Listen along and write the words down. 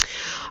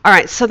All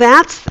right, so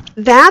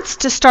that's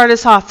to start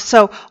us off.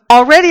 So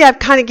already I've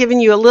kind of given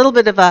you a little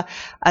bit of a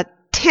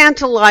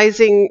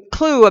tantalizing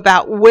clue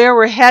about where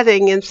we're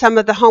heading in some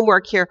of the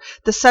homework here.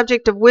 The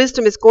subject of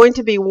wisdom is going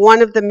to be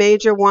one of the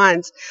major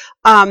ones.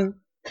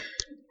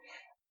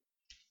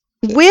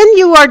 When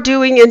you are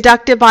doing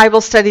inductive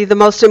Bible study,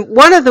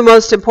 one of the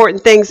most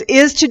important things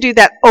is to do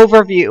that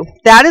overview.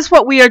 That is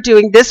what we are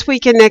doing this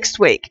week and next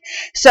week.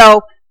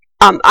 So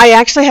I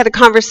actually had a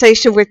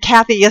conversation with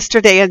Kathy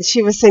yesterday, and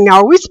she was saying,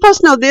 now, are we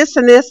supposed to know this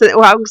and this?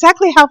 Well,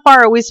 exactly how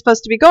far are we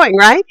supposed to be going,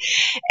 right?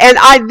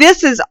 And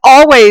this is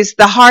always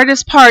the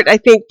hardest part, I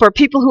think, for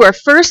people who are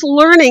first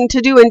learning to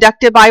do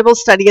inductive Bible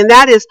study, and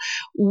that is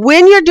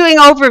when you're doing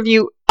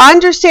overview,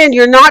 understand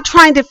you're not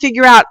trying to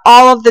figure out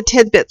all of the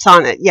tidbits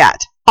on it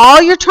yet.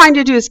 All you're trying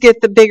to do is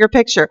get the bigger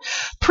picture.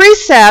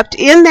 Precept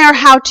in their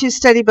how-to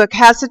study book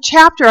has a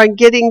chapter on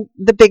getting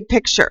the big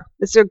picture.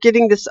 So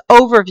getting this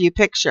overview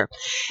picture.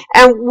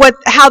 And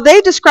how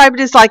they describe it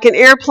is like an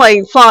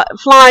airplane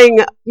flying,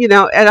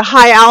 at a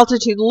high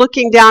altitude,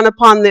 looking down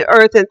upon the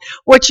earth. And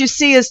what you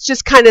see is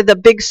just kind of the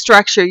big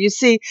structure. You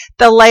see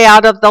the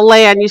layout of the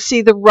land. You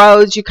see the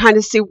roads. You kind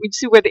of see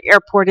where the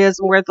airport is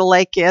and where the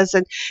lake is.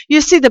 And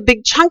you see the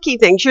big chunky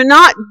things. You're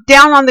not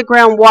down on the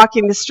ground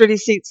walking the city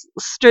streets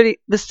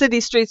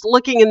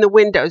looking in the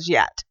windows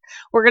yet.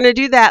 We're going to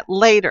do that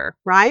later,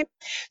 right?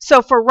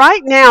 So for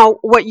right now,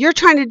 what you're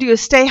trying to do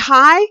is stay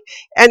high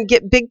and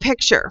get big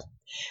picture.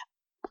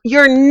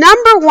 Your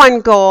number one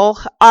goal,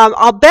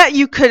 I'll bet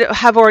you could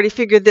have already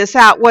figured this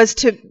out, was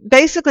to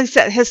basically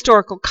set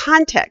historical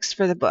context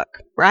for the book,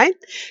 right?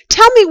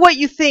 Tell me what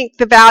you think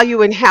the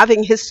value in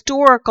having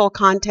historical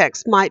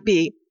context might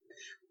be.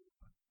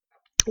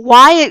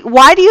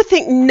 Why do you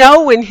think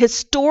knowing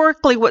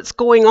historically what's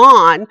going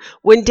on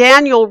when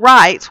Daniel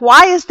writes,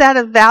 why is that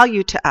of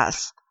value to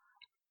us?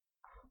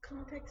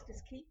 Context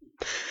is key.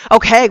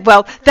 Okay,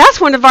 well, that's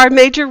one of our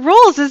major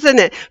rules, isn't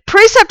it?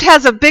 Precept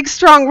has a big,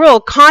 strong rule.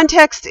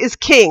 Context is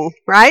king,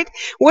 right?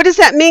 What does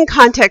that mean,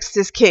 context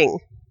is king?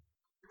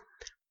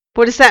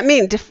 What does that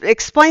mean?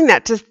 Explain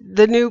that to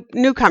the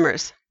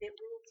newcomers.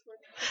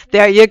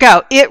 There you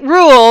go. It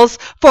rules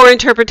for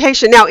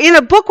interpretation. Now, in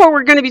a book where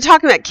we're going to be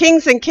talking about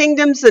kings and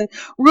kingdoms and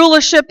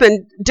rulership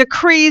and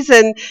decrees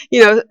and,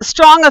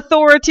 strong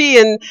authority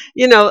and,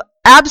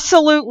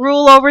 absolute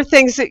rule over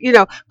things,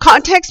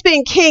 context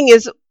being king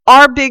is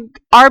our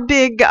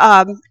big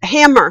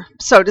hammer,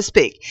 so to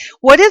speak.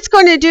 What it's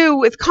going to do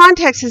with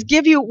context is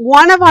give you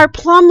one of our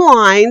plumb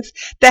lines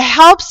that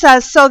helps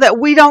us so that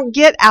we don't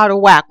get out of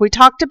whack. We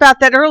talked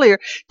about that earlier.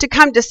 To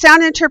come to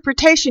sound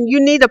interpretation, you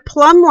need a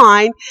plumb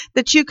line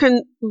that you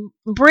can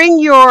bring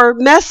your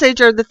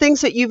message or the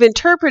things that you've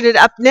interpreted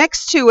up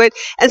next to it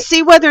and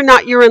see whether or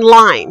not you're in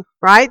line,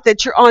 right?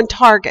 That you're on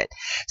target.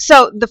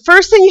 So the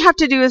first thing you have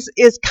to do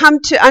is come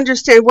to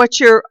understand what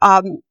your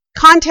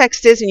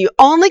context is, and you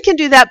only can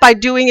do that by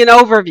doing an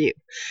overview.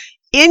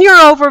 In your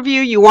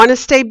overview, you want to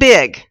stay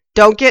big.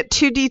 Don't get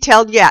too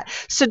detailed yet.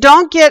 So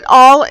don't get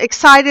all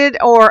excited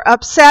or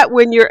upset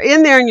when you're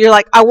in there and you're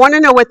like, I want to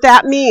know what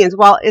that means.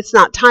 Well, it's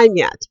not time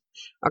yet.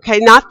 Okay,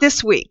 not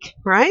this week,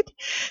 right?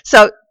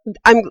 So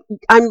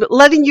I'm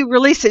letting you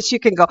release it so you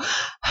can go,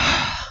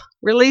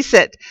 release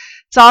it.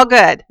 It's all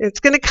good.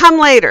 It's going to come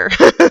later.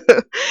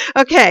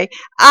 Okay.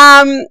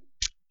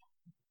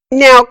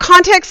 Now,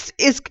 context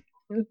is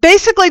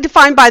basically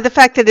defined by the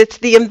fact that it's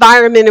the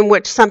environment in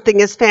which something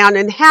is found,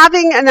 and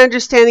having an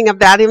understanding of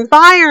that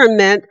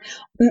environment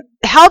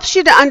helps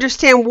you to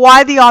understand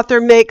why the author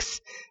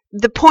makes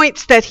the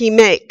points that he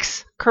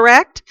makes,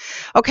 correct?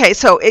 Okay,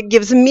 so it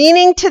gives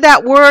meaning to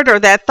that word or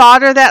that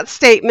thought or that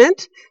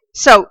statement.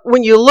 So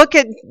when you look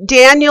at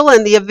Daniel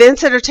and the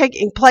events that are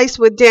taking place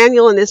with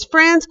Daniel and his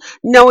friends,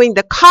 knowing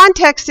the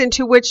context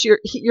into which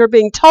you're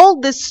being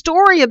told this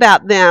story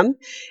about them,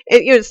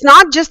 it's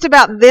not just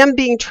about them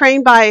being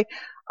trained by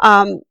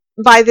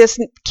this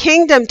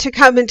kingdom to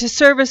come into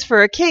service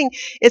for a king.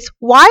 It's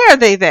why are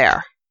they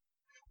there?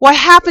 What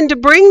happened to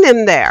bring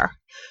them there?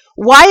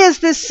 Why is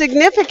this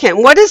significant?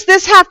 What does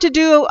this have to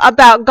do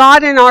about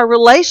God and our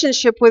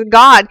relationship with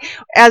God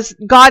as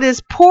God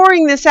is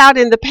pouring this out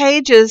in the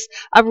pages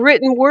of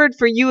written word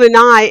for you and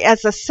I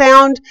as a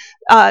sound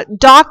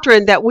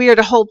doctrine that we are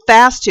to hold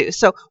fast to?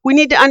 So we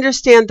need to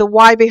understand the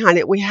why behind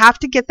it. We have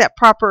to get that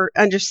proper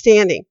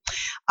understanding.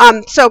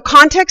 So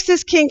context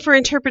is king for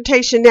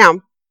interpretation. Now,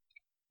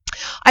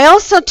 I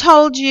also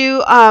told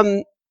you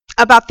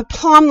about the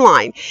plumb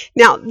line.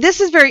 Now,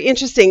 this is very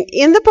interesting.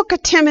 In the book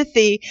of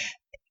Timothy,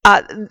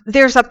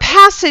 there's a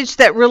passage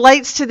that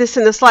relates to this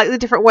in a slightly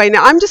different way.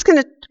 Now, I'm just going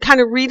to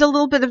kind of read a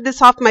little bit of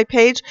this off my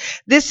page.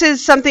 This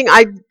is something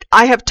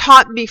I have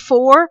taught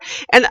before,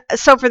 and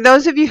so for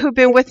those of you who've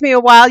been with me a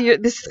while,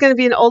 this is going to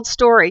be an old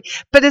story,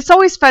 but it's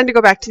always fun to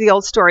go back to the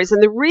old stories.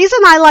 And the reason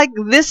I like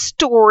this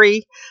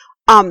story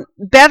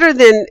better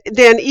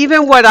than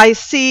even what I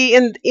see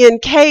in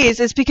Kay's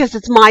is because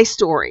it's my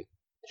story.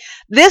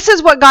 This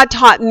is what God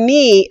taught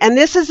me, and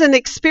this is an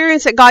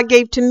experience that God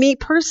gave to me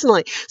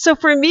personally. So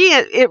for me,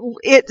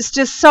 it's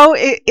just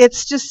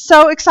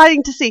so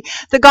exciting to see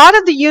the God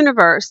of the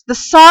universe, the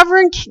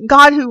sovereign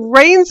God who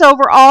reigns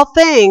over all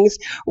things,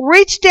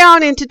 reached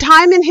down into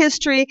time and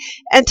history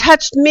and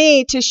touched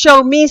me to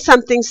show me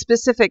something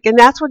specific, and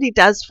that's what He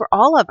does for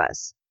all of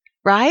us.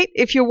 Right?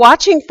 If you're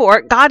watching for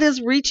it, God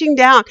is reaching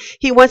down.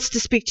 He wants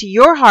to speak to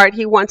your heart.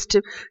 He wants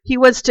to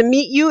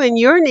meet you in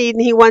your need,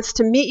 and He wants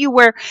to meet you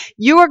where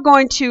you are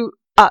going to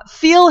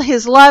feel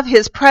His love,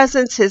 His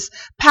presence, His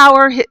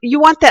power. You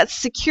want that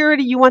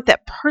security. You want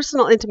that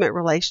personal, intimate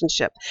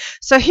relationship.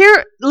 So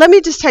here, let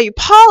me just tell you,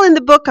 Paul in the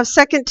book of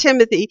 2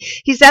 Timothy,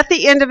 he's at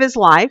the end of his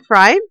life,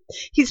 right?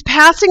 He's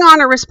passing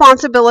on a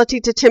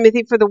responsibility to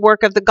Timothy for the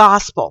work of the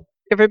gospel.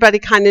 Everybody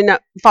kind of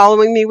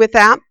following me with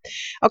that?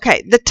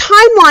 Okay, the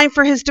timeline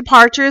for his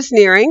departure is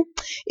nearing.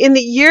 In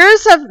the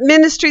years of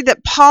ministry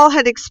that Paul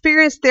had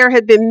experienced, there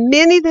had been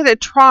many that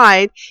had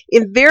tried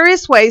in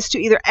various ways to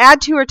either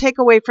add to or take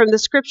away from the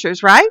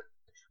scriptures, right?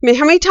 I mean,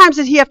 how many times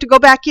did he have to go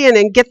back in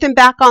and get them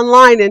back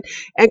online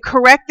and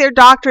correct their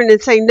doctrine and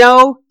say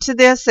no to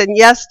this and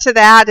yes to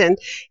that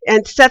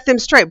and set them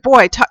straight?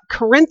 Boy,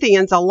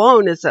 Corinthians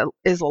alone is a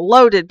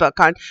loaded book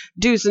on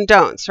do's and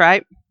don'ts,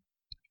 right?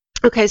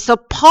 Okay, so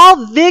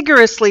Paul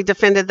vigorously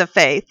defended the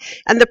faith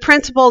and the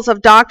principles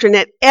of doctrine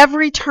at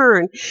every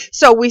turn.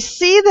 So we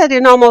see that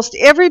in almost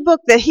every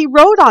book that he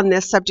wrote on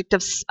this subject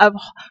of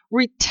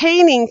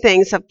retaining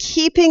things, of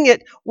keeping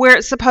it where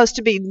it's supposed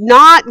to be,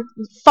 not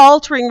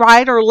faltering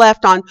right or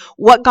left on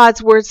what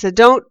God's word said.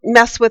 Don't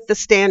mess with the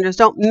standards.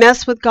 Don't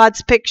mess with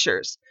God's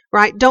pictures.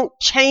 Right? Don't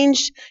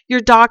change your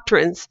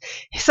doctrines.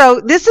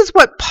 So this is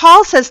what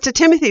Paul says to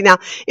Timothy. Now,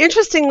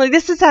 interestingly,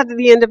 this is at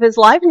the end of his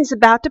life, and he's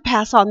about to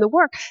pass on the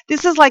work.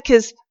 This is like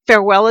his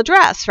farewell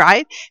address,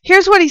 right?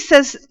 Here's what he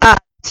says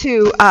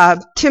to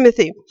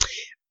Timothy.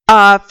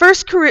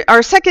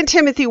 2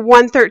 Timothy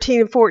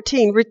 1:13 and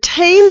 14.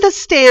 Retain the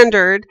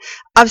standard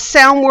of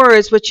sound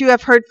words which you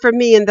have heard from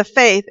me in the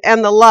faith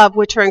and the love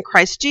which are in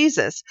Christ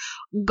Jesus.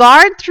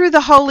 Guard through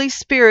the Holy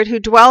Spirit who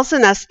dwells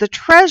in us the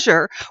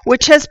treasure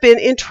which has been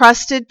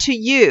entrusted to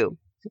you.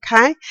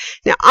 Okay?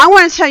 Now, I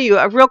want to tell you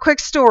a real quick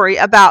story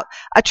about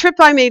a trip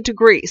I made to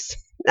Greece.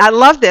 I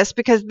love this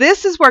because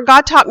this is where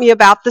God taught me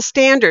about the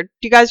standard.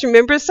 Do you guys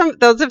remember some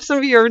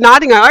of you are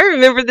nodding? I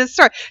remember this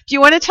story. Do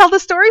you want to tell the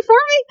story for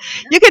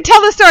me? You can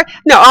tell the story.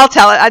 No, I'll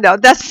tell it. I know.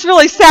 That's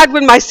really sad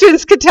when my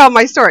students could tell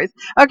my stories.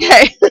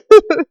 Okay.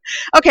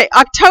 Okay,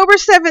 October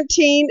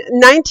 17,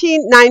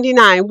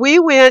 1999, we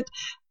went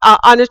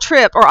on a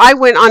trip, or I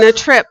went on a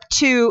trip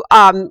to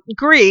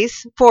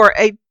Greece for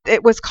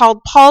it was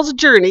called Paul's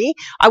Journey.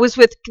 I was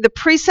with the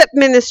Precept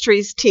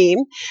Ministries team.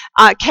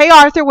 Kay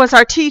Arthur was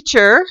our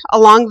teacher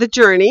along the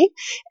journey.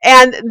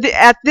 And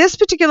at this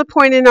particular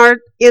point in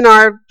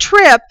our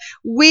trip,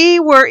 we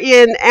were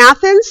in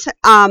Athens.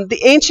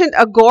 The ancient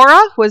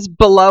Agora was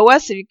below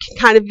us. So you can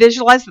kind of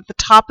visualize at the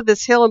top of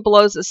this hill and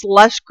below is this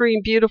lush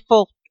green,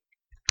 beautiful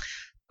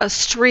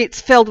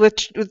streets filled with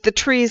the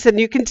trees, and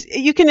you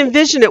can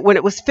envision it when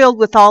it was filled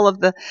with all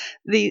of the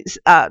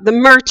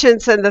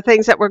merchants and the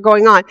things that were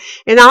going on.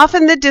 And off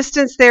in the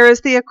distance there is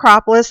the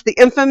Acropolis, the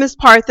infamous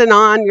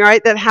Parthenon,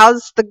 right, that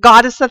housed the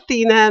goddess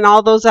Athena and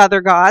all those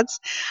other gods.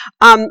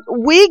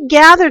 We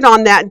gathered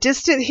on that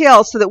distant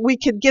hill so that we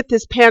could get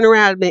this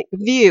panoramic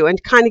view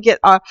and kind of get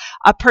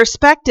a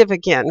perspective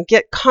again,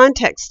 get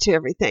context to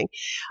everything.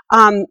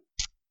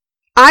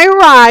 I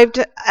arrived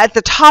at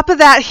the top of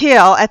that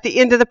hill at the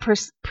end of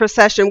the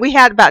procession. We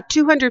had about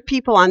 200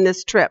 people on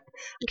this trip.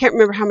 I can't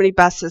remember how many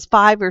buses,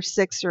 5 or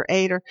 6 or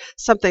 8 or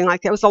something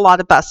like that. It was a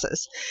lot of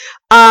buses.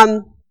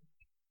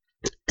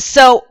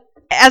 So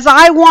as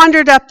I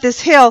wandered up this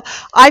hill,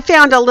 I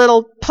found a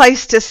little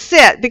place to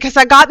sit because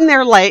I got in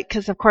there late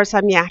because, of course,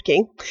 I'm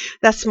yakking.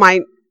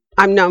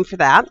 I'm known for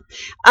that.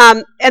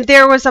 And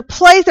there was a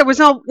place, there was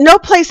no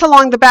place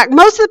along the back.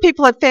 Most of the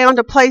people had found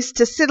a place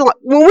to sit.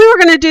 When we were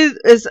going to do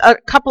is a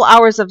couple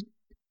hours of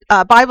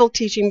Bible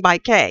teaching by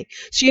Kay.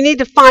 So you need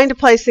to find a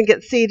place and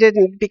get seated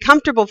and be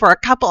comfortable for a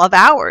couple of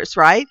hours,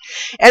 right?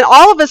 And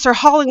all of us are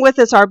hauling with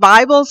us our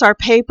Bibles, our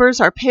papers,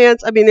 our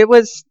pens. I mean, it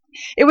was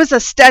a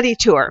study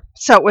tour.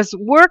 So it was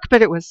work,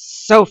 but it was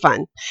so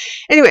fun.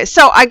 Anyway,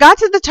 so I got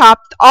to the top.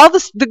 All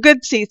the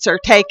good seats are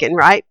taken,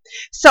 right?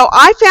 So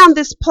I found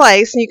this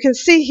place, and you can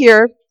see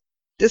here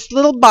this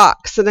little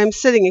box that I'm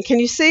sitting in. Can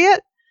you see it?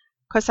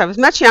 Of course, I was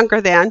much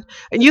younger then,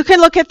 and you can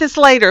look at this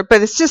later,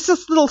 but it's just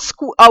this little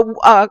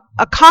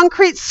a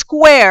concrete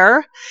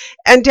square,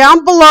 and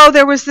down below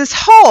there was this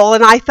hole,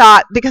 and I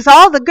thought, because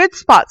all the good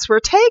spots were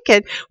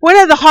taken, one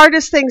of the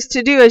hardest things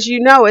to do, as you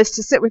know, is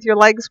to sit with your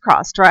legs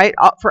crossed, right,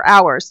 for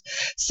hours.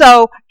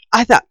 So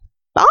I thought,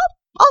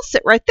 I'll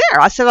sit right there.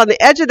 I sat on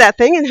the edge of that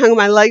thing and hung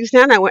my legs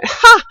down. I went,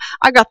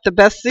 I got the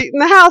best seat in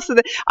the house. And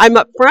I'm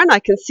up front. I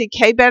can see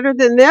Kay better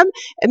than them.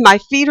 And my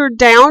feet are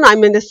down.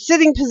 I'm in a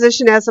sitting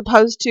position as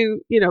opposed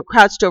to,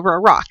 crouched over a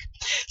rock.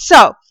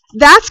 So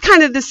that's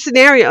kind of the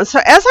scenario. So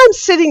as I'm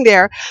sitting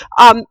there,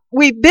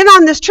 we've been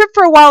on this trip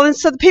for a while, and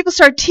so the people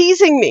started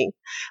teasing me.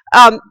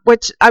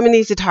 which I'm an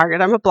easy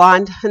target. I'm a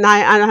blonde, and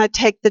I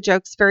take the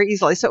jokes very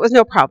easily, so it was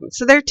no problem.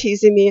 So they're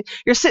teasing me.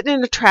 You're sitting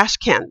in a trash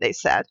can, they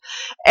said.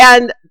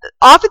 And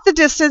off at the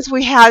distance,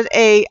 we had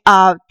a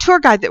tour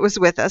guide that was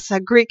with us, a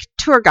Greek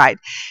tour guide.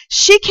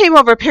 She came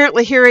over,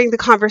 apparently hearing the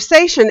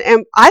conversation,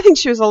 and I think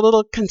she was a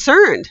little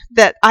concerned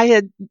that I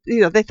had,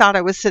 they thought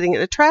I was sitting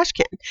in a trash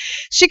can.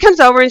 She comes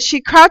over, and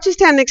she crouches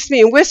down next to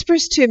me and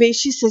whispers to me.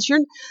 She says,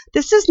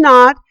 this is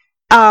not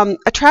a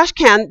trash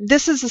can,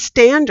 this is a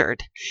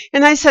standard.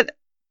 And I said,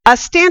 a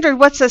standard?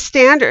 What's a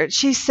standard?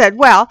 She said,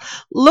 well,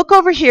 look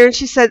over here. And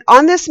she said,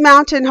 on this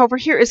mountain over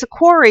here is a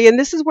quarry, and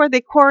this is where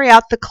they quarry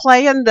out the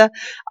clay and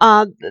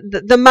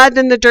the mud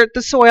and the dirt,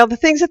 the soil, the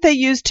things that they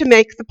use to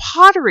make the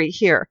pottery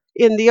here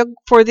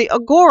for the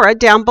agora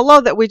down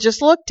below that we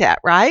just looked at,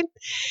 right?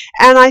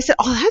 And I said,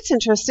 oh, that's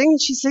interesting.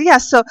 And she said,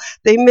 yes, so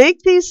they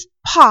make these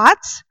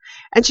pots.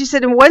 And she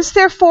said, and once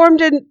they're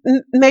formed and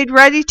made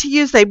ready to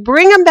use, they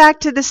bring them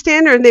back to the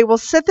standard, and they will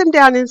sit them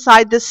down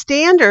inside the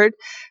standard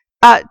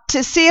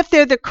to see if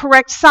they're the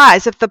correct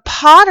size. If the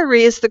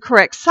pottery is the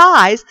correct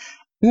size,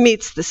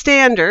 meets the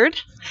standard,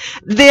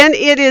 then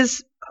it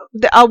is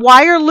a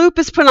wire loop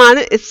is put on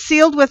it. It's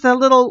sealed with a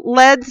little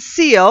lead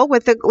seal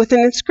with an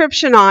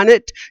inscription on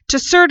it to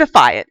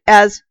certify it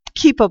as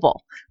keepable,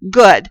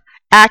 good,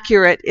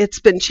 accurate. It's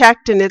been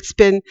checked and it's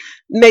been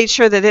made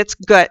sure that it's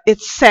good,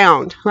 it's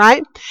sound,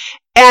 right?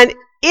 And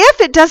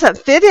if it doesn't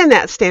fit in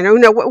that standard,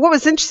 what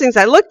was interesting is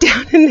I looked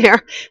down in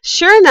there.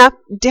 Sure enough,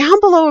 down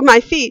below my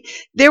feet,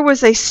 there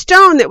was a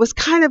stone that was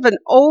kind of an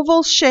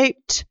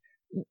oval-shaped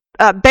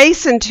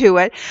basin to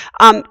it.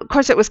 Of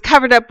course, it was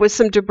covered up with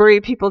some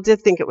debris. People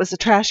did think it was a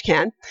trash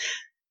can.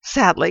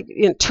 Sadly,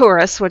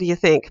 tourists, what do you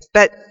think?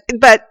 But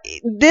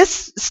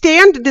this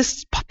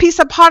piece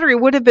of pottery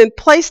would have been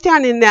placed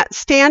down in that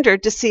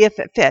standard to see if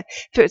it fit.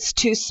 If it's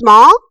too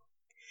small,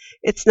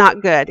 it's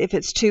not good. If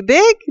it's too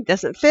big, it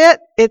doesn't fit,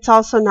 it's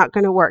also not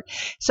going to work.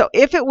 So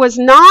if it was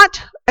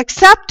not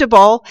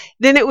acceptable,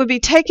 then it would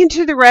be taken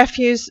to the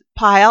refuse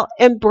pile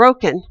and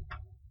broken.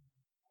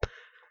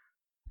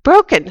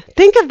 Broken.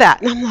 Think of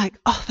that. And I'm like,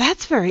 oh,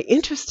 that's very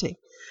interesting.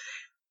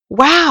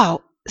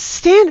 Wow.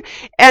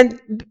 And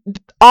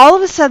all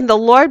of a sudden, the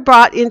Lord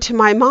brought into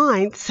my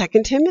mind 2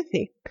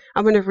 Timothy.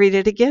 I'm going to read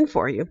it again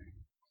for you.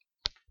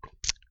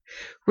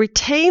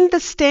 Retain the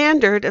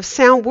standard of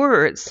sound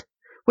words,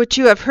 which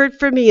you have heard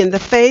from me in the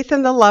faith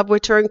and the love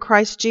which are in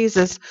Christ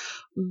Jesus.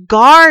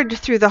 Guard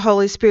through the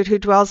Holy Spirit who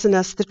dwells in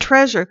us the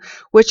treasure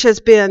which has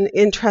been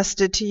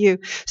entrusted to you.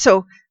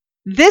 So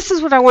this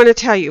is what I want to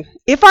tell you.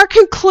 If our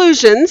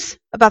conclusions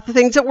about the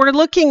things that we're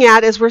looking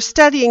at as we're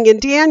studying in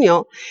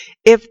Daniel,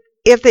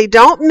 if they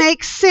don't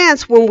make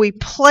sense when we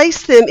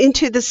place them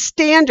into the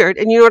standard,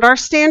 and you know what our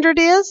standard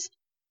is?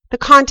 The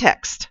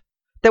context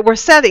that we're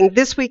setting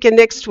this week and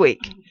next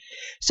week.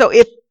 So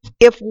if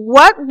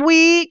what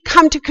we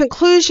come to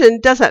conclusion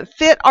doesn't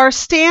fit our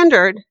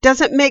standard,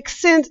 doesn't make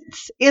sense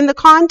in the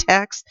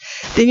context,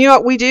 then you know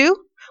what we do?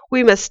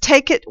 We must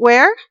take it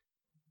where?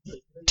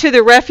 To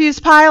the refuse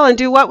pile and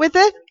do what with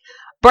it?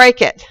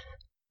 Break it.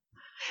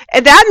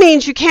 And that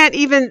means you can't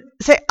even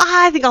say,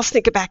 I think I'll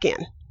sneak it back in.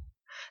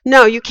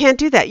 No, you can't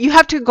do that. You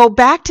have to go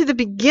back to the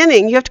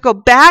beginning. You have to go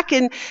back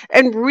and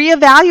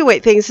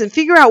reevaluate things and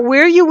figure out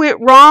where you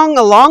went wrong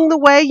along the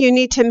way. You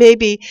need to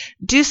maybe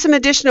do some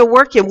additional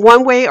work in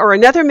one way or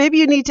another. Maybe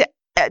you need to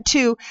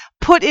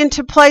put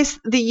into place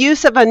the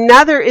use of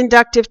another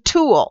inductive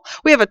tool.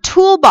 We have a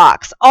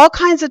toolbox, all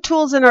kinds of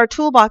tools in our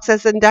toolbox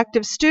as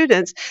inductive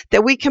students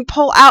that we can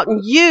pull out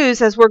and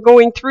use as we're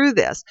going through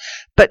this.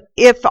 But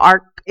if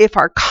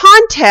our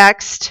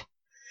context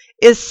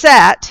is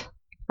set,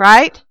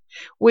 right?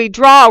 We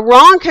draw a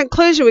wrong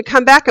conclusion, we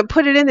come back and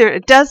put it in there,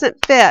 it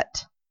doesn't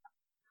fit.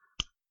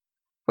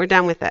 We're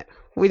done with it.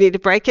 We need to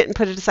break it and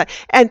put it aside.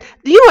 And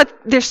you know what?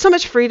 There's so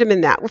much freedom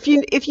in that.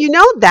 If you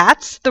know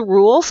that's the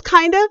rules,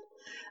 kind of,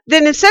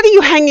 then instead of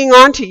you hanging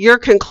on to your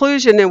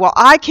conclusion and, well,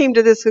 I came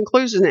to this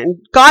conclusion and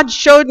God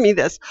showed me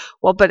this.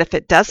 Well, but if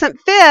it doesn't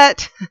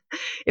fit,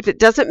 if it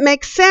doesn't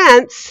make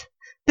sense,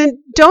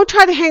 then don't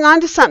try to hang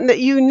on to something that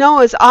you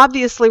know is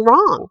obviously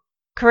wrong.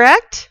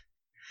 Correct?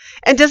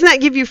 And doesn't that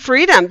give you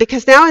freedom?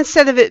 Because now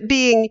instead of it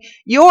being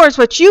yours,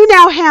 what you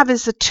now have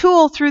is a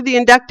tool through the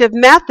inductive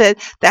method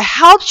that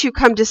helps you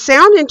come to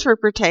sound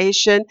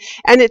interpretation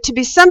and it to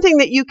be something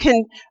that you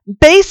can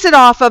base it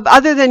off of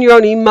other than your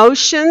own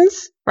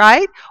emotions,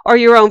 right? Or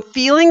your own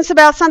feelings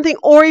about something,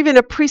 or even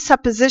a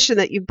presupposition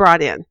that you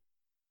brought in.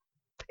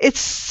 It's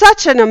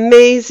such an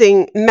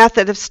amazing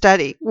method of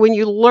study when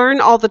you learn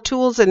all the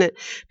tools in it,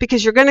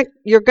 because you're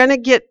gonna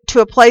get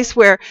to a place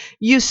where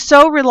you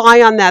so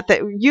rely on that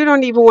you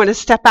don't even want to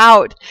step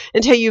out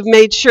until you've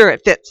made sure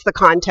it fits the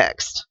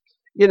context,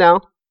 All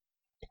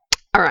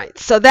right,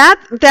 so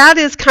that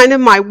is kind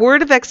of my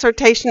word of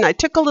exhortation. I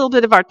took a little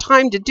bit of our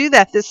time to do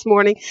that this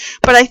morning,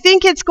 but I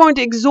think it's going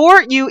to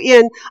exhort you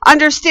in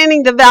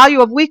understanding the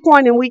value of week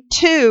 1 and week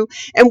 2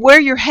 and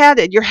where you're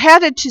headed. You're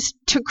headed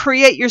to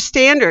create your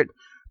standard.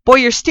 Boy,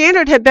 your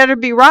standard had better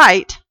be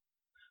right?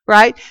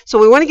 So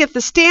we want to get the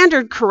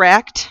standard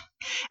correct,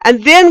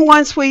 And then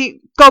once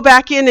we go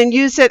back in and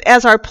use it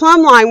as our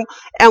plumb line,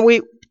 and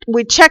we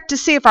check to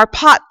see if our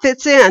pot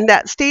fits in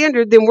that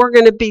standard, then we're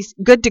going to be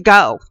good to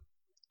go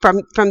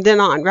from then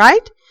on,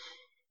 right?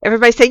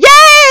 Everybody say,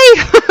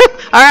 yay!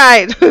 All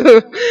right.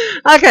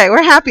 Okay,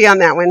 we're happy on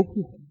that one.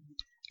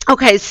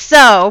 Okay,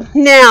 so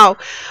now,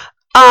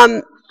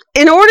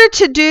 in order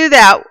to do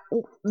that,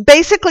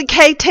 basically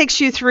Kay takes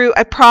you through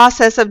a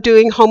process of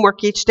doing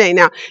homework each day.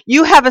 Now,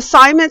 you have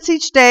assignments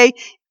each day.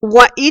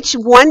 Each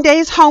one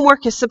day's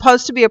homework is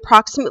supposed to be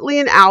approximately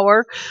an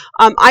hour.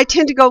 I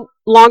tend to go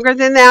longer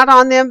than that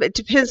on them. It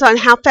depends on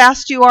how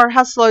fast you are,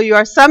 how slow you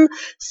are.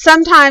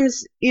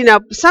 Sometimes,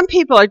 some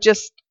people are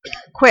just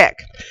quick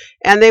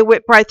and they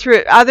whip right through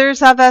it.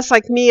 Others of us,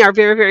 like me, are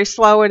very, very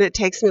slow and it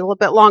takes me a little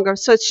bit longer.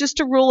 So it's just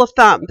a rule of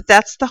thumb, but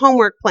that's the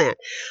homework plan.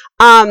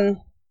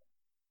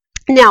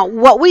 Now,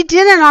 what we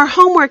did in our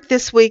homework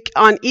this week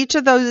on each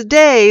of those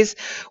days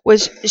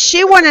was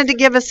she wanted to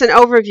give us an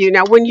overview.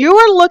 Now, when you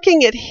are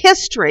looking at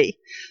history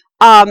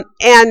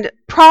and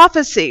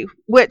prophecy,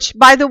 which,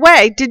 by the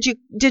way, did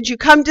you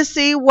come to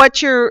see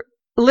what your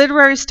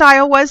literary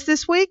style was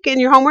this week in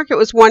your homework? It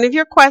was one of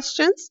your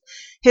questions,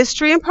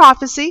 history and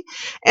prophecy.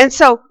 And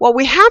so what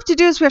we have to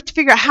do is we have to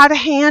figure out how to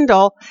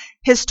handle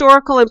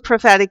historical and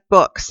prophetic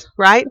books,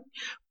 right?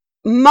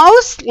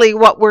 Mostly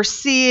what we're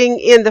seeing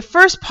in the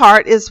first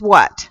part is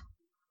what?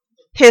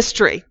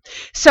 History.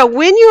 So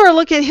when you are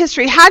looking at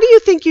history, how do you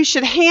think you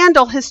should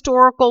handle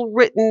historical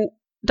written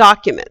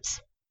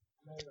documents?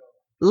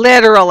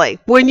 Literally.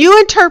 When you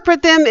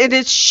interpret them,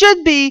 it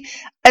should be,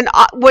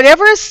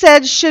 whatever is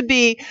said should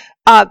be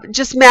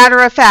just matter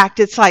of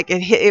fact. It's like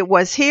it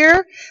was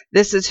here,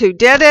 this is who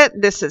did it,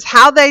 this is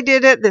how they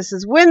did it, this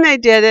is when they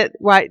did it,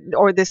 right?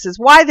 Or this is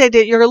why they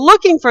did it. You're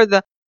looking for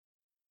the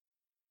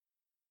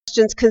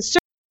questions concerning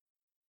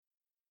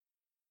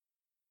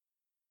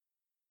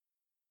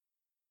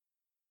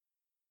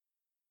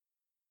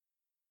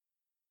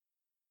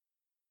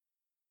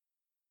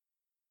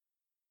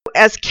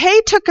as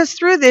Kay took us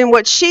through then,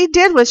 what she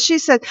did was she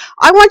said,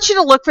 I want you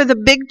to look for the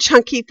big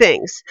chunky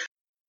things.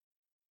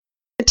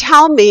 And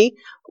tell me,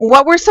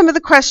 what were some of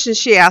the questions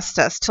she asked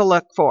us to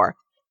look for?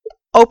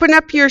 Open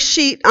up your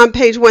sheet on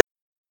page 1.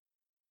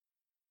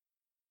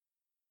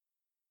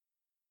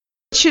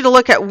 I want you to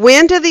look at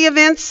when do the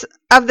events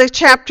of the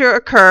chapter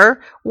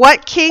occur,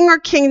 what king or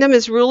kingdom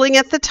is ruling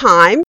at the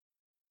time.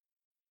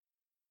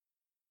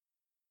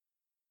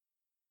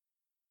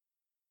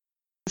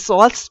 So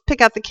let's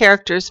pick out the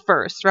characters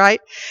first, right?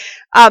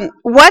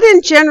 What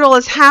in general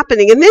is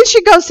happening? And then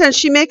she goes and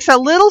she makes a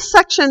little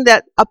section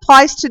that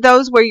applies to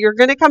those where you're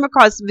going to come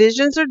across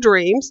visions or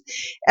dreams.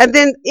 And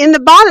then in the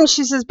bottom,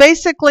 she says,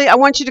 basically, I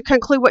want you to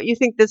conclude what you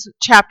think this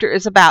chapter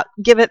is about.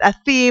 Give it a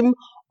theme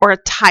or a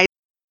title,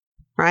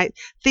 right?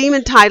 Theme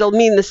and title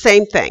mean the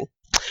same thing.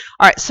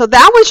 All right, so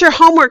that was your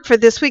homework for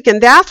this week,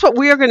 and that's what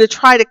we are going to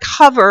try to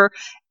cover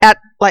at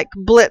like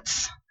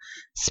blitz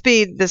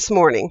speed this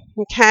morning,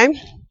 okay?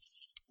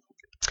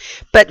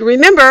 But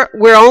remember,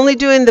 we're only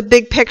doing the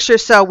big picture,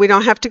 so we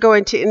don't have to go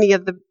into any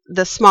of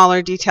the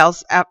smaller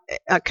details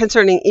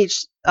concerning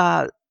each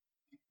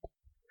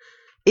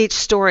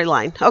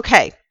storyline.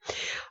 Okay.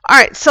 All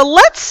right, so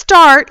let's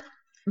start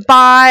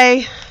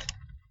by,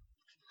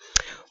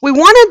 we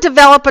want to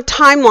develop a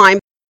timeline.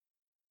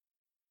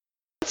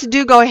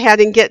 Let's go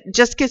ahead and get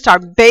our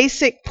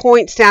basic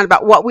points down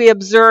about what we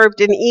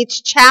observed in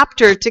each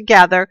chapter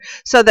together,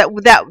 so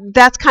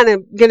that's kind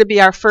of going to be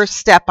our first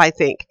step, I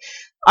think.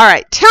 All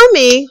right, tell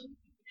me,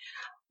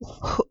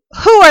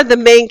 who are the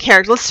main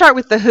characters? Let's start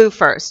with the who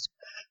first.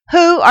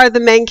 Who are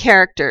the main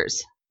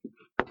characters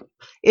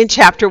in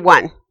chapter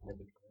 1?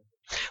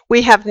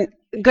 We have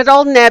good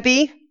old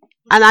Nebi,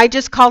 and I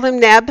just call him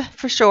Neb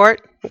for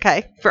short,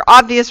 okay, for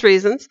obvious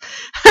reasons.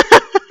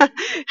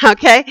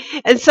 Okay,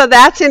 and so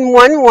that's in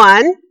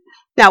 1:1.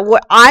 Now,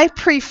 what I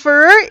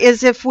prefer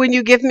is if when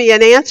you give me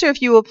an answer,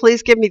 if you will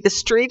please give me the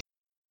street.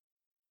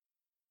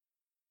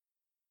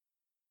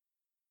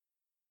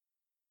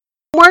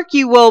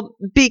 You will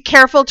be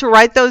careful to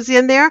write those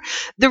in there.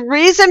 The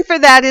reason for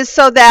that is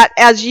so that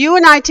as you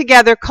and I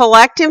together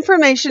collect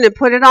information and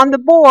put it on the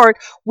board,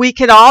 we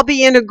can all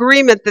be in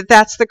agreement that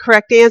that's the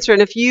correct answer.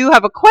 And if you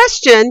have a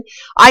question,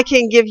 I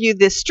can give you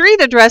the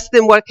street address.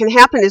 Then what can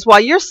happen is while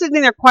you're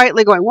sitting there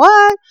quietly going,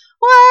 what?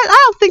 I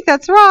don't think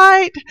that's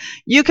right.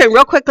 You can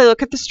real quickly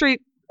look at the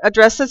street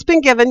address that's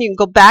been given. You can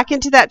go back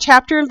into that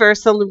chapter and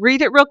verse and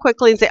read it real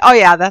quickly and say, oh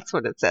yeah, that's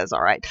what it says.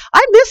 All right.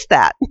 I missed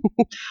that.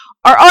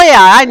 Or, oh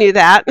yeah, I knew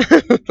that.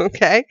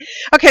 Okay,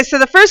 so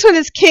the first one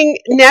is King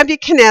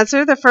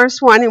Nebuchadnezzar, the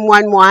first one in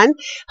 1:1.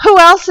 Who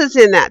else is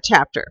in that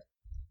chapter?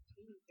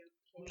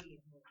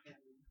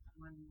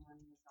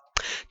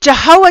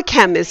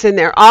 Jehoiakim is in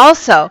there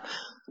also.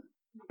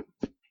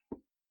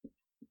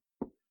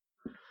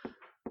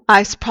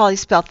 I probably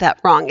spelt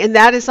that wrong. And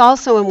that is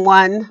also in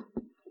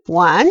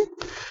 1:1.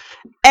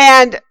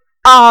 And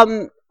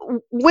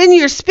when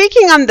you're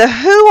speaking on the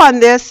who on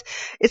this,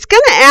 it's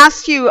going to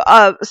ask you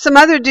some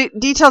other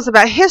details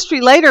about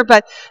history later,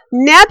 but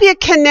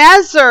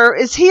Nebuchadnezzar,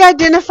 is he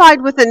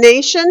identified with a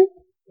nation?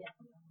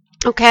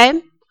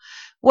 Okay.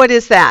 What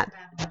is that?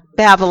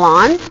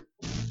 Babylon.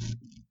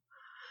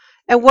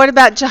 And what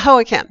about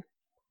Jehoiakim?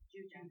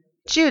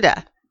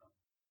 Judah.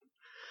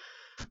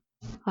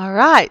 All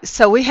right.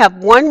 So we have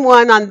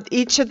 1-1 on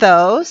each of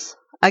those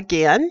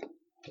again.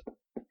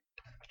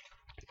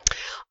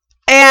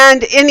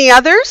 And any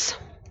others?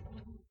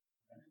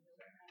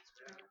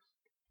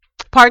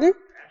 Pardon?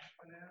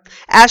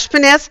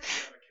 Ashpenaz,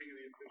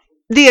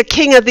 the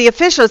king of the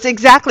officials,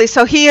 exactly.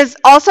 So he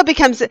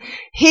becomes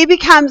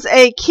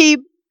a key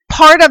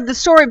part of the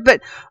story.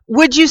 But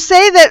would you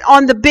say that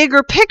on the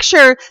bigger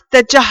picture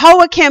that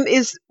Jehoiakim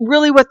is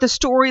really what the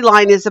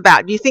storyline is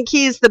about? Do you think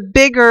he is the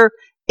bigger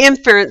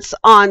inference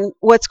on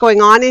what's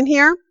going on in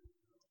here?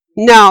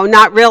 No,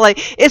 not really.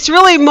 It's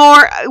really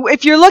more,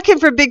 if you're looking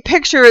for big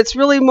picture, it's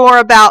really more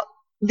about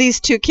these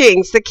two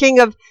kings, the king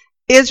of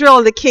Israel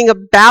and the king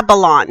of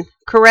Babylon,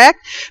 correct?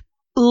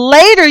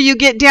 Later, you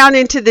get down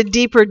into the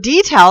deeper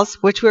details,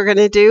 which we're going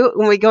to do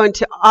when we go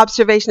into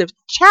observation of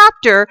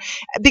chapter,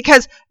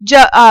 because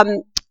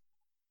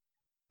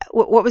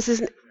what was his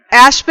name?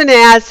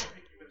 Ashpenaz.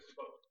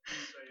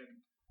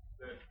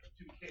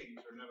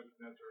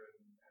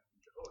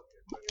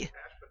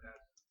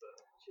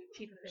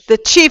 The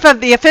chief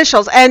of the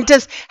officials. And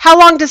how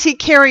long does he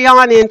carry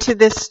on into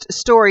this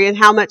story, and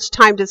how much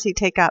time does he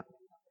take up?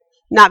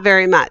 Not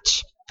very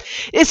much.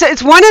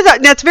 It's one of the,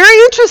 that's very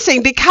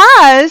interesting,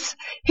 because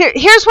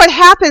here's what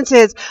happens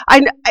is,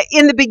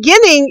 in the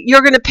beginning,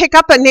 you're going to pick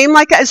up a name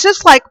like that. It's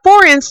just like,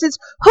 for instance,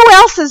 who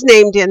else is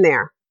named in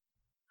there?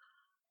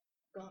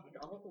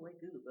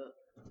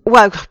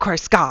 Well, of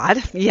course,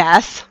 God.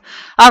 Yes.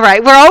 All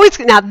right.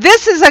 Now,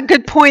 this is a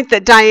good point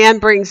that Diane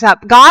brings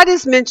up. God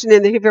is mentioned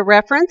in the Hebrew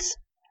reference.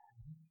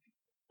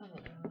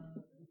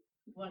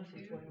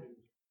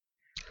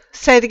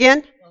 Say it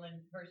again. Well, in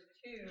verse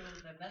 2,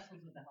 the vessels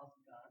of the house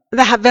of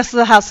God. The vessel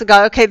of the house of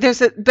God. Okay,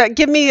 but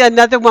give me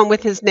another one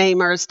with his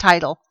name or his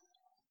title.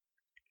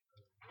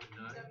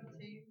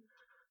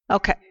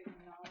 Okay.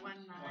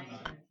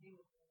 1:9.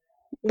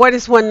 What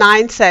does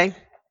 1:9 say?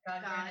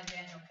 God granted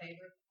Daniel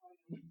favor.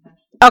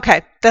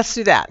 Okay, let's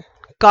do that.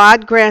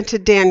 God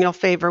granted Daniel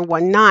favor,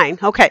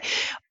 1:9. Okay.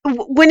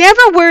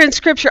 Whenever we're in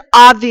Scripture,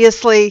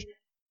 obviously,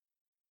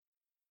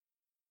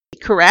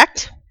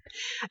 correct?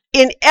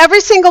 In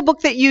every single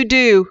book that you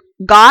do,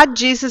 God,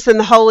 Jesus, and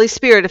the Holy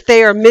Spirit, if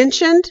they are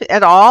mentioned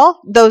at all,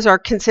 those are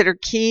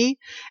considered key,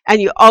 and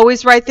you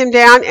always write them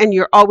down, and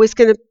you're always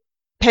going to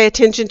pay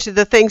attention to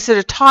the things that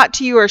are taught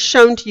to you or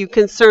shown to you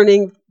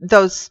concerning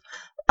those,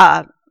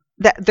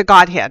 the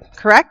Godhead,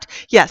 correct?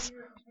 Yes?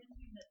 You're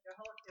mentioning that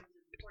Jehoiakim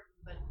is important,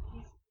 but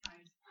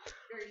he's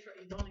very short.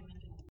 He's only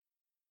mentioned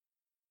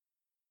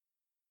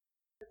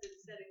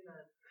it's setting the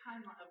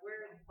timeline of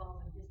where it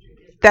falls in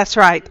history. That's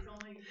right. It's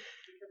only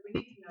because we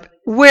need to know that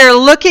We're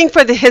looking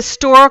for the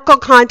historical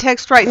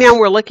context right now.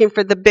 We're looking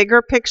for the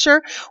bigger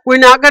picture. We're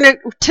not going to,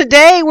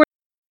 today, we're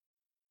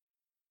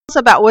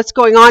about what's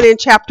going on in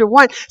chapter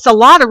 1. It's a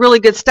lot of really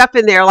good stuff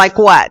in there, like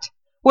what?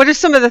 What are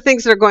some of the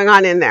things that are going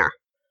on in there?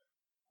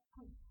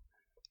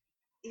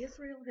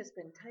 Israel has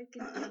been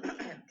taken into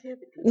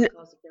captivity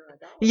because of their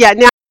idolatry. Yeah,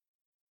 now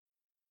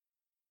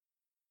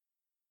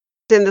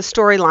in the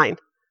storyline.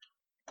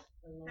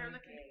 they're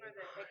looking for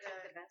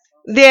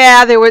the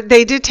Yeah,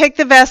 they did take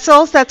the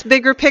vessels. That's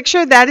bigger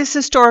picture. That is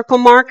historical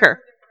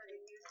marker.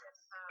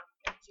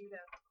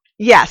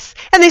 Yes,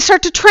 and they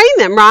start to train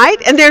them, right?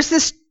 And there's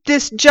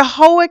this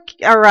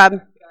Jehoiakim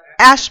or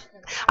Ash.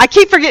 I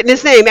keep forgetting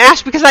his name,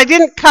 Ash, because I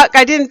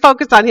didn't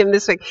focus on him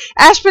this week.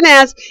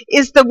 Ashpenaz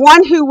is the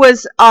one who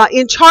was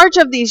in charge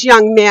of these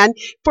young men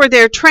for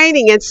their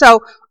training, and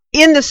so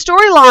in the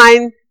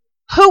storyline,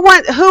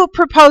 who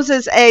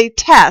proposes a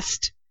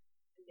test?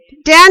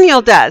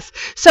 Daniel does.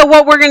 So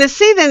what we're going to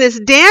see then is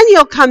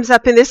Daniel comes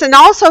up in this, and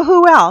also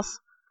who else?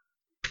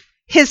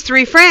 His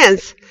 3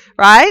 friends,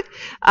 right?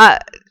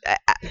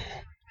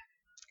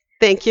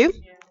 Thank you.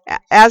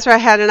 Azra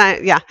had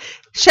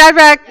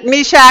Shadrach,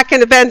 Meshach,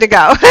 and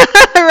Abednego,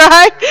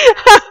 right?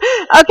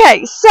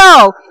 Okay,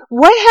 so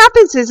what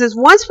happens is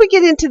once we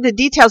get into the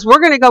details, we're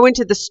going to go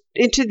into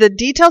the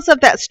details of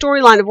that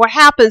storyline of what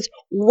happens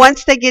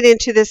once they get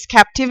into this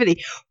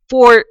captivity.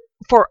 For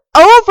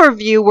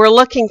overview, we're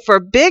looking for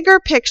bigger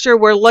picture.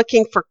 We're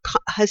looking for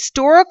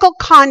historical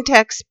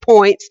context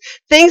points,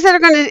 things that are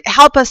going to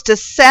help us to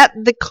set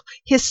the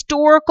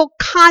historical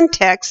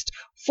context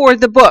for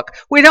the book.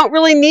 We don't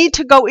really need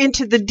to go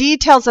into the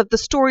details of the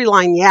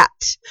storyline yet.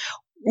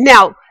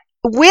 Now,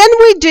 when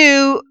we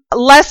do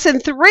lesson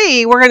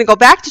 3, we're going to go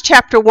back to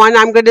chapter 1.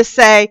 I'm going to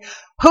say,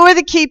 who are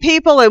the key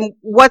people and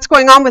what's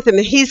going on with him?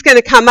 And he's going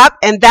to come up,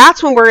 and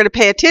that's when we're going to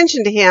pay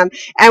attention to him,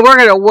 and we're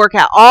going to work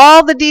out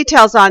all the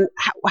details on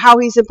how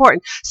he's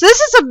important. So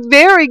this is a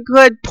very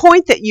good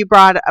point that you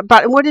brought.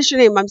 What is your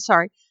name? I'm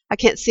sorry. I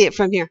can't see it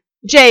from here.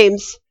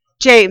 James.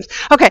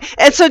 Okay.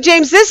 And so,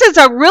 James, this is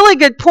a really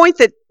good point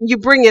that you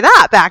bring it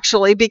up,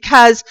 actually,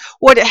 because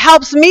what it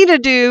helps me to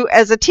do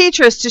as a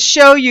teacher is to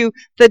show you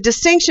the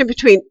distinction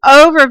between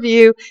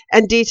overview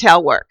and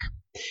detail work.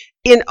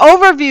 In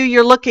overview,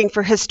 you're looking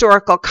for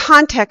historical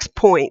context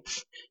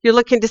points. You're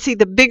looking to see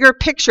the bigger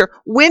picture.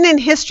 When in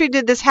history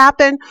did this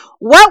happen?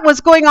 What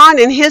was going on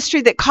in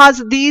history that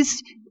caused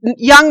these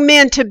young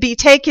men to be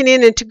taken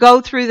in and to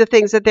go through the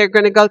things that they're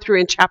going to go through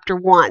in chapter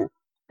 1,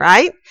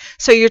 right?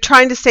 So you're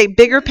trying to say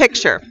bigger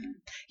picture.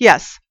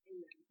 Yes. In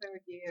the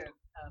third year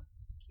of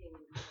King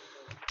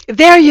Jehoiakim.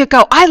 There you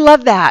go. I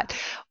love that.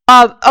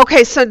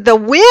 Okay, so the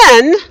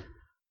when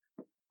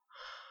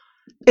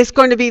is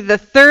going to be the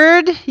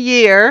 3rd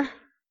year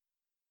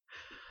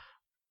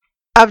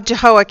of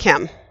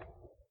Jehoiakim.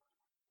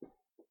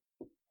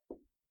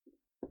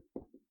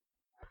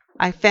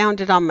 I found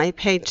it on my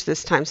page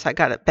this time, so I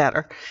got it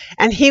better.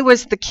 And he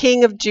was the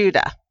king of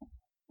Judah.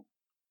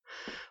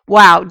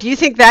 Wow. Do you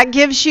think that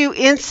gives you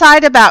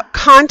insight about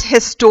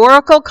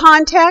historical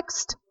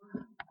context?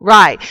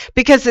 Right.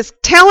 Because it's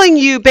telling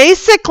you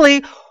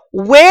basically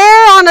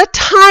where on a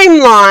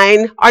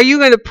timeline are you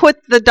going to put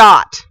the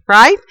dot,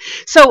 right?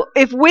 So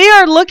if we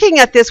are looking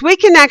at this, we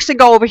can actually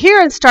go over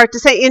here and start to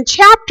say in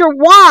chapter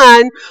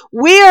 1,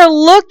 we are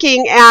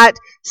looking at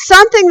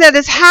something that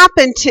has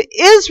happened to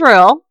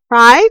Israel,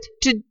 right?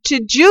 To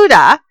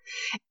Judah.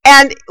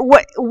 And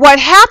what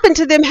happened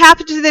to them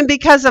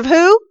because of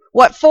who?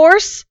 What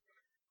force?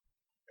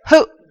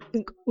 Who?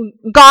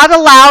 God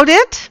allowed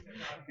it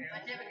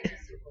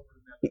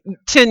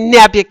to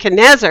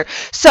Nebuchadnezzar.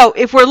 So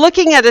if we're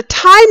looking at a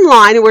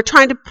timeline and we're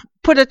trying to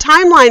put a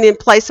timeline in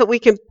place so we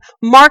can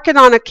mark it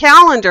on a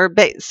calendar,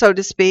 so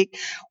to speak,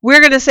 we're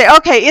going to say,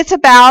 okay, it's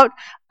about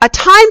a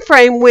time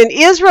frame when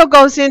Israel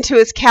goes into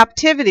its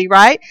captivity,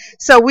 right?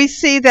 So we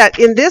see that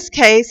in this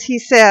case, he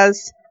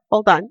says,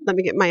 hold on, let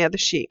me get my other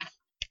sheet.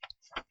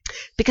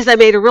 Because I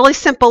made a really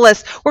simple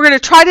list. We're going to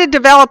try to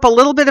develop a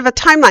little bit of a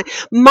timeline.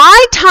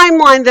 My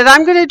timeline that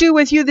I'm going to do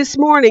with you this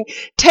morning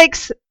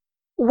takes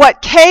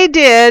what Kay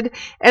did,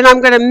 and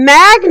I'm going to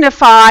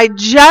magnify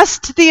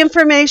just the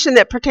information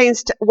that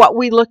pertains to what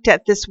we looked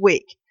at this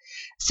week.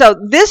 So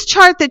this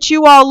chart that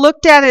you all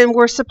looked at and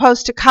were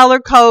supposed to color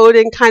code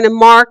and kind of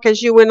mark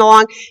as you went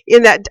along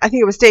in that, I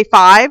think it was day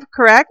 5,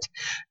 correct?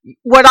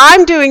 What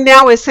I'm doing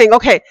now is saying,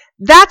 okay,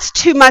 that's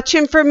too much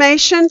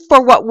information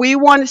for what we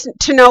want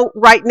to know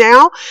right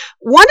now.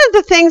 One of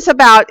the things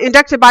about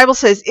Inductive Bible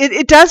says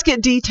it does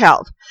get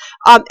detailed.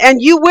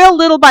 And you will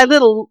little by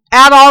little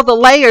add all the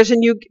layers,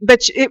 but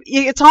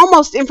it's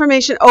almost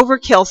information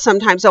overkill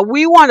sometimes. So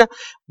we want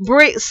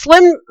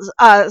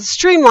to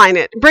streamline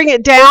it, bring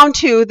it down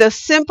to the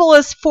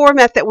simplest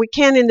format that we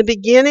can in the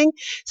beginning.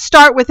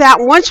 Start with that.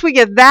 Once we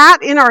get that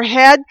in our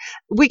head,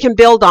 we can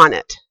build on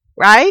it,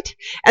 right?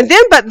 And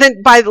then,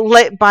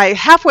 by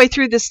halfway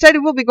through the study,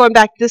 we'll be going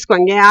back to this,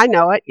 going, yeah, I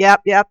know it.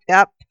 Yep.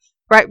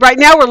 Right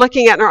now, we're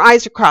looking at, and our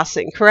eyes are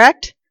crossing,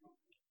 correct?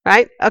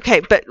 Right?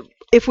 Okay, but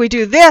if we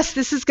do this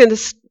is going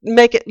to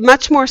make it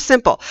much more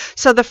simple.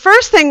 So the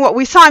first thing, what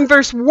we saw in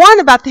verse 1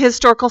 about the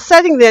historical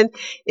setting then,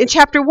 in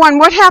chapter 1,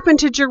 what happened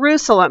to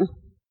Jerusalem?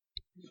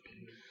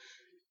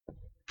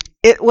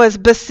 It was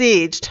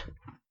besieged.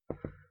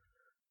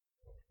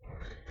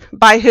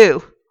 By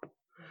who?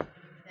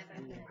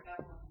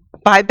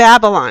 By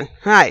Babylon,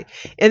 right.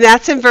 And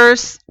that's in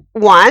verse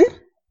 1,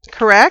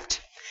 correct?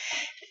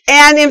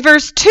 And in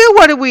verse 2,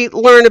 what do we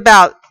learn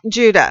about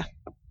Judah?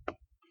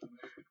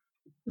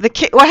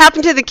 What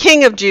happened to the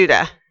king of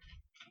Judah?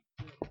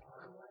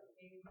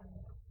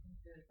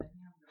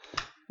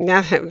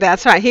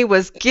 That's right. He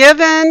was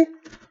given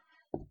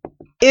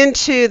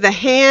into the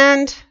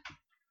hand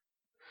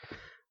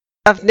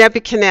of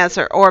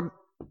Nebuchadnezzar, or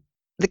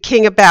the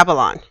king of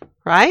Babylon,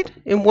 right?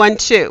 In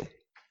 1:2.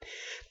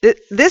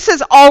 This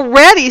is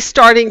already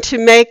starting to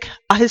make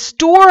a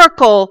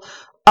historical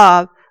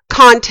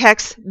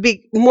context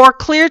be more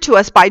clear to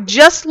us by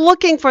just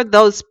looking for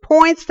those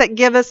points that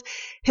give us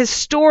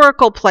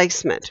historical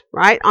placement,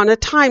 right, on a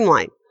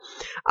timeline.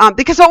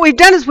 Because what we've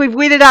done is we've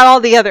weeded out all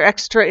the other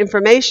extra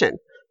information.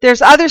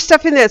 There's other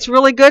stuff in there that's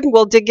really good, and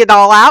we'll dig it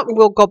all out, and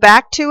we'll go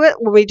back to it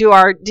when we do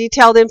our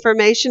detailed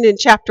information in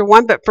chapter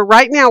 1. But for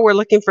right now, we're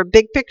looking for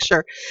big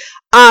picture.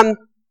 All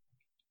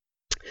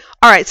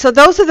right, so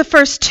those are the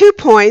first 2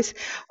 points.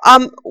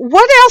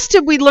 What else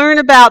did we learn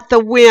about the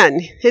when?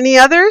 Any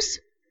others?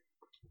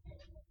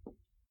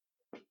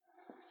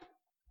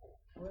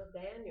 Well,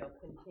 Daniel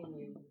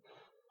continued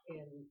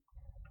in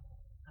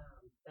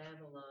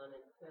Babylon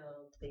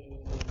until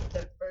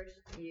the first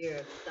year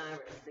of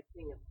Cyrus, the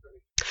king of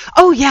Persia.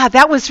 Oh, yeah,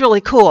 that was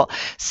really cool.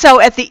 So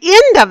at the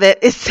end of it,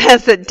 it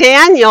says that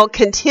Daniel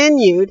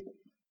continued.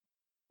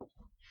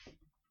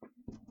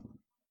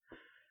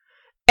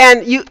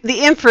 And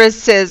the empress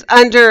says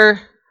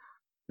under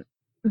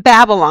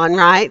Babylon,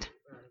 right?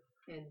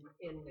 And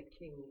in the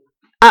king.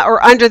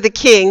 Or under the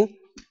King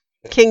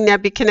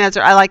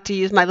Nebuchadnezzar. I like to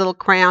use my little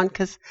crown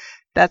because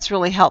that's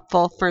really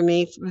helpful for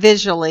me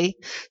visually.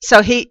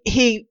 So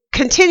he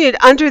continued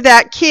under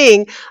that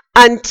king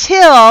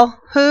until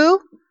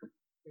who?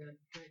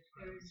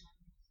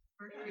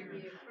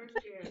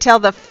 Till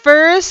the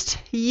first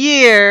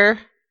year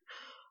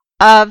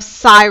of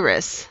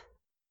Cyrus.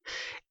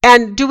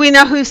 And do we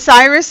know who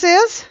Cyrus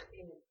is?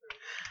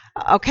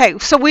 Okay,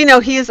 so we know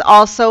he is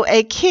also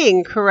a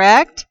king,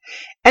 correct?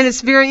 And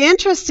it's very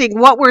interesting.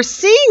 What we're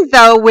seeing,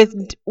 though, with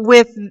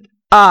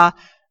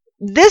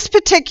this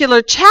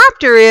particular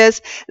chapter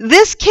is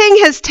this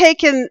king has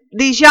taken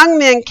these young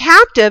men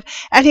captive,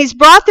 and he's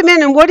brought them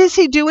in, and what is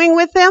he doing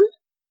with them?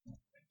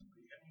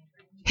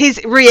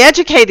 He's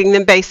re-educating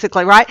them,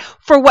 basically, right?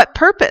 For what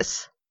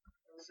purpose?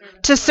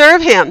 To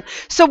serve him.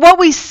 So what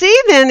we see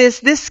then is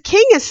this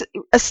king is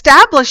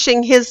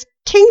establishing his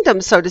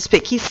kingdom, so to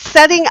speak. He's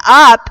setting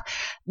up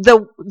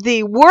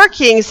the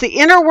workings, the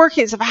inner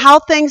workings of how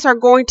things are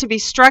going to be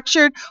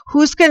structured,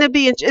 who's going to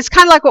be in, it's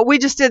kind of like what we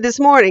just did this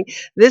morning.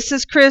 This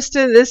is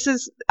Kristen, this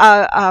is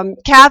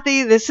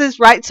Kathy, this is,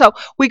 right? So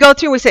we go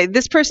through and we say,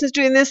 this person's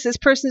doing this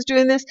person's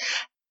doing this.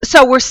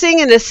 So we're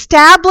seeing an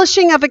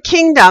establishing of a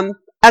kingdom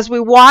as we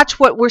watch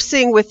what we're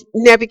seeing with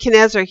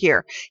Nebuchadnezzar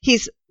here.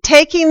 He's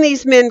taking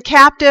these men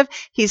captive,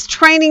 he's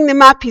training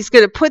them up, he's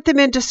going to put them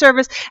into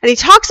service, and he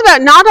talks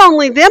about not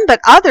only them but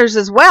others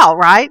as well,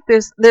 right?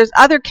 There's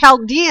other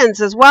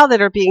Chaldeans as well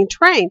that are being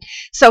trained.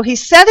 So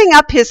he's setting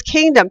up his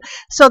kingdom.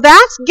 So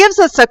that gives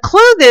us a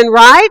clue then,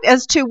 right,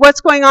 as to what's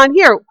going on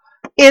here,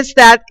 is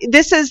that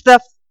this is the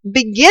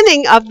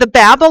beginning of the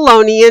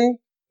Babylonian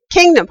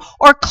kingdom,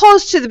 or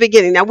close to the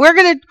beginning. Now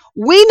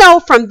we know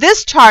from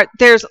this chart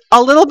there's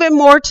a little bit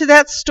more to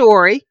that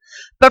story.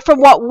 But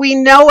from what we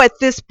know at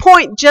this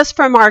point, just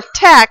from our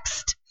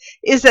text,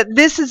 is that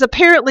this is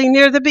apparently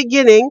near the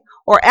beginning,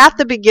 or at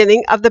the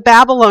beginning, of the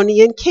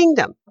Babylonian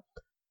kingdom.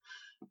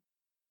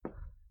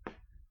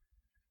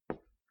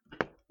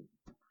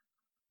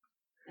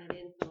 That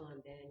info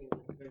on Daniel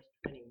is verse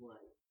 21.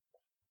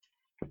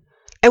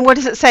 And what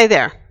does it say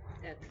there?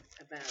 That's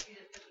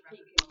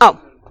about.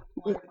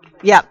 Oh,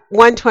 yeah,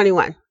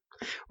 121.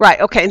 Right,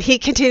 okay, and he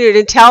continued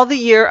until the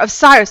year of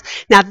Cyrus.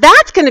 Now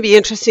that's going to be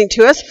interesting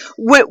to us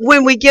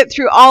when we get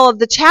through all of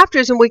the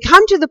chapters and we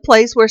come to the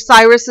place where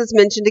Cyrus is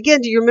mentioned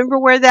again. Do you remember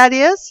where that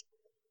is?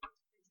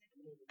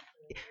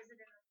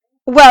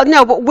 Well,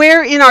 no, but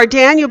where in our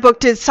Daniel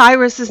book did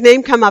Cyrus's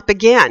name come up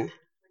again?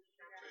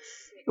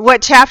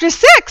 What, chapter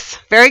 6?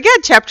 Very good,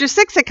 chapter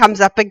 6 it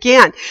comes up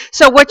again.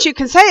 So what you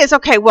can say is,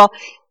 okay, well,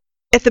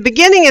 at the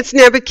beginning it's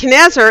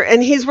Nebuchadnezzar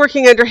and he's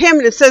working under him,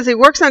 and it says he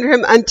works under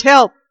him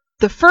until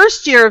the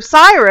first year of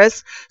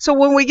Cyrus. So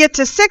when we get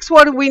to 6,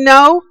 what do we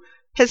know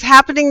is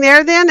happening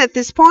there then at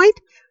this point?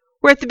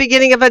 We're at the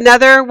beginning of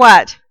another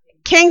what?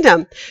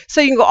 Kingdom.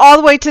 So you can go all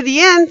the way to the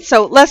end.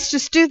 So let's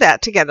just do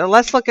that together.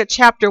 Let's look at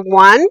chapter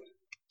 1.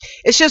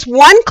 It's just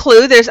one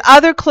clue. There's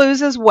other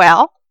clues as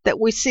well that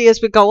we see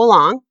as we go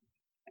along.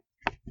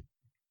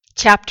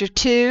 Chapter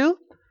 2,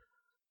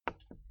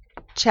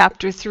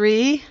 chapter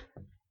 3,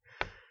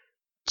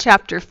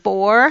 chapter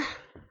 4,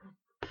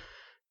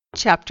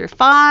 chapter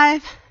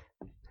 5,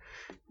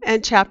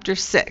 and chapter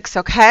 6,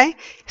 okay?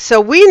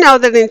 So we know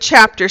that in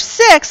chapter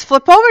 6,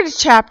 flip over to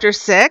chapter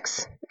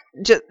 6,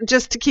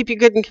 just to keep you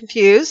good and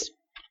confused.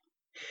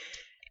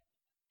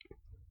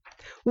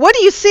 What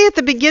do you see at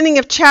the beginning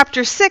of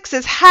chapter 6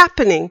 is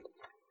happening?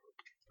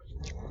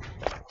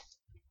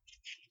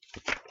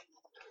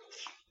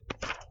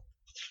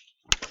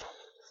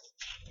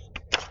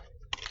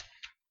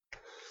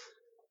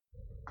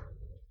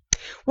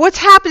 What's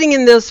happening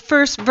in those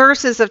first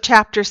verses of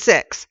chapter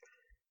 6?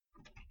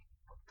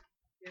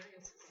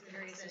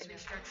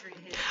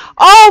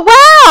 Oh,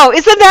 wow!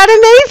 Isn't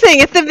that amazing?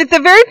 It's the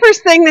very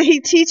first thing that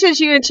he teaches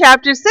you in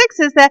chapter 6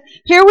 is that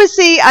here we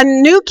see a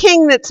new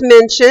king that's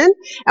mentioned.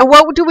 And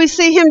what do we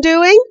see him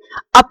doing?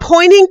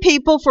 Appointing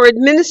people for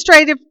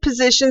administrative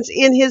positions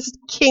in his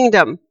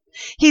kingdom.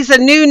 He's a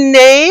new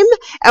name,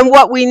 and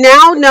what we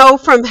now know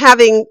from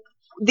having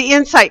the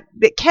insight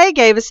that Kay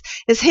gave us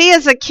is he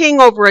is a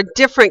king over a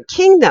different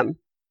kingdom,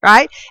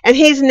 right? And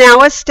he's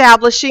now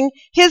establishing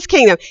his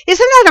kingdom.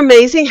 Isn't that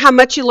amazing how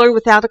much you learn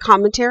without a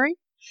commentary?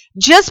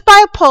 Just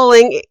by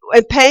pulling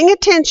and paying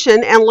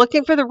attention and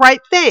looking for the right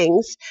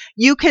things,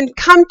 you can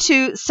come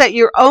to set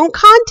your own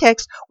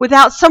context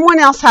without someone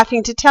else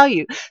having to tell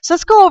you. So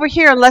let's go over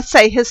here and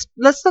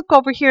let's look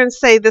over here and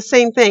say the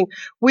same thing.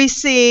 We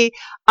see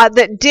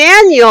that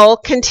Daniel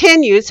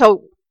continues.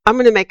 So I'm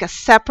going to make a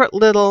separate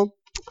little,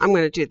 I'm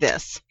going to do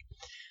this.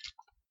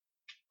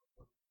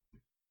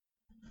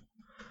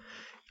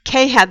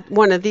 Kay had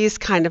one of these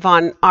kind of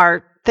on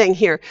our thing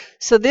here.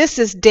 So this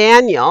is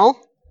Daniel.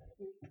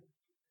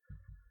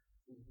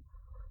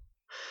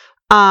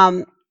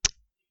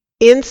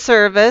 In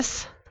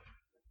service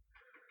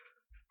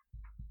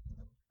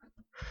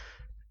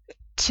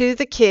to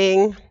the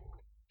king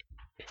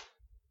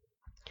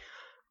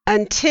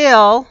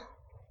until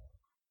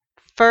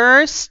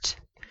first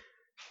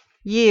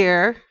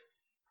year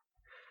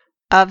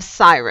of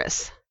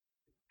Cyrus.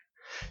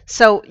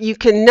 So you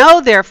can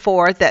know,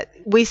 therefore, that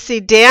we see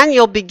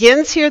Daniel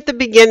begins here at the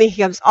beginning.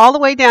 He comes all the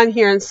way down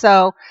here. And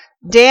so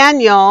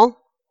Daniel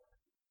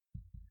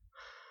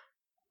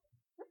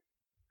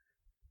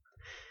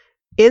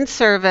in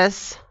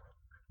service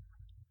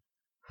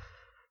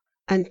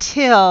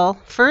until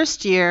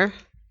first year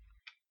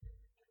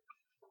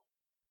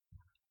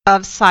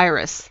of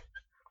Cyrus.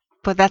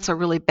 But that's a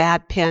really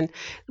bad pen.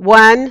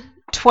 1,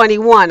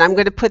 21. I'm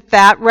going to put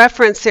that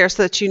reference there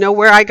so that you know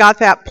where I got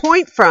that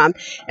point from.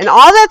 And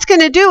all that's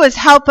going to do is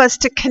help us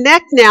to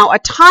connect now a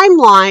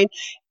timeline.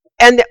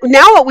 And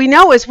now what we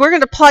know is we're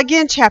going to plug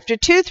in chapter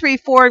 2, 3,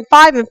 4, and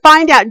 5 and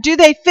find out, do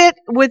they fit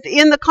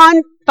within the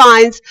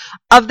confines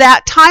of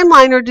that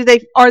timeline, or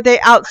are they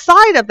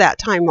outside of that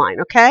timeline,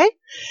 okay?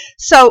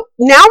 So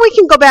now we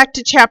can go back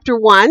to chapter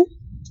 1.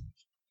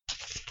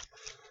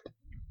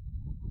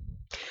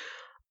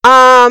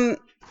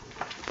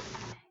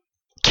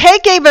 Kay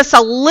gave us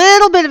a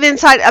little bit of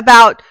insight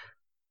about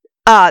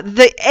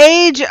the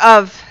age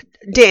of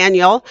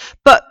Daniel,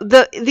 but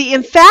the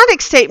emphatic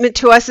statement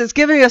to us is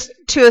giving us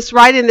to us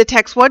right in the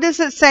text. What does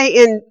it say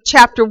in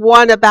chapter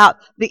 1 about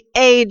the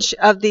age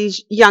of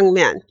these young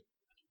men?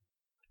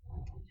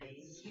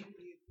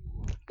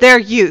 They're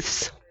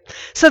youths.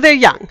 So they're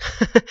young.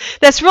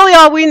 That's really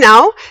all we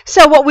know.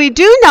 So what we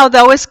do know,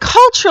 though, is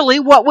culturally,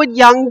 what would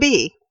young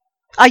be?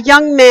 A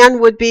young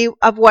man would be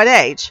of what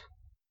age?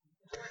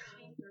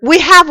 We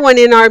have one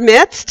in our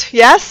midst,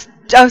 yes,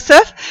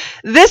 Joseph.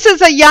 This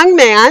is a young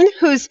man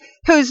who's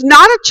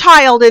not a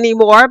child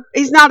anymore.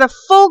 He's not a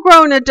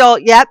full-grown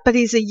adult yet, but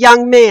he's a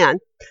young man.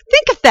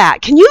 Think of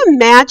that. Can you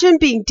imagine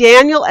being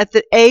Daniel at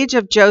the age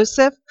of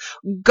Joseph,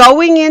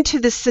 going into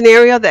the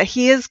scenario that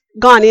he has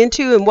gone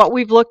into and what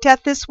we've looked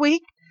at this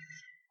week,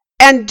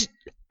 and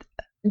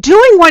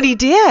doing what he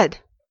did?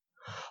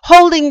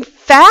 Holding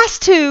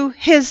fast to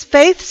his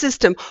faith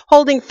system,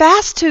 holding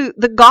fast to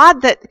the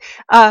God that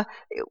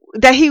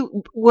he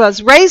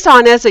was raised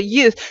on as a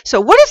youth.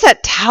 So what does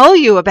that tell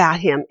you about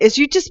him? Is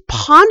you just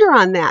ponder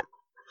on that.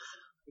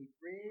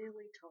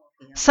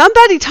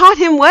 Somebody taught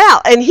him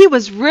well, and he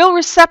was real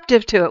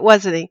receptive to it,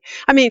 wasn't he?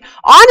 I mean,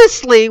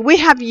 honestly, we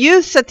have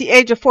youths at the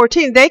age of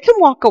 14. They can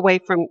walk away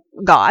from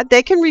God.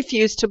 They can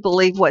refuse to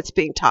believe what's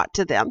being taught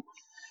to them.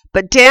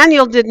 But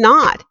Daniel did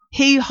not.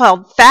 He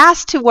held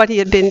fast to what he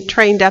had been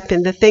trained up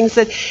in, the things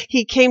that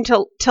he came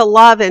to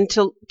love and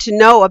to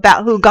know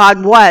about who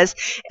God was.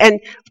 And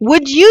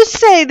would you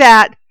say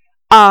that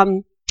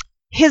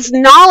his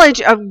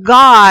knowledge of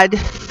God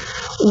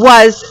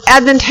was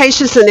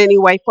advantageous in any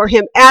way for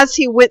him as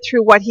he went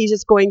through what he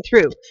was going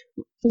through?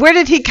 Where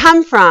did he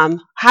come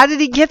from? How did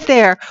he get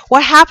there?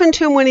 What happened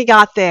to him when he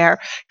got there?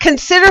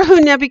 Consider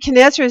who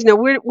Nebuchadnezzar is. Now,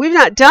 we've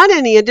not done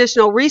any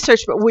additional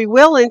research, but we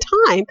will in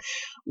time.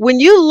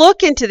 When you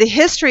look into the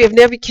history of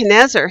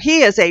Nebuchadnezzar,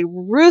 he is a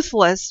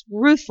ruthless,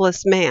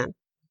 ruthless man.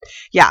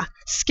 Yeah,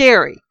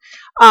 scary.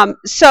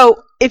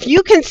 So if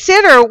you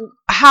consider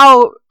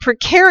how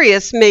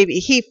precarious maybe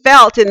he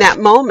felt in that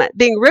moment,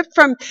 being ripped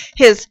from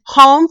his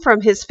home, from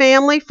his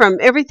family, from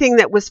everything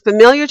that was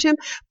familiar to him,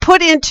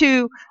 put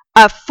into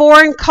a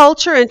foreign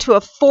culture, into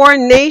a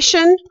foreign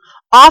nation,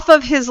 off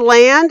of his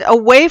land,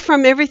 away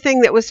from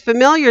everything that was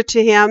familiar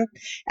to him,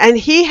 and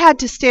he had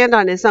to stand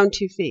on his own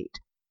 2 feet.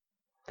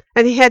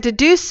 And he had to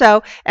do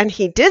so, and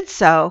he did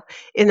so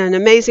in an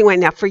amazing way.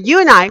 Now, for you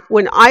and I,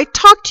 when I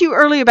talked to you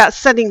earlier about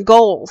setting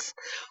goals,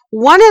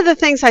 one of the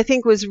things I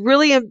think was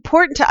really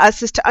important to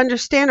us is to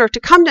understand, or to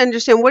come to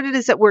understand, what it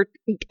is that we're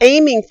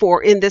aiming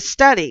for in this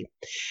study.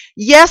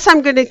 Yes,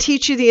 I'm going to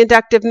teach you the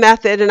inductive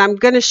method, and I'm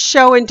going to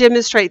show and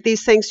demonstrate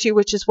these things to you,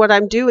 which is what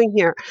I'm doing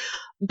here.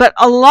 But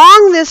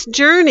along this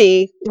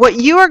journey, what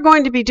you are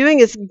going to be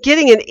doing is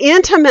getting an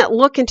intimate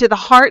look into the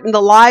heart and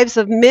the lives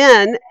of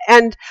men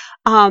and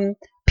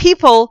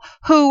people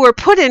who were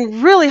put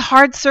in really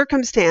hard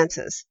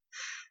circumstances.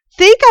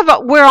 Think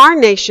of where our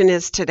nation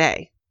is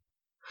today.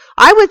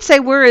 I would say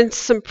we're in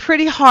some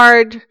pretty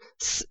hard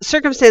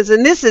circumstances,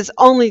 and this is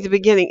only the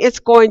beginning. It's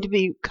going to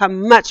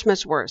become much,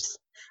 much worse.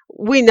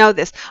 We know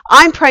this.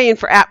 I'm praying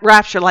for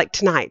rapture like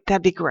tonight.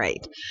 That'd be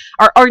great.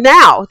 Or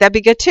now. That'd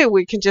be good too.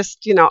 We can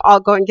just, all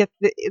go and get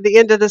the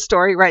end of the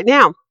story right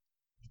now.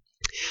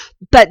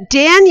 But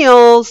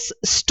Daniel's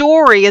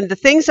story and the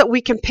things that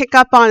we can pick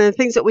up on and the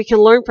things that we can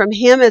learn from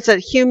him as a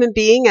human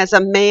being, as a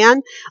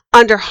man,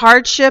 under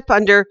hardship,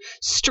 under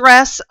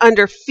stress,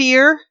 under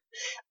fear,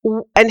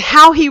 and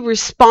how he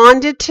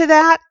responded to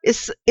that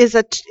is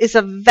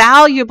a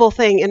valuable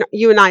thing in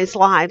you and I's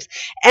lives.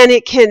 And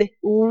it can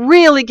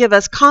really give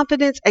us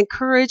confidence and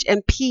courage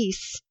and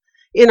peace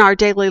in our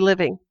daily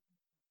living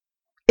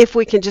if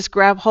we can just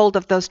grab hold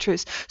of those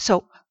truths.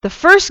 So the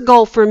first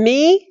goal for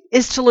me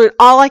is to learn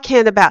all I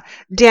can about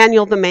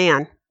Daniel the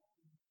man.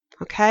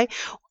 Okay?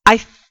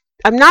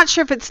 I'm not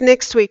sure if it's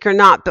next week or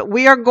not, but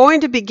we are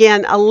going to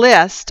begin a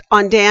list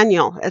on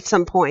Daniel at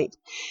some point.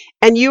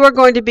 And you are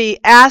going to be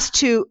asked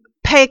to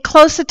pay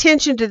close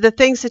attention to the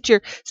things that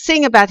you're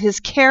seeing about his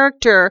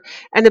character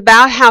and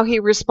about how he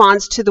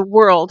responds to the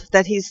world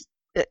that he's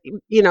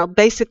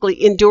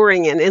basically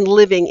enduring in and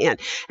living in.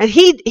 And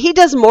he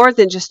does more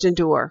than just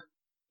endure.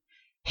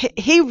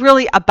 He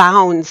really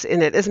abounds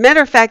in it. As a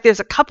matter of fact, there's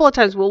a couple of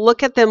times, we'll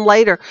look at them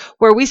later,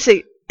 where we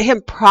see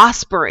him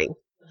prospering.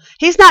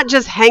 He's not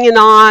just hanging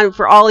on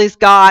for all he's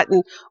got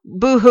and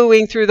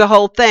boo-hooing through the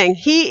whole thing.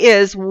 He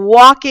is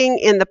walking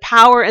in the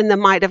power and the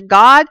might of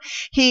God.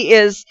 He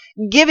is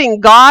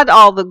giving God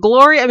all the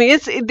glory. I mean,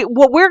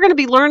 what we're going to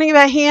be learning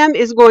about him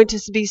is going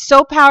to be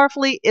so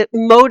powerfully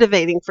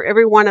motivating for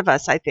every one of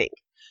us, I think.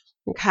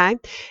 Okay?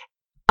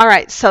 All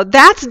right, so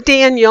that's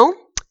Daniel.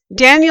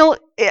 Daniel,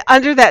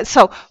 under that,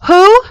 so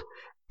who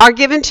are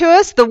given to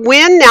us? The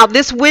wind. Now,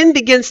 this wind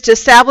begins to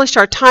establish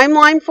our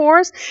timeline for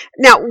us.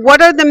 Now,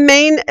 what are the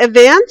main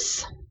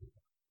events?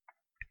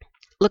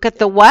 Look at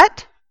the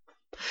what?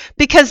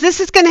 Because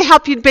this is going to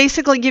help you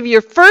basically give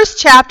your first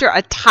chapter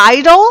a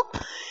title.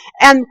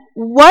 And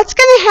what's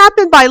going to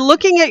happen by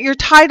looking at your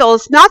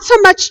titles, not so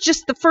much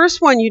just the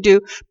first one you do,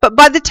 but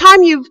by the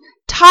time you've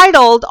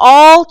titled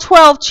all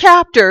 12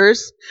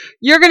 chapters,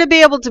 you're going to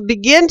be able to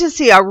begin to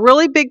see a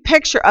really big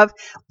picture of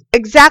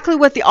exactly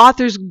what the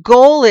author's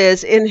goal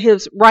is in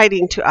his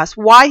writing to us,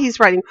 why he's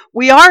writing.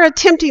 We are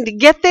attempting to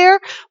get there.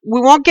 We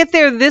won't get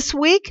there this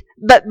week,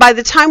 but by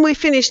the time we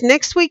finish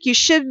next week, you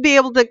should be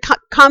able to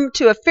come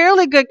to a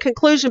fairly good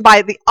conclusion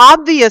by the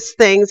obvious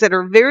things that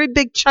are very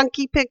big,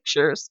 chunky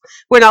pictures.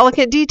 We're not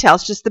looking at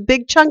details, just the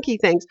big, chunky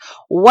things.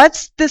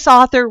 What's this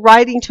author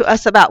writing to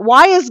us about?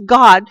 Why is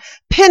God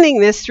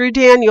penning this through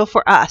Daniel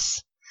for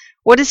us?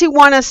 What does he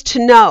want us to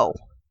know,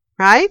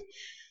 right?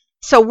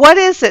 So what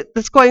is it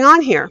that's going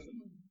on here?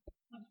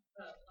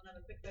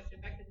 Another quick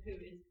question back to who.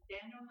 Is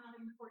Daniel not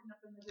important up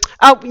in the video?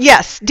 Oh,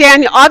 yes,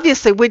 Daniel.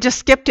 Obviously, we just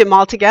skipped him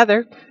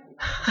altogether.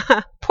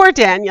 Poor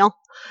Daniel.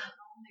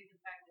 Only the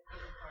fact that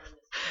he was part of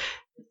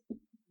this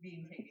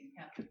being taken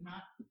captive,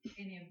 not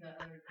any of the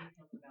other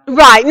details about it.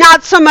 Right,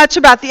 not so much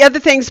about the other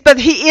things, but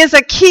he is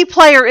a key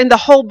player in the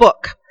whole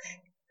book.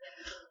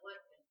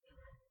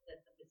 That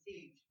the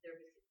besieged, Judah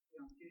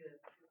was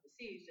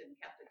besieged and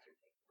captives are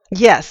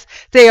taken. Yes,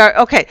 they are.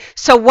 Okay,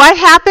 so what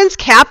happens?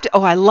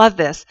 Oh, I love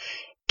this.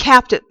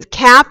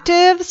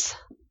 Captives.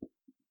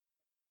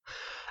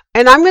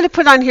 And I'm going to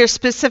put on here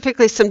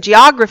specifically some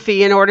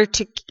geography in order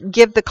to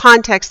give the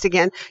context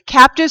again.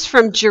 Captives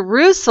from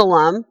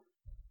Jerusalem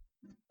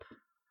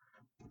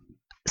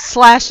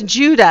 /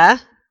 Judah,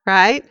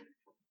 right,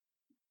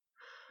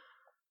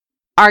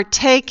 are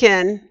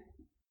taken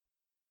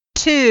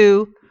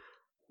to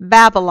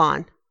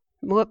Babylon.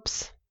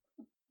 Whoops.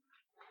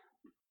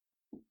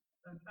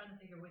 I'm trying to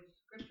think of which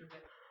scripture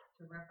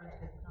to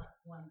reference is not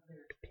 1:30.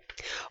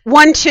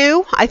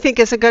 1:2, I think,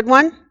 is a good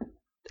one.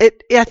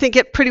 I think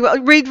it pretty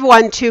well. Read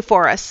 1:2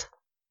 for us.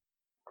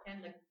 And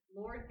the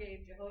Lord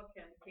gave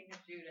Jehoiakim, king of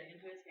Judah,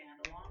 into his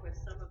hand, along with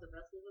some of the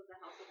vessels of the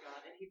house of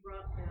God, and he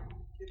brought them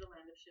to the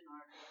land of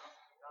Shinar, to the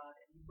house of God,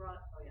 and he brought,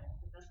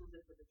 the vessels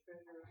into the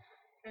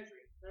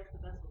treasury. That's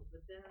the vessels, but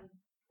then.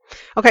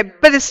 Okay,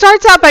 but it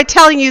starts out by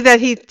telling you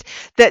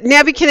that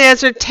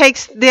Nebuchadnezzar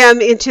takes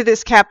them into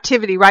this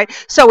captivity, right?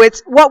 So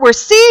it's what we're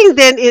seeing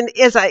then in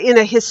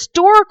a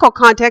historical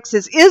context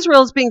is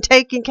Israel's being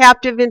taken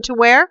captive into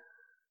where?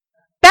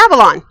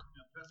 Babylon.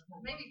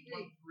 Maybe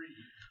 3.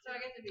 So I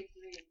guess it'd be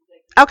 3 and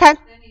 6. Okay.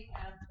 Then he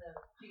asked the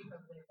chief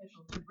of the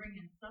officials to bring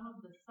in some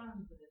of the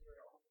sons of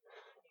Israel,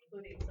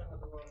 including some of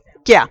the royal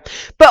families. Yeah,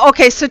 but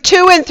okay, so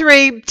 2 and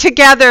 3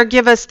 together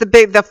give us the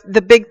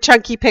big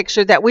chunky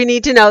picture that we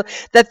need to know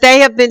that they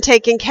have been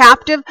taken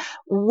captive.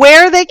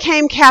 Where they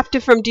came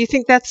captive from, do you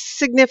think that's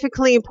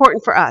significantly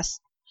important for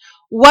us?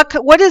 What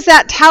does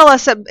that tell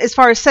us as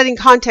far as setting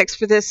context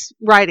for this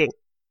writing?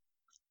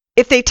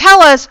 If they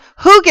tell us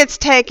who gets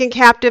taken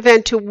captive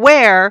and to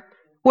where,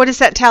 what does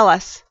that tell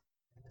us?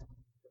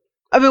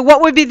 I mean,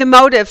 what would be the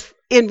motive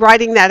in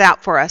writing that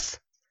out for us?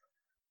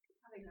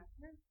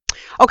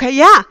 Okay,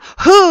 yeah.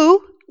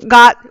 Who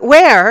got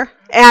where?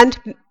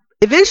 And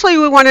eventually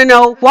we want to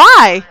know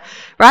why,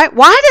 right?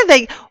 Why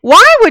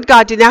would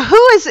God do? Now,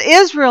 who is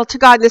Israel to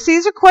God? Now, see,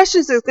 these are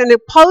questions that's going to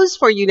pose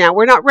for you now.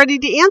 We're not ready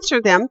to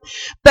answer them.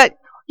 But,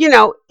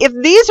 if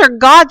these are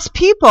God's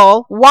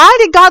people, why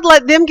did God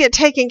let them get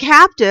taken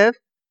captive?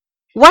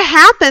 What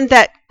happened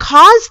that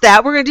caused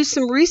that? We're going to do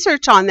some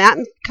research on that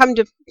and come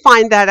to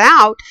find that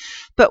out.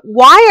 But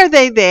why are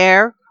they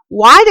there?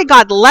 Why did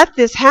God let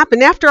this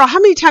happen? After all, how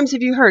many times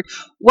have you heard,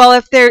 well,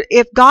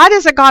 if God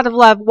is a God of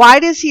love, why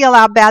does he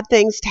allow bad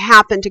things to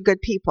happen to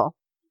good people?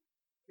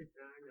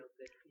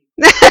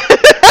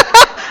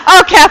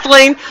 Oh,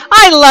 Kathleen,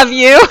 I love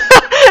you.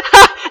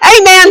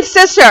 Amen,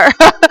 sister.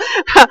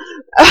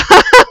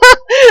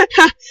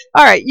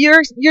 All right,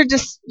 you're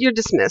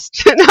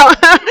dismissed.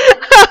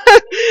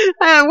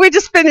 We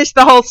just finished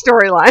the whole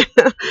storyline.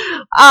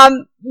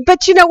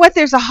 But you know what?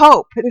 There's a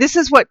hope, and this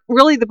is what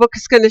really the book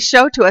is going to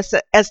show to us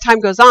as time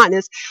goes on.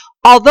 Is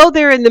although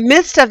they're in the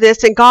midst of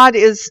this, and God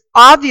is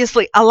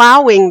obviously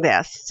allowing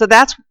this, so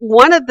that's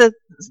one of the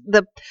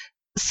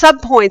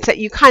subpoints that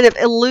you kind of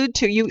allude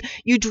to.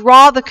 You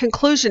draw the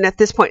conclusion at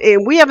this point,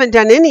 and we haven't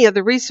done any of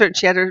the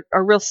research yet or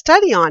real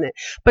study on it,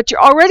 but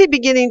you're already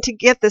beginning to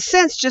get the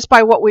sense just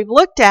by what we've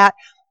looked at.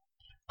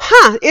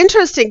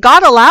 Interesting.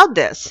 God allowed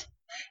this.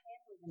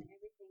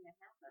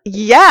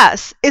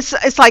 Yes,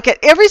 it's like at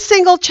every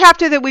single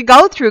chapter that we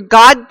go through,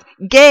 God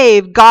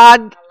gave,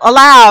 God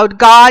allowed,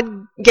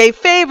 God gave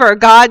favor,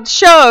 God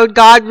showed,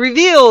 God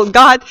revealed,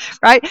 God,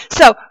 right?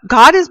 So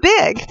God is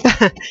big.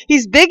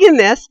 He's big in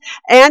this,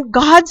 and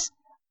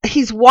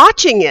He's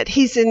watching it.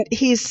 He's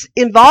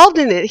involved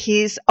in it.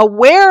 He's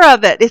aware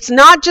of it. It's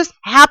not just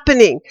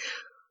happening.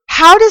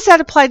 How does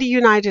that apply to you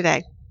and I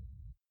today?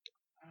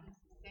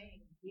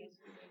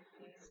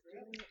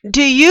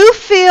 Do you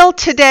feel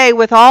today,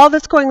 with all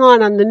that's going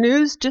on the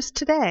news just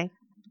today,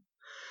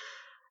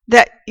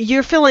 that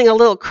you're feeling a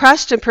little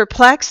crushed and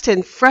perplexed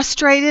and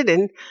frustrated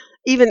and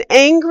even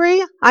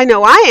angry? I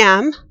know I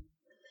am.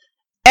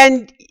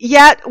 And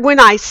yet, when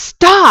I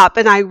stop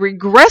and I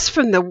regress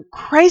from the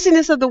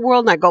craziness of the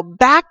world and I go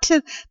back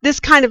to this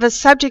kind of a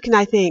subject and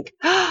I think,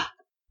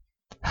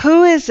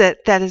 who is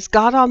it that is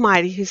God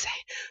Almighty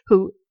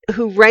who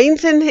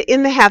reigns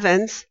in the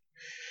heavens,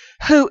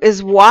 who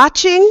is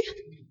watching,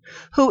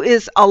 who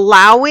is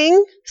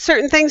allowing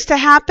certain things to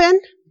happen?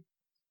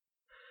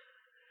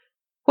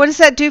 What does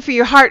that do for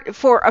your heart,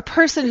 for a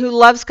person who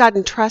loves God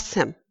and trusts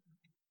Him?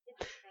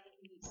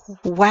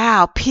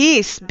 Wow,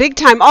 peace, big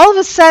time. All of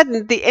a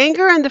sudden, the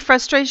anger and the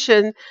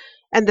frustration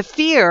and the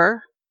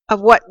fear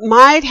of what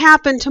might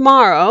happen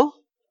tomorrow,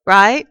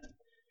 right?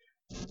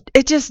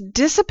 It just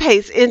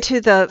dissipates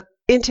into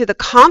the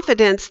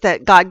confidence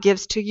that God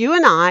gives to you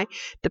and I,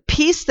 the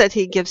peace that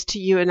He gives to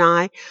you and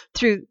I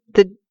through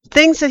the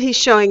things that He's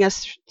showing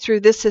us through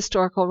this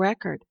historical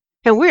record.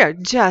 And we are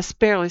just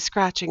barely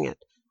scratching it.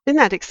 Isn't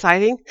that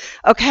exciting?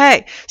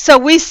 Okay, so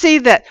we see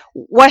that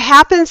what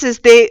happens is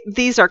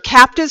these are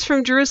captives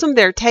from Jerusalem.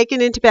 They're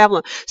taken into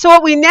Babylon. So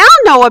what we now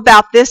know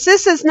about this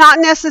is not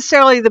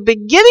necessarily the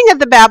beginning of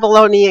the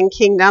Babylonian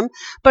kingdom,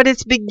 but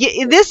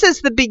this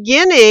is the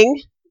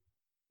beginning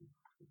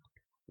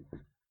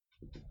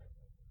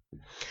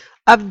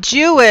of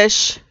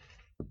Jewish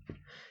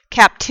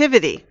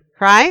captivity,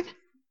 right?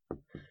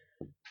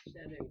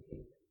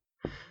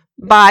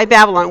 By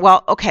Babylon.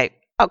 Well, okay,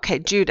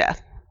 Judah.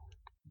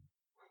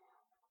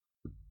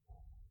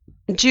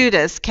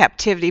 Judah's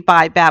captivity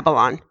by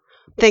Babylon.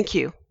 Thank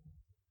you.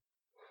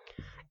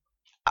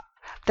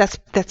 That's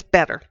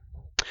better.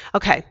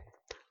 Okay.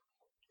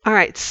 All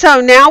right.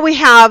 So now we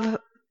have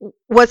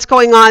what's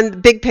going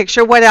on, big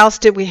picture. What else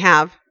did we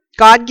have?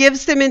 God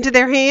gives them into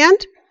their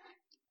hand.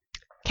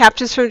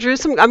 Captives from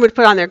Jerusalem. I'm going to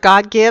put on there.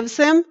 God gives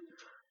them.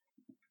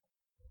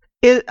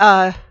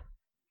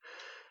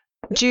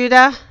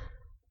 Judah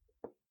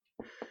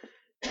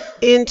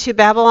into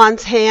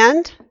Babylon's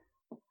hand.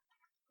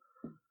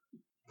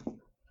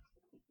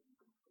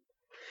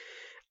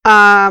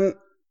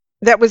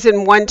 That was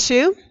in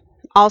 1:2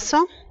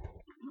 also.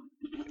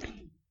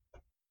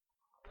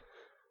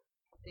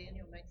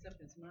 Daniel makes up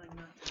his mind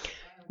not to.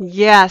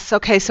 Yes,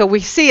 okay, so we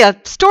see a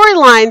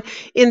storyline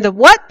in the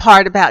what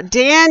part about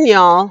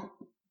Daniel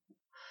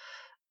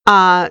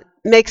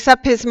makes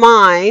up his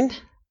mind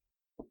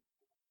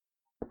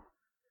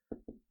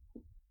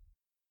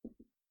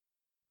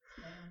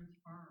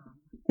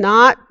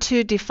not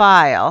to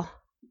defile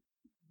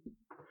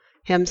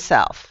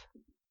himself.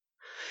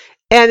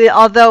 And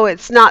although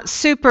it's not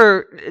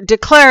super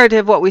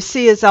declarative, what we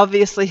see is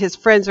obviously his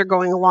friends are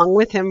going along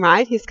with him,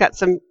 right? He's got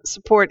some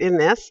support in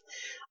this.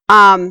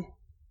 Okay,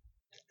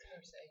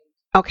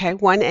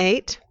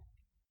 1:8.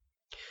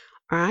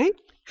 All right.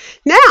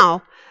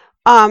 Now,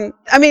 and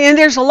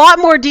there's a lot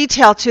more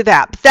detail to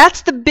that. But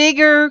that's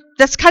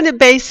kind of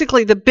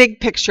basically the big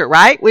picture,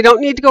 right? We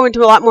don't need to go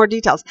into a lot more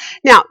details.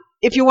 Now,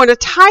 if you want a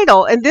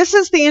title, and this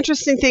is the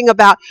interesting thing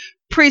about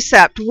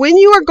Precept, when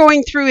you are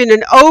going through in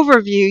an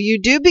overview, you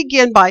do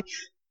begin by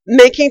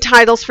making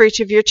titles for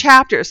each of your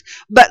chapters.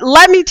 But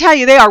let me tell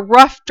you, they are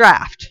rough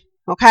draft,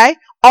 okay?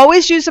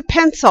 Always use a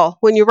pencil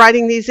when you're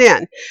writing these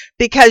in,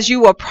 because you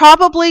will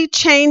probably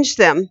change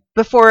them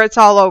before it's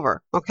all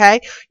over,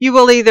 okay? You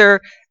will either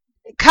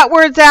cut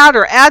words out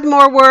or add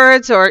more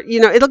words, or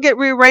it'll get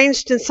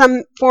rearranged in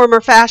some form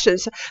or fashion.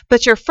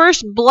 But your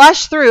first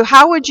blush through,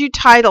 how would you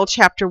title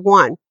chapter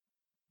 1?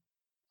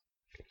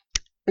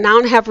 And I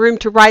don't have room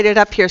to write it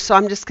up here, so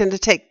I'm just going to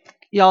take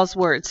y'all's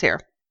words here.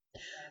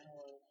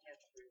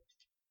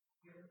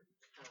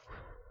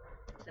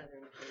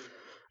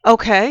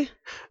 Okay.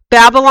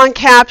 Babylon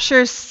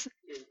captures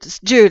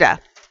Judah.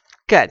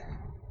 Good.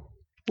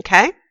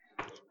 Okay.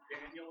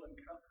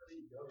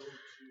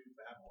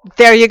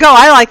 There you go.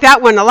 I like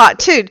that one a lot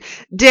too.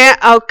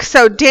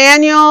 So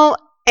Daniel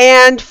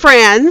and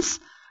friends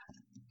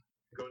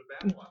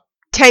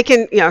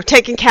taken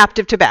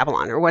captive to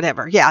Babylon or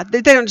whatever. Yeah,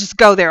 they don't just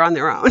go there on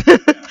their own.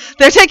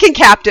 They're taken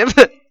captive.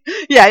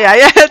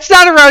 Yeah. It's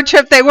not a road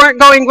trip. They weren't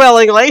going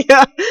willingly.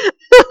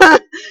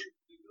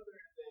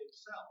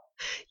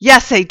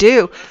 Yes, they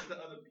do. That's the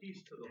other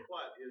piece to the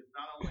what is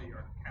not only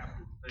are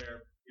captives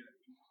there,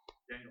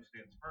 Daniel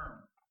stands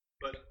firm,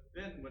 but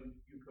then when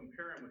you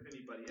compare him with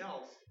anybody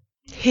else,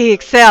 he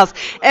excels.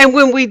 And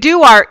when we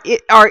do our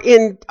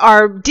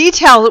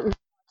detail,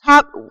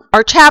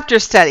 our chapter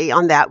study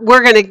on that,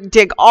 we're going to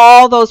dig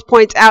all those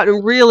points out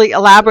and really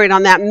elaborate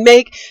on that,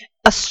 make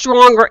a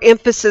stronger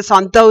emphasis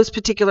on those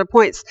particular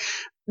points,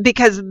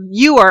 because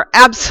you are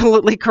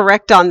absolutely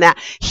correct on that.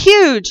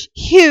 Huge,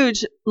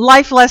 huge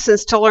life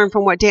lessons to learn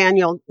from what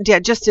Daniel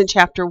did just in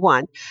chapter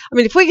 1. I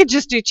mean, if we could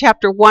just do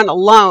chapter 1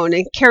 alone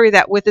and carry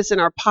that with us in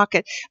our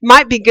pocket,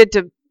 might be good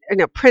to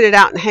print it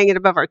out and hang it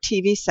above our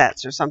TV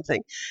sets or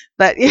something.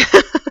 But yeah.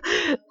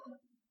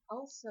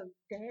 Also,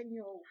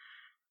 Daniel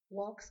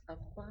walks a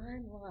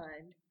fine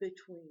line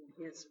between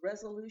his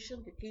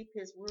resolution to keep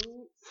his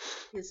rules,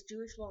 his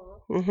Jewish law,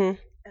 Mhm.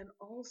 and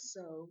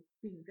also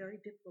being very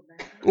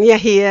diplomatic. Yeah,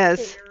 he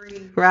is.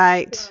 Very,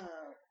 Right.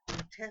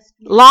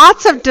 testy.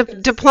 Lots of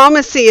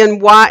diplomacy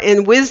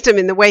and wisdom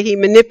in the way he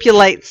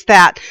manipulates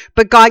that,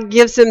 but God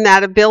gives him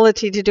that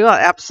ability to do it.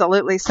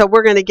 Absolutely. So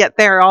we're going to get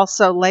there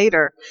also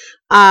later.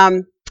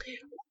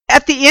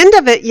 At the end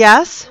of it,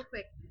 yes. Real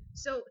quick.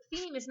 So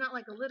theme is not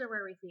like a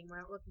literary theme. We're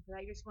not looking for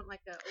that. You just want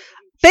like a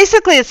overview.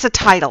 Basically, it's a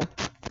title.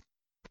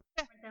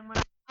 Different than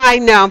what- I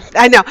know.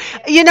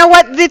 You know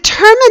what? The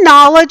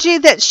terminology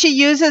that she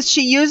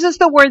uses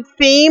the word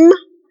theme.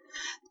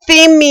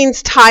 Theme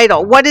means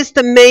title. What is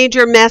the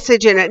major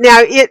message in it?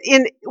 Now,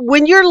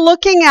 when you're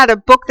looking at a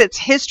book that's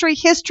history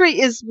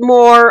is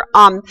more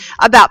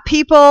about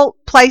people,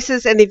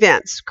 places, and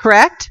events,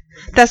 correct?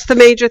 That's the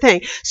major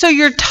thing. So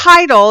your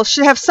title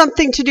should have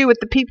something to do with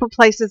the people,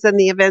 places, and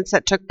the events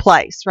that took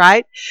place,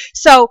 right?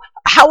 So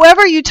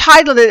however you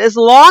titled it, as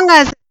long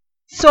as it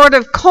sort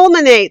of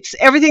culminates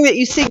everything that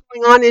you see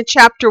going on in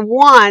chapter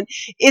 1,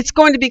 it's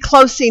going to be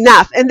close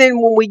enough. And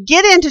then when we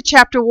get into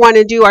chapter 1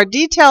 and do our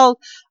detailed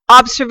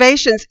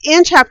observations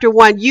in chapter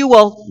 1, you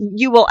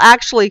will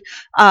actually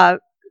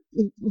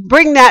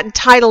bring that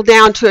title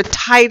down to a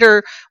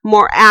tighter,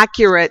 more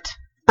accurate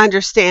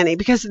understanding,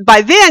 because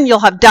by then you'll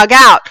have dug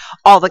out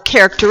all the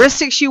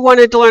characteristics you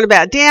wanted to learn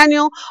about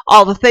Daniel,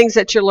 all the things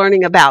that you're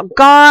learning about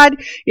God.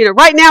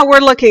 Right now we're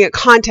looking at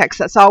context.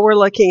 That's all we're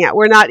looking at.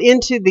 We're not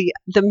into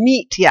the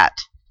meat yet.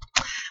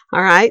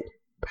 All right.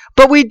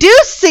 But we do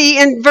see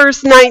in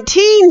verse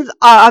 19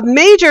 a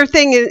major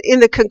thing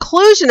in the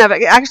conclusion of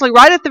it, actually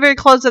right at the very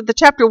close of the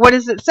chapter. What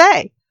does it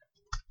say?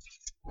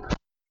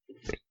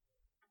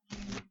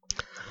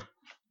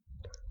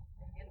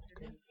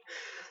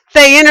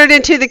 They entered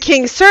into the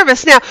king's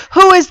service. Now,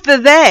 who is the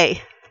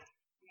they?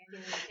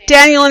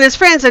 Daniel and his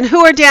friends. And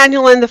who are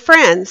Daniel and the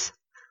friends?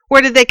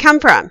 Where did they come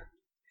from?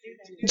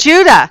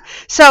 Judah.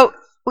 So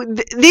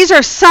these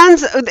are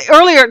sons.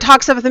 Earlier it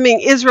talks about them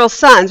being Israel's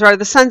sons, or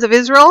the sons of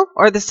Israel,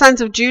 or the sons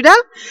of Judah.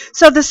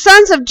 So the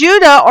sons of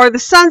Judah, or the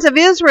sons of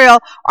Israel,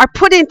 are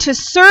put into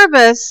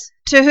service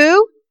to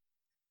who?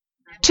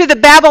 To the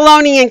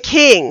Babylonian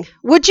king.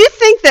 Would you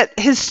think that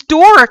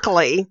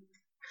historically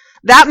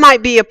that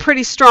might be a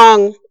pretty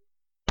strong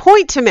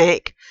point to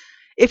make?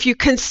 If you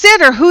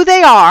consider who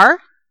they are,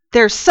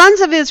 they're sons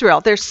of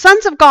Israel, they're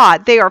sons of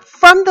God, they are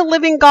from the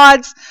living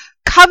God's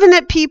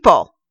covenant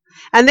people,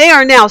 and they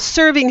are now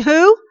serving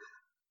who?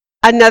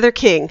 Another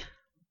king.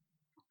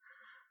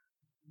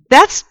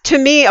 That's, to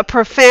me, a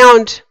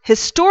profound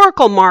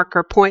historical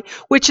marker point,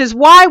 which is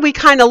why we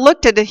kind of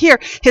looked at it here.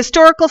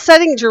 Historical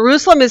setting,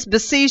 Jerusalem is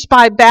besieged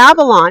by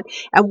Babylon.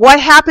 And what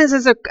happens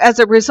as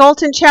a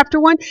result in chapter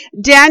 1?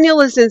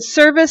 Daniel is in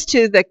service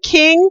to the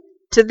king,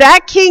 to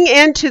that king,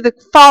 and to the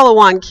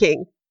follow-on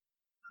king.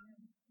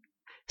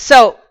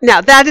 So,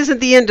 now, that isn't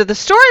the end of the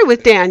story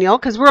with Daniel,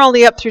 because we're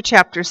only up through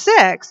chapter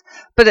 6.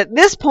 But at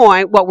this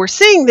point, what we're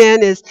seeing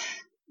then is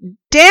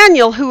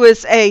Daniel, who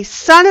is a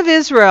son of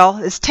Israel,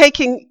 is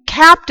taken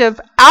captive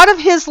out of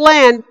his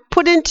land,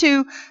 put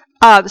into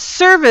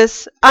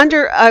service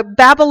under a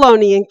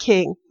Babylonian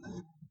king.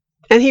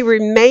 And he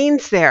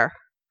remains there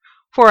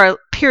for a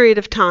period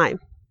of time.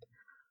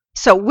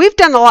 So we've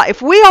done a lot.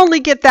 If we only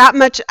get that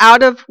much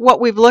out of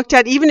what we've looked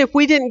at, even if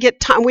we didn't get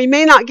time, we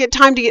may not get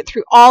time to get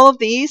through all of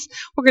these.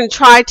 We're going to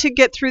try to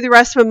get through the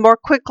rest of them more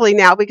quickly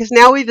now, because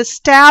now we've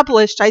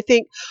established, I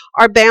think,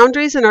 our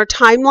boundaries and our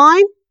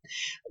timeline.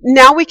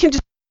 Now we can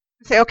just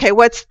say, okay,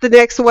 what's the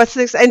next,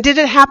 and did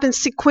it happen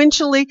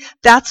sequentially?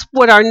 That's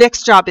what our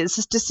next job is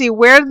to see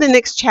where the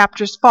next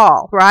chapters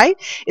fall, right?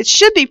 It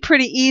should be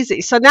pretty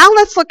easy. So now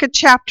let's look at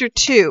chapter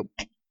 2.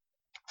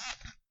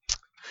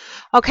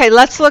 Okay,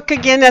 let's look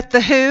again at the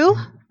who.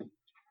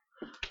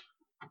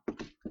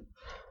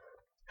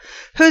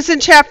 Who's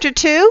in chapter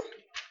 2?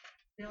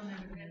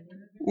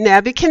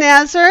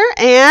 Nebuchadnezzar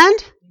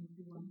and?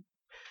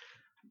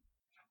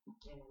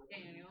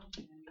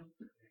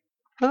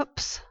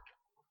 Oops.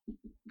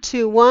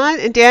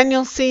 2:1. And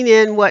Daniel's seen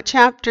in what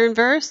chapter and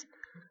verse?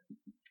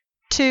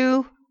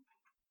 2.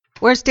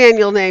 Where's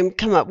Daniel's name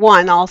come up?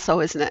 1 also,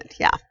 isn't it?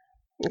 Yeah.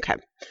 Okay.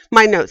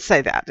 My notes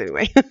say that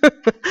anyway.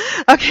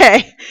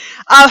 Okay.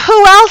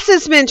 Who else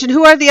is mentioned?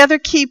 Who are the other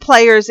key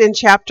players in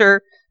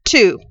chapter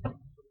 2?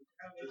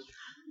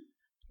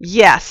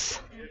 Yes.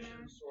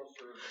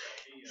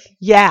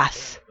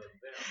 Yes.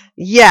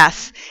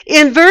 Yes.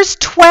 In verse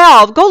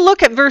 12, go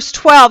look at verse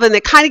 12, and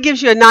it kind of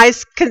gives you a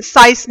nice,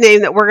 concise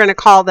name that we're going to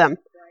call them.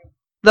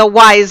 The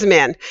wise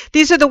men.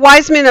 These are the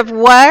wise men of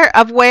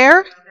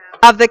where?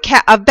 of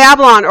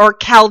Babylon or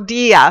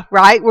Chaldea,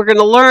 right? We're going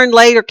to learn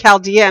later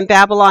Chaldea and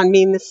Babylon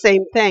mean the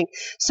same thing.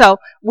 So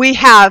we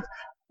have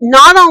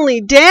not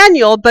only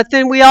Daniel, but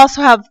then we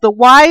also have the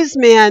wise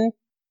men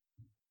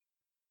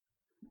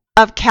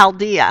of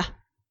Chaldea. I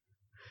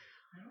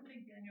don't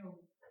think Daniel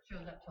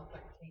shows up till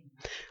 13. I think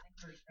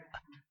verse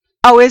 13.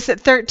 Oh, is it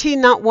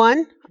 13, not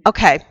 1?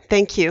 Okay,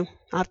 thank you.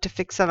 I'll have to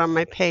fix that on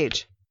my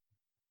page.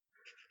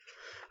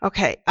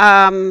 Okay,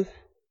 and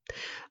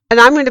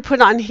I'm going to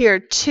put on here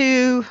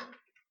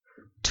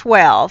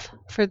 2:12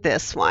 for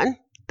this one,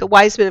 the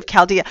wise men of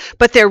Chaldea.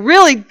 But they're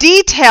really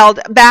detailed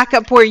back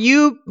up where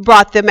you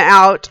brought them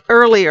out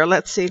earlier.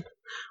 Let's see.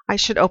 I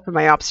should open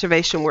my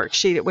observation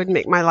worksheet. It would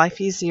make my life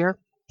easier.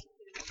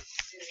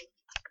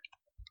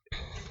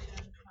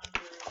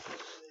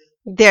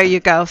 There you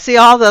go. See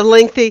all the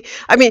lengthy,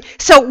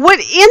 so what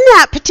in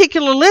that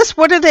particular list,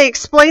 what are they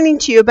explaining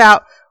to you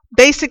about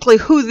basically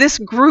who this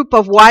group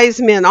of wise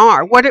men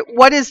are?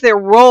 What is their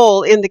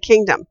role in the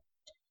kingdom?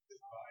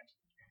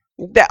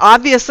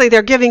 Obviously,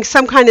 they're giving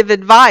some kind of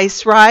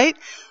advice, right?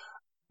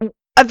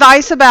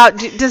 Advice about,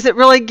 does it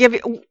really give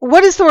you,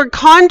 what does the word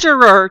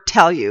conjurer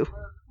tell you?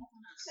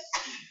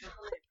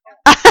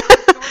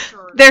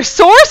 They're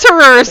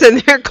sorcerers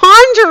and they're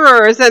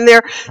conjurers and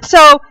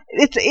so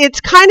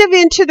it's kind of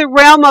into the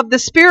realm of the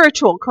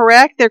spiritual,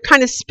 correct? They're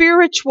kind of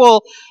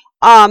spiritual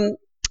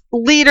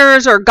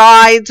leaders or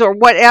guides or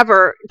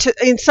whatever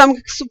in some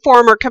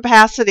form or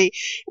capacity,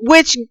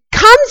 which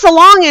comes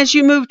along as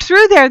you move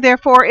through there,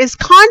 therefore is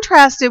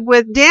contrasted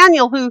with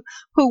Daniel who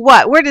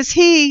what? Where does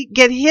he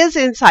get his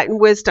insight and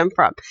wisdom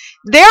from?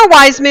 They're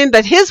wise men,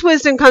 but his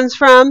wisdom comes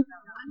from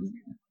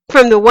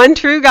the one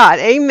true God.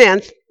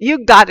 Amen.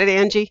 You got it,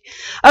 Angie.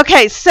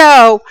 Okay,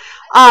 so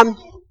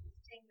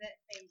Interesting that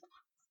they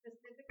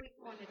specifically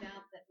pointed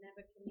out that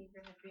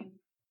Nebuchadnezzar had dreamed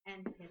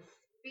and his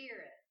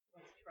spirit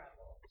was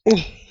troubled.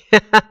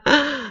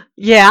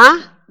 yeah.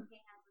 He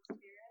has a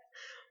spirit.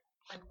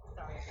 I'm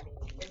sorry,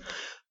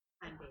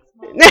 I'm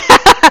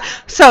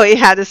So he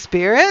had a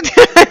spirit.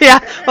 Yeah.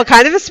 What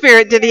kind of a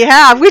spirit did he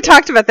have? We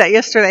talked about that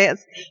yesterday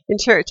in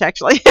church,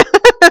 actually.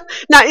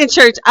 Not in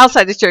church,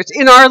 outside of church,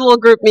 in our little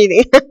group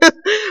meeting.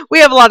 We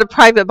have a lot of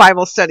private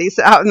Bible studies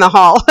out in the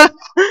hall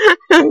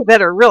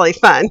that are really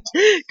fun.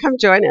 Come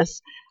join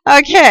us.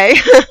 Okay.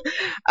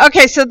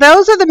 Okay, so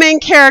those are the main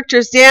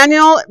characters.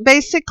 Daniel,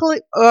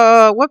 basically,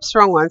 whoops,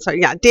 wrong one.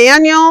 Sorry, yeah,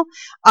 Daniel,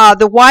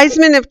 the wise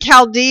men of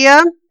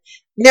Chaldea,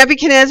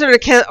 Nebuchadnezzar,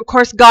 of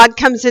course, God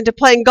comes into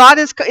play. And God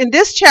is, in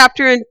this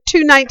chapter, in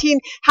 2:19,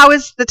 how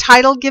is the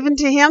title given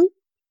to him?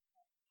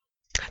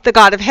 The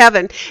God of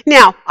heaven.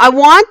 Now, I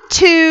want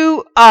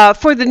to,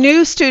 for the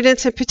new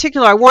students in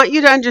particular, I want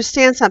you to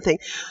understand something.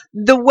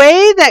 The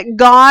way that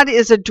God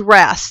is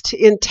addressed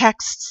in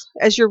texts,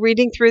 as you're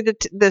reading through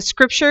the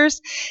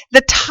scriptures, the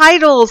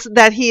titles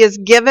that he is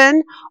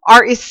given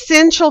are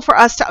essential for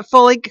us to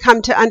fully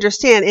come to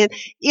understand. And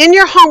in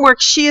your homework,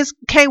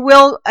 Kay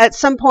will at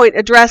some point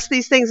address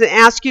these things and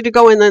ask you to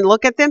go in and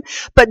look at them.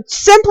 But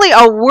simply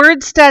a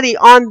word study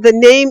on the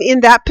name in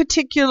that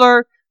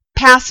particular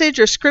passage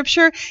or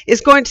scripture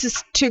is going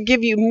to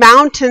give you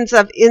mountains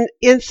of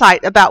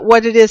insight about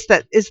what it is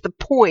that is the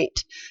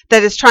point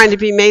that is trying to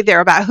be made there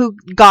about who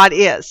God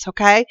is,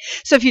 okay?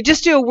 So if you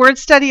just do a word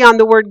study on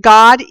the word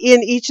God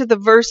in each of the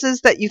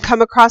verses that you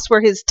come across where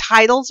his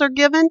titles are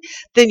given,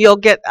 then you'll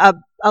get a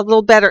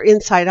little better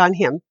insight on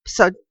him.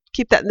 So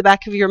keep that in the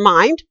back of your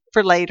mind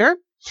for later.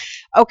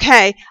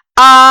 Okay,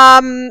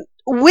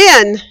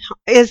 when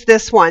is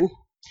this one?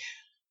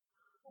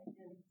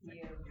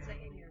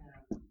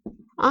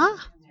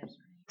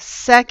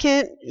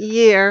 Second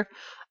year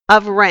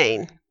of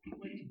reign.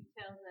 Which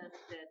tells us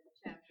that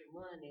chapter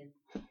 1 is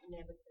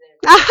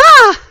Nebuchadnezzar.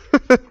 Aha!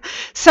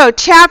 So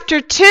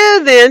chapter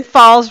 2 then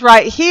falls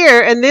right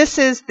here, and this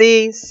is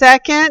the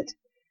second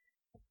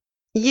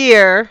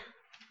year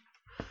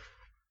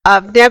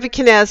of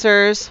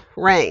Nebuchadnezzar's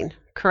reign,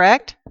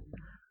 correct?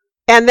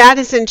 And that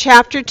is in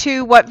chapter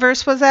 2. What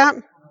verse was that?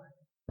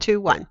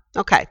 2:1.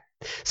 Okay.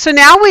 So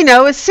now we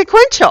know it's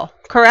sequential,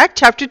 correct?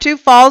 Chapter 2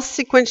 falls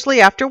sequentially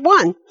after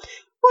 1.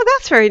 Well,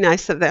 that's very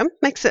nice of them.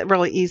 Makes it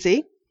really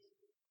easy.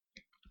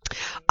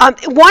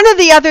 One of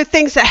the other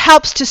things that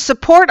helps to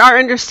support our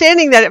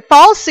understanding that it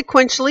falls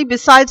sequentially,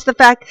 besides the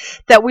fact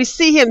that we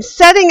see him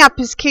setting up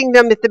his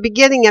kingdom at the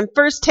beginning and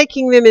first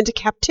taking them into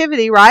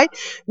captivity, right?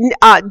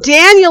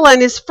 Daniel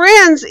and his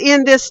friends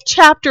in this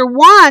chapter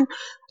 1,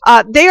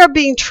 they are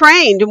being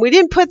trained. And we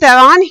didn't put that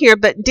on here,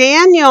 but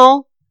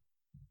Daniel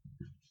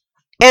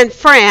and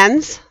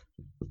friends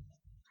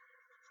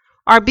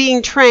are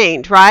being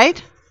trained,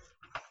 right?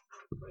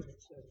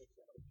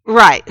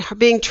 Right, are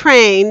being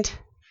trained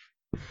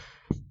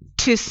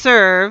to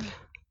serve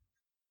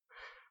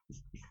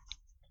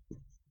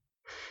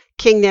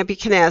King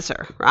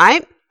Nebuchadnezzar,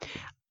 right?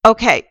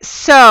 Okay,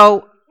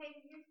 so Okay,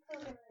 you're still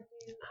gonna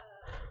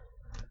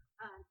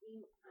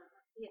do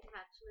the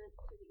attachment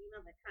to the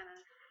email that kind of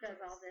does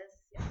all this.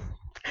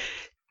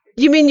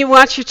 You mean you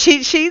want your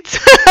cheat sheets?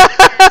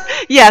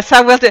 Yes,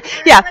 I will do.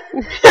 Yeah.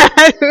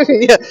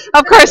 Yeah.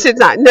 Of course it's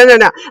not. No, no,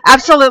 no.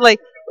 Absolutely.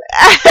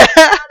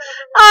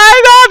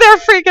 I know they're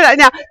freaking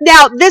out.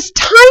 Now this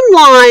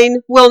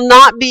timeline will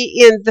not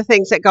be in the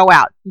things that go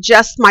out.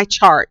 Just my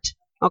chart,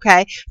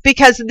 okay?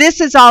 Because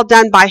this is all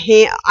done by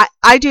hand.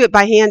 I do it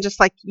by hand, just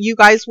like you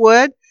guys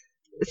would.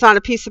 It's on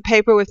a piece of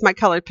paper with my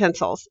colored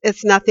pencils.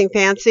 It's nothing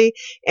fancy,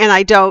 and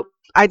I don't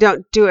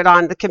do it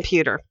on the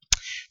computer.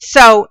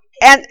 So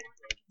and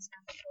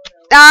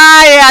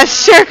yeah,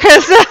 sure,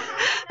 Chris.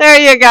 There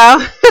you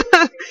go.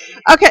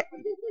 Okay,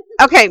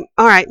 okay,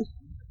 all right.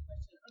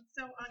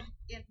 So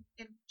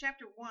in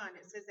chapter 1,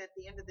 it says at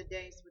the end of the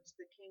days which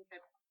the king had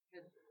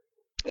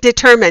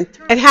Determined.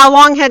 And how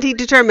long had he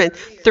determined?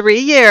 3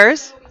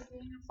 years.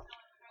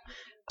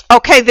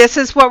 Okay, this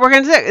is what we're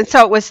going to do. And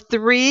so it was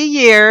 3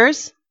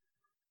 years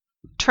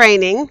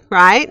training,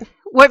 right?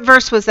 What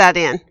verse was that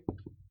in?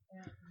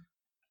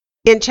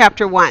 In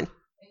chapter 1.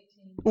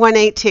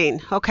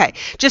 118. Okay.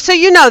 Just so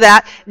you know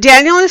that,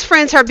 Daniel and his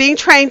friends are being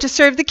trained to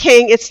serve the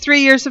king. It's 3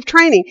 years of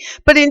training.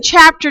 But in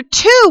chapter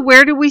 2,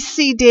 where do we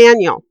see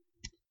Daniel?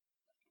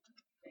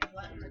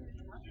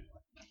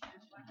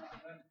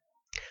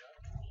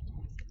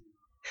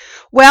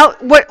 Well,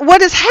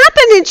 what has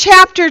happened in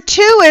chapter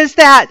 2 is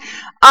that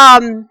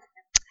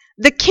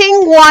the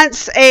king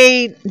wants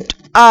a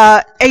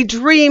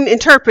dream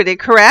interpreted,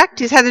 correct?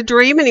 He's had a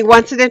dream and he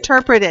wants it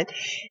interpreted.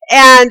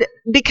 And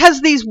because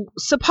these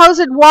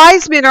supposed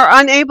wise men are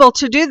unable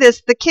to do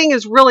this, the king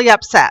is really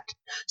upset.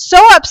 So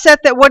upset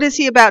that what is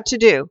he about to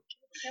do?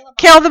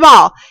 Kill them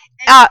all.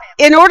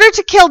 In order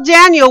to kill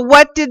Daniel,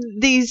 what did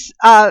these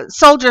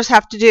soldiers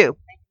have to do?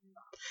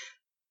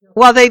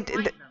 Well, they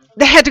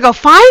had to go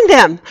find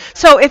them.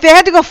 So if they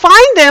had to go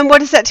find them, what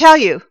does that tell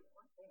you?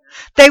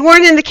 They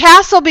weren't in the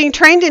castle being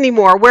trained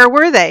anymore. Where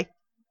were they?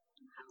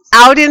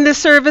 Out in the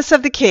service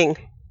of the king.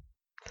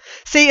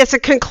 See, it's a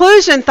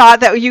conclusion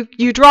thought that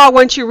you draw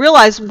once you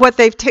realize what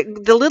they've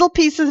taken, the little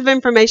pieces of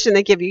information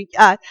they give you.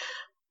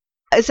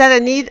 Is that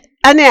Annette?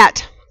 It's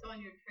on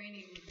your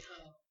training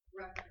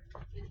record.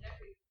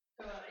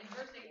 So in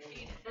verse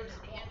 18, it says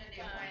at the end of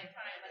the appointed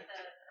time, but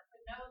to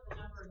know the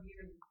number of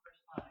years in the first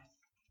life.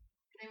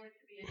 They were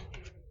to be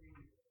educated for 3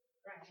 years.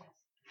 Right,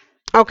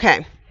 yes.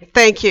 Okay,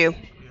 thank you.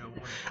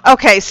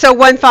 Okay, so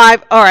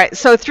 1:5. All right,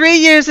 so 3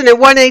 years, and at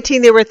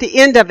 1:18 they were at the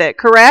end of it,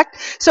 correct?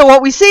 So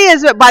what we see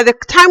is that by the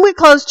time we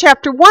close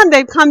chapter 1,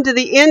 they've come to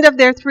the end of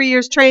their 3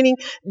 years training.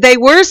 They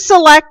were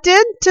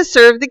selected to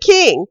serve the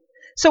king.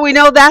 So we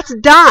know that's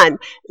done.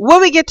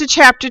 When we get to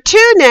chapter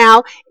 2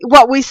 now,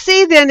 what we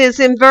see then is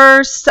in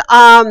verse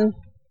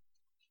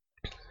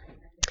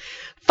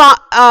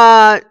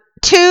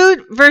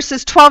 2,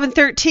 verses 12 and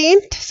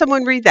 13.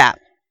 Someone read that.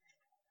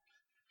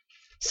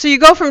 So you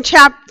go from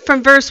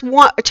verse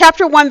 1,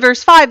 chapter 1,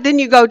 verse 5, then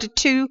you go to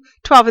 2,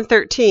 12, and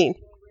 13.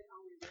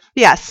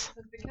 Yes.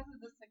 Because of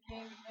this, the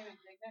king became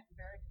indignant and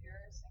very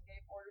furious and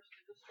gave orders to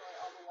destroy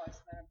all the wise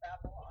men of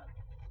Babylon.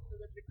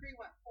 So the decree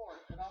went forth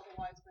that all the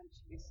wise men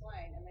should be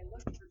slain, and they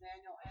looked for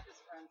Daniel and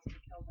his friends to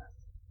kill them.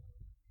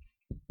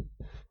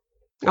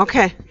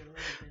 Okay.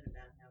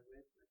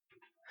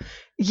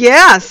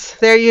 Yes,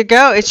 there you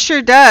go. It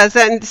sure does.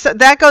 And so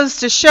that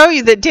goes to show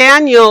you that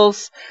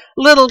Daniel's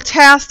little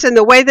test and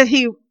the way that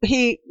he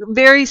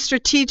very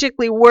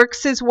strategically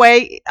works his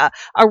way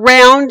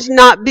around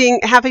not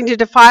having to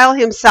defile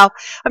himself.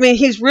 I mean,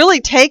 he's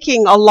really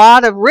taking a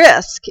lot of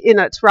risk in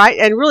it, right?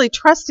 And really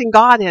trusting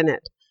God in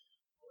it.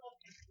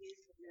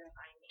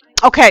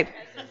 Okay.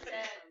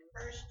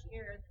 First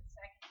year, the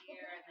second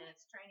year, and then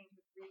it's training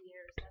for 3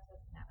 years. That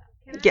doesn't add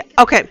up.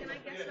 Yeah. Okay. Can I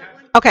guess that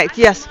one? Okay.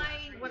 Yes.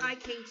 What I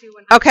came to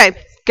when I Okay. read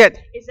this Good.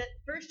 is that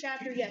first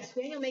chapter, yes,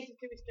 Daniel makes it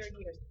through his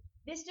 30 years.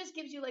 This just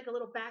gives you like a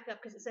little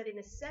backup because it said in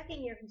his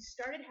second year he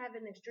started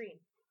having this dream.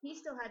 He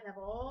still had to have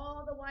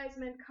all the wise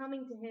men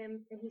coming to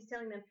him, and he's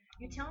telling them,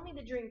 "You tell me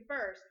the dream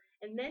first,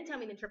 and then tell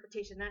me the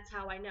interpretation. That's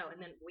how I know."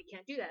 And then we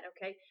can't do that,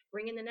 okay?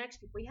 Bring in the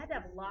next people. He had to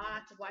have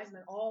lots of wise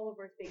men all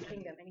over his big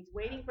kingdom, and he's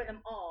waiting for them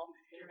all.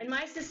 And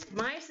my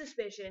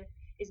suspicion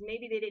is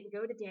maybe they didn't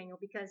go to Daniel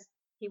because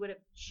he would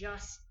have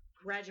just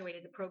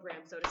graduated the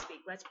program, so to speak.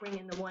 Let's bring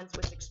in the ones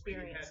with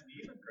experience.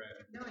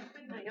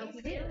 I know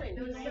he did.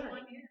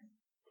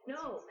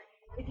 No,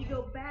 if you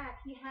go back,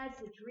 he has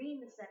the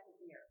dream the second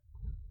year.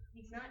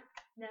 He's not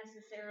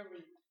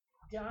necessarily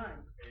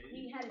done.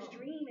 He had his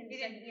dream in the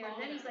second year,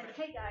 and then he's like,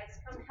 "Hey guys,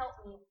 come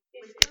help me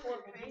with this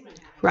horrible dream."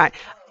 Right.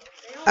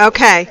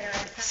 Okay.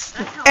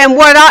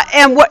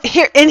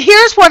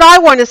 Here's what I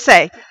want to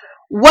say.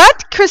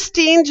 What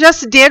Christine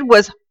just did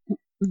was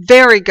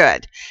very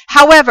good.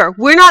 However,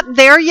 we're not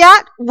there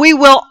yet. We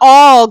will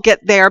all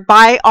get there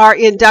by our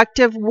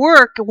inductive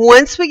work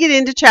once we get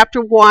into chapter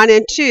 1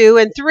 and 2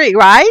 and 3,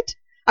 right?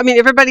 I mean,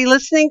 everybody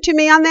listening to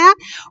me on that?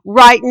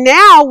 Right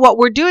now, what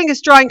we're doing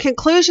is drawing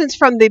conclusions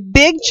from the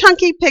big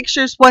chunky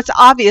pictures, what's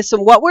obvious.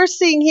 And what we're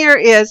seeing here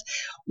is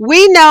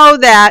we know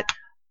that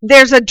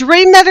there's a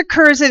dream that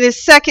occurs in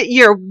his second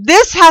year.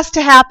 This has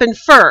to happen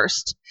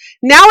first.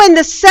 Now in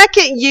the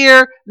second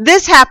year,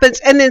 this happens,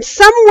 and then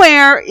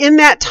somewhere in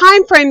that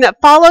time frame that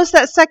follows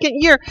that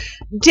second year,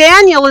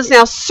 Daniel is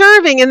now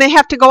serving, and they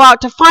have to go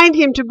out to find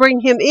him to bring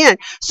him in.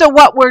 So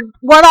what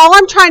all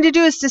I'm trying to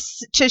do is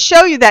to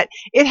show you that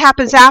it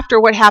happens after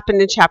what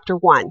happened in chapter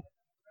 1.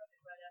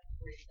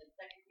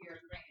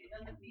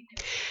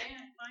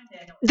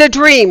 The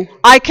dream.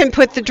 I can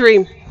put the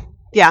dream.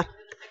 Yeah.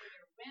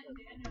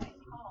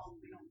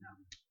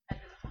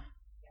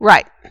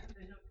 Right.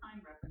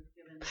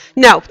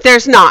 No,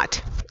 there's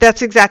not.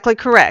 That's exactly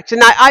correct.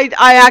 And I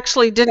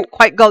actually didn't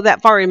quite go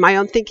that far in my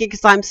own thinking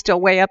because I'm still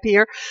way up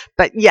here.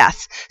 But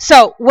yes.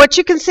 So what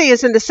you can see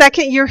is in the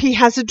second year he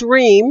has a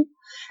dream.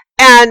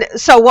 And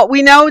so what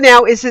we know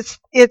now is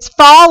it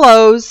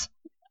follows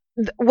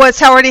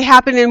what's already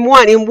happened in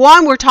 1. In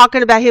 1, we're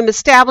talking about him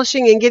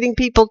establishing and getting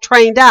people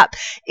trained up.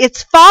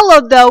 It's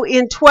followed, though,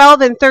 in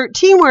 12 and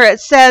 13 where it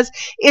says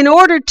in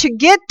order to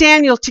get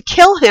Daniel to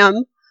kill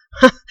him,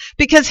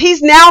 because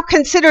he's now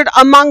considered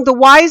among the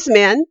wise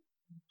men,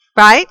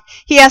 right?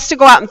 He has to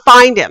go out and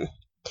find him,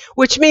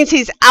 which means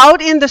he's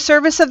out in the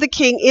service of the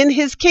king in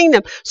his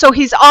kingdom. So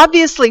he's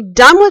obviously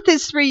done with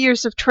his 3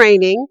 years of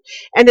training,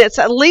 and it's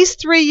at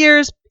least 3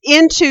 years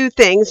into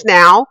things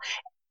now,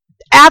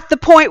 at the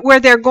point where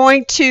they're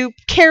going to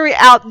carry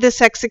out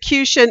this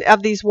execution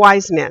of these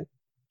wise men.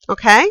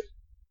 Okay?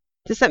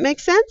 Does that make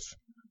sense?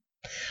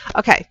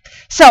 Okay.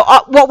 So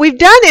what we've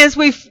done is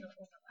we've...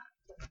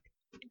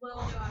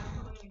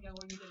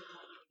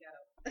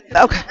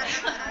 Okay.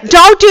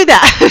 Don't do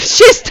that.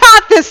 She's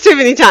taught this too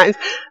many times.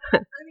 I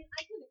mean,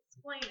 I can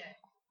explain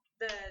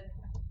it,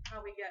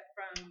 how we get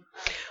from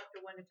chapter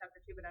 1 to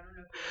chapter 2, but I don't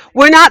know if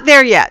we're not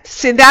there yet.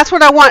 See, that's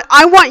what I want.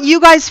 I want you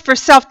guys for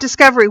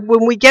self-discovery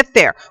when we get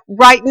there.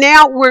 Right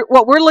now,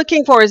 what we're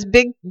looking for is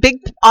big,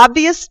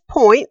 obvious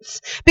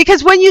points.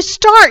 Because when you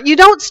start, you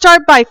don't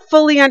start by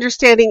fully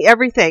understanding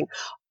everything.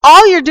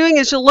 All you're doing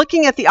is you're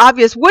looking at the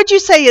obvious. Would you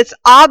say it's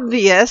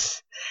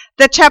obvious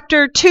that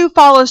chapter 2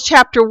 follows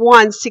chapter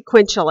 1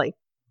 sequentially?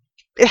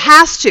 It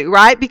has to,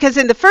 right? Because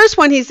in the first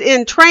one, he's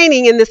in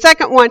training. In the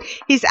second one,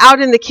 he's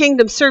out in the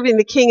kingdom serving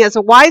the king as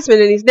a wise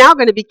man, and he's now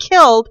going to be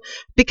killed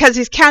because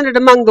he's counted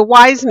among the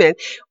wise men.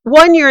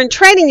 When you're in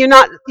training,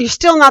 you're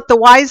still not the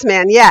wise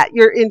man yet.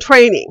 You're in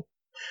training.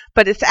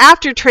 But it's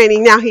after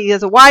training, now he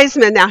is a wise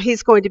man, now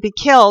he's going to be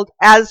killed,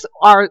 as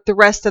are the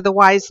rest of the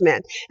wise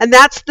men. And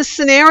that's the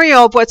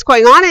scenario of what's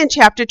going on in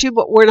chapter 2,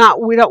 but we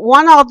don't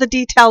want all the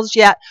details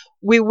yet.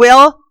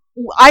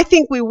 I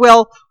think we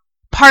will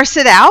parse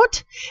it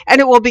out,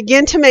 and it will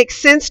begin to make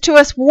sense to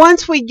us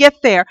once we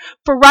get there.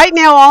 For right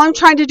now, all I'm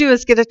trying to do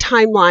is get a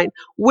timeline.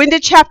 When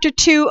did chapter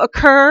 2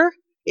 occur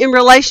in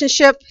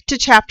relationship to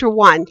chapter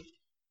 1?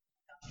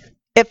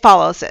 It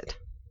follows it.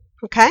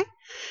 Okay?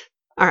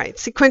 All right,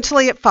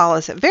 sequentially it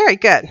follows it. Very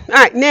good. All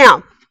right,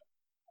 now,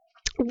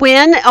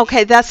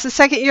 that's the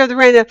second year of the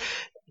reign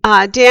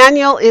of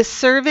Daniel is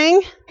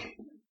serving.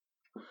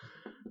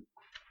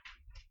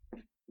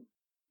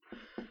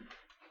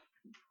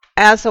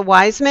 As a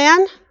wise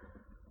man,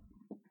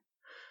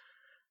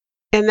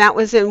 and that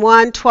was in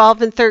 1,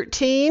 12, and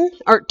 13,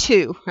 or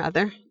 2,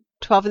 rather,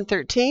 12 and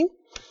 13.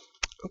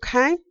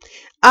 Okay.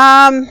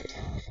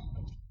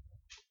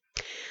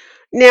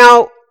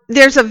 Now,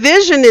 there's a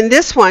vision in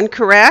this one,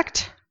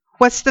 correct?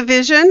 What's the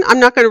vision? I'm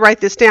not going to write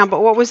this down,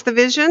 but what was the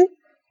vision?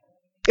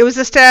 It was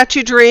a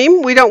statue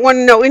dream. We don't want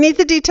to know any of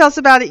the details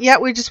about it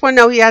yet. We just want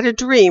to know he had a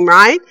dream,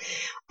 right?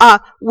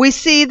 We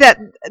see that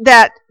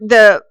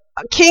the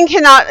king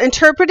cannot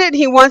interpret it.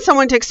 He wants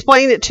someone to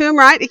explain it to him,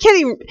 right?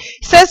 He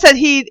says that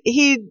he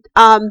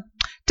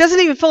doesn't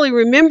even fully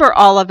remember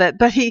all of it,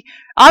 but he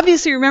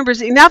obviously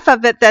remembers enough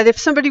of it that if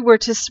somebody were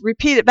to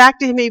repeat it back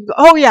to him, he'd go,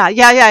 oh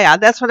yeah,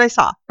 that's what I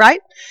saw, right?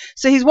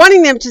 So he's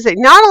wanting them to say,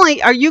 not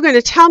only are you going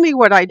to tell me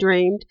what I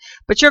dreamed,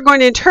 but you're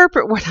going to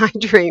interpret what I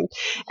dreamed.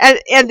 And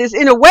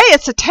in a way,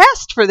 it's a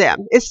test for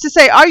them. It's to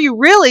say, are you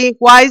really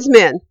wise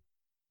men?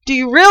 Do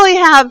you really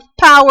have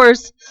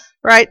powers,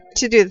 right,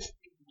 to do this?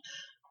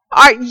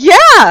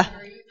 Yeah,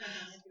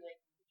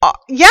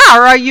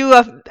 or are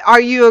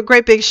you a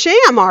great big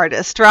sham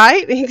artist,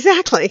 right?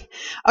 Exactly.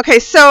 Okay,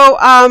 so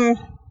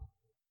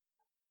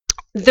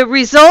the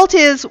result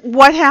is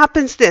what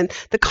happens then?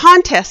 The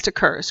contest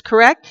occurs,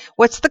 correct?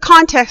 What's the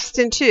contest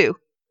in 2?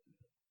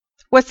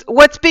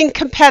 What's being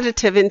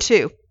competitive in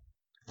 2?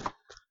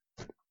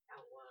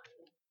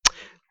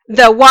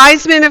 The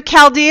wise men of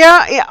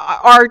Chaldea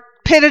are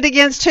pitted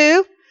against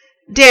who?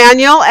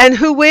 Daniel, and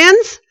who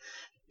wins?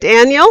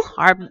 Daniel,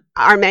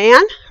 our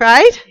man,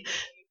 right?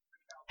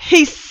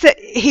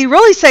 He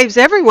really saves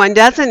everyone,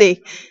 doesn't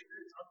he?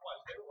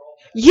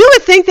 You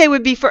would think they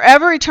would be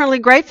forever eternally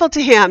grateful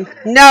to him.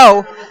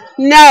 No.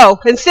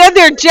 Instead,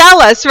 they're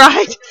jealous,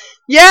 right?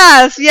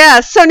 Yes.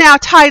 So now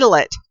title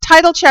it.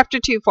 Title chapter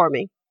 2 for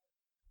me.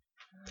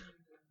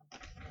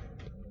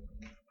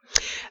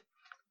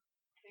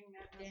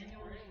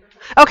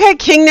 Okay,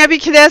 King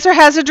Nebuchadnezzar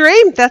has a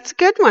dream. That's a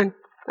good one.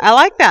 I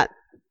like that.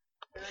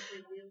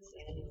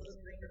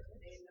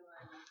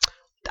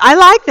 I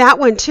like that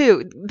one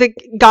too.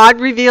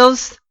 God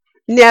reveals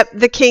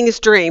The king's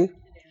dream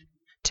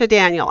to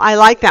Daniel. I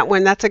like that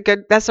one.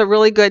 That's a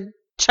really good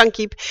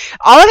chunky.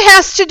 All it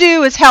has to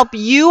do is help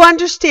you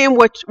understand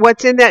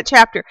what's in that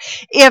chapter.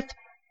 If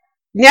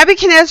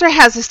Nebuchadnezzar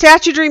has a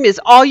statue dream is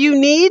all you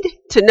need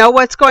to know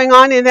what's going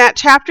on in that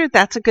chapter,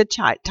 that's a good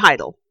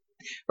title,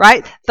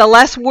 right? The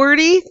less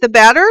wordy, the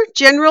better,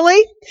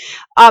 generally.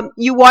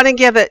 You want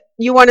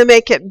to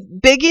make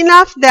it big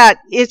enough that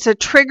it's a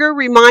trigger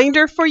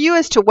reminder for you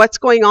as to what's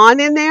going on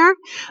in there.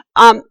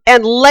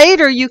 And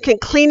later you can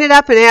clean it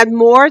up and add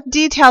more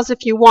details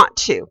if you want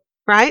to,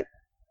 right?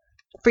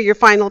 For your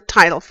final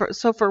title.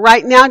 So for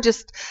right now,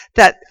 just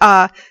that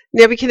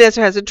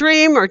Nebuchadnezzar has a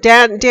dream, or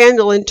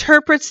Daniel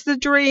interprets the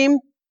dream.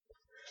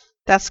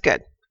 That's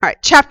good. All right,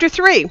 chapter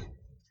 3.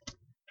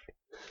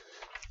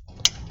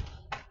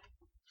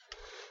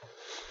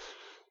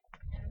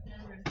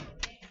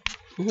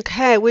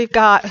 Okay, we've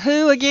got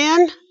who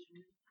again?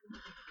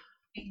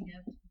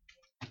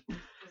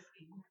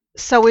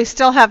 So we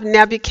still have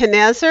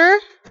Nebuchadnezzar.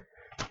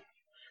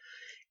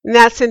 And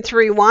that's in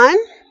 3:1.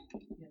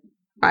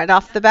 Right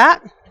off the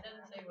bat.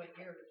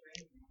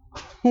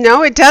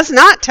 No, it does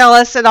not tell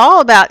us at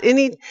all about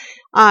any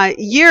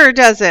year,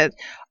 does it?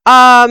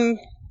 After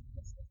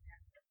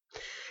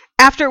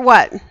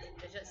what? It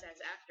just says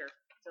after.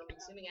 So I'm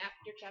assuming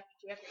after chapter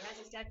 2, after he has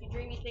a statue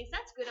dream, he thinks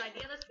that's a good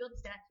idea. Let's build a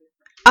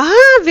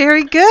statue.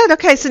 Very good.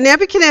 Okay, so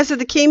Nebuchadnezzar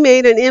the king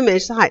made an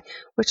image, the height,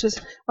 which is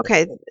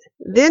okay.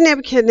 Then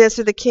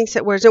Nebuchadnezzar the king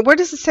said, where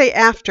does it say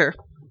after?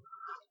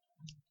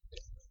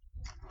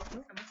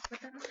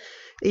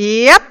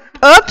 Yep.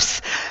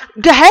 Oops.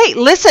 Hey,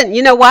 listen,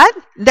 you know what?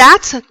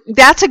 That's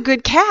a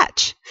good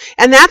catch.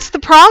 And that's the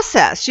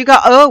process. You go,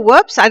 oh,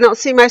 whoops, I don't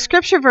see my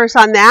scripture verse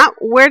on that.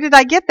 Where did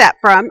I get that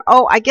from?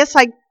 Oh, I guess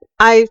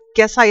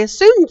I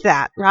assumed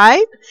that,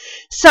 right?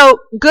 So,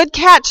 good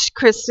catch,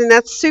 Kristen.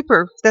 That's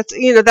super.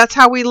 That's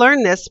how we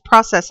learn this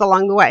process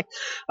along the way.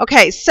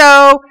 Okay,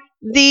 so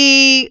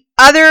the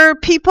other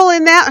people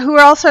in that, who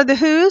are also the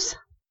who's?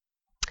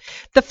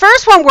 The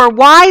first one were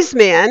wise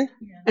men.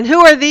 And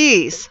who are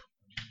these?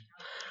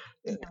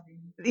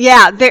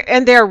 Yeah,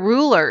 they're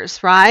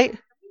rulers, right?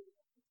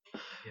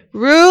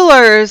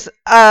 Rulers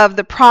of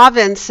the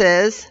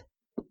provinces.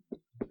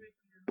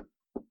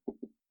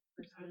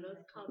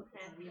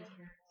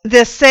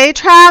 The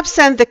satraps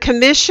and the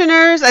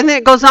commissioners, and then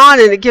it goes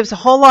on and it gives a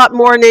whole lot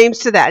more names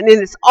to that. And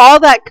it's all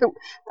that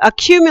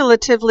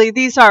accumulatively,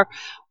 these are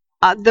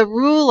the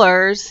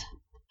rulers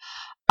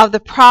of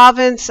the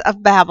province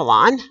of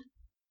Babylon.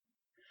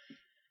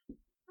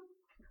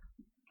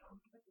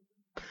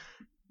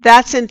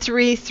 That's in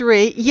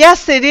 3:3.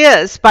 Yes, it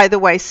is, by the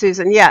way,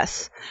 Susan.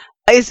 Yes.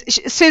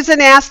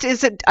 Susan asked,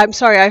 I'm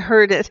sorry, I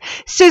heard it.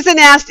 Susan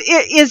asked,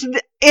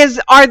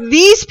 are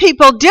these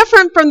people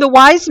different from the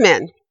wise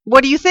men?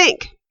 What do you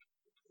think?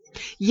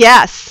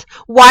 Yes.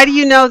 Why do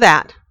you know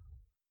that?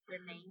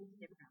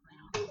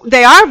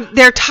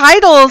 Their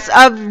titles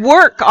of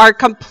work are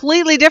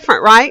completely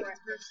different, right?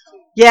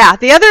 Yeah,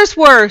 the others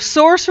were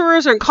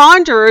sorcerers and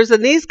conjurers,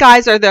 and these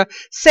guys are the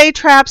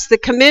satraps, the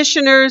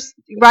commissioners,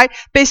 right?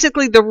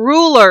 Basically the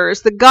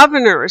rulers, the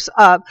governors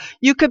of.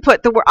 You could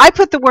put the word, I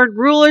put the word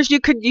rulers, you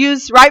could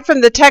use right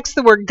from the text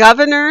the word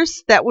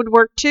governors, that would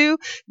work too.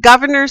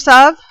 Governors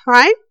of,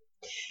 right?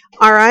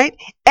 All right.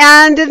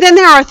 And then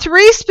there are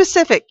 3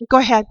 specific, go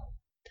ahead.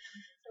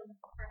 So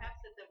perhaps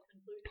at the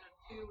conclusion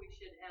of 2, we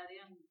should add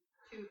in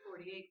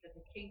 2:48 that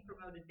the king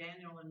promoted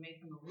Daniel and made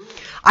him a ruler.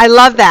 I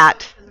love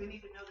that.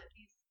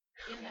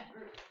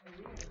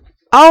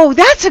 Oh,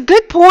 that's a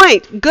good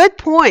point. Good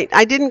point.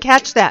 I didn't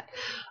catch that.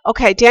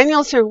 Okay,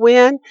 Daniel's here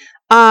when?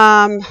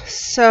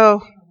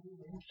 So,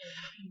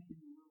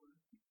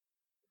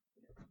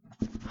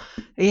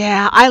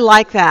 yeah, I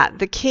like that.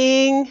 The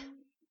king.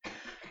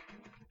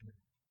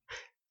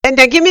 And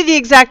now give me the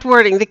exact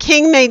wording. The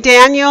king made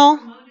Daniel.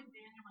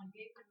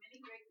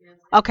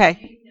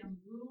 Okay.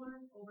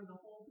 Over the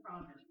whole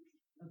province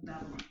of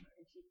Babylon,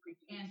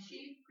 and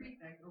chief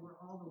prefect over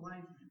all the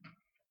wise men.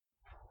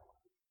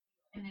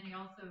 And then he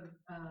also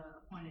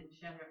appointed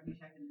Shadrach,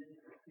 Meshach, and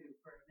Abednego too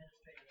for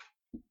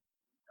administrators.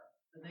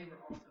 So they were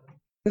also.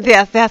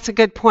 Yeah, that's a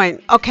good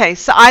point. Okay,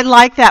 so I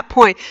like that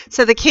point.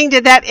 So the king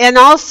did that, and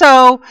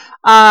also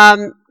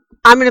I'm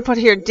going to put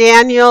here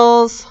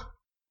Daniel's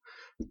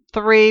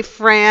 3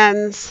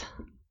 friends,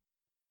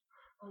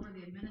 over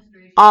the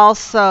administration.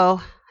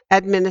 also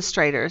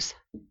administrators.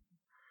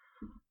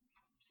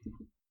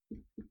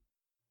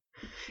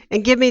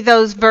 And give me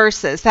those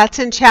verses. That's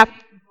in chapter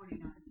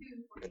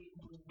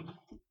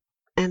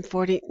and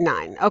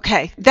 49.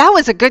 Okay, that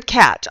was a good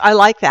catch. I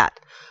like that.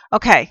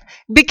 Okay,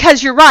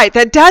 because you're right.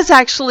 That does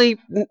actually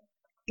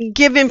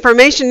give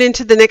information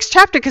into the next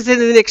chapter, because in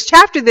the next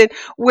chapter then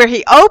where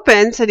he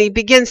opens and he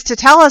begins to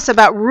tell us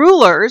about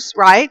rulers,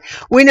 right?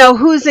 We know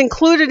who's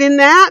included in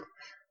that.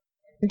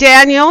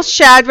 Daniel,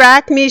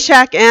 Shadrach,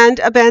 Meshach, and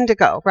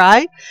Abednego,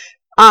 right?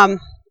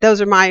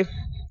 Those are my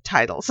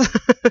titles.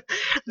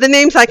 The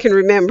names I can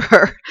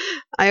remember.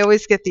 I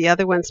always get the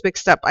other ones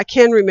mixed up. I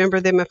can remember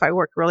them if I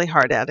work really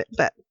hard at it,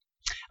 but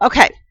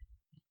okay.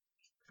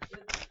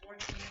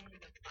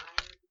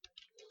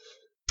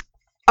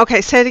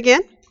 Okay, say it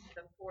again.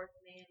 The fourth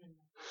man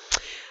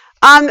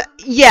and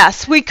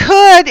Yes, we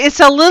could. It's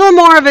a little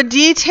more of a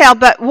detail,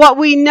 but what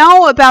we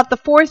know about the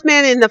fourth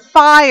man in the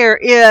fire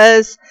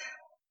is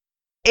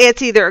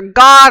it's either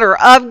God or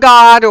of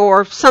God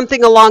or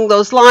something along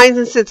those lines.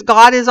 And since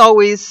God is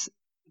always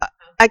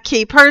a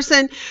key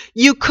person,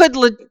 you could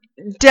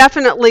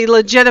definitely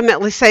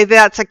legitimately say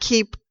that's a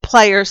key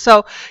player.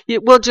 So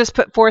we'll just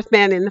put fourth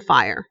man in the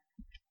fire.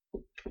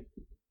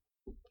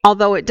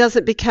 Although it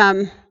doesn't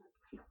become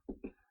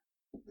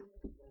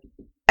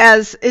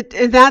as it,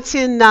 and that's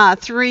in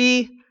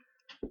 3,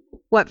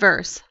 what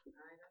verse?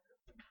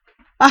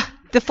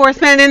 The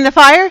fourth man in the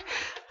fire?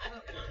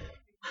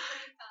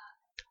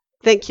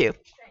 Thank you.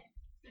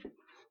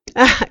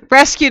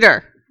 Rescued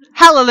her.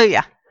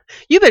 Hallelujah.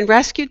 You've been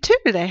rescued too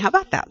today. How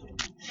about that?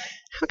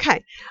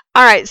 Okay.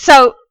 All right.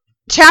 So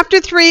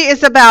chapter 3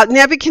 is about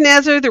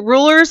Nebuchadnezzar, the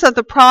rulers of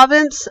the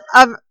province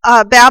of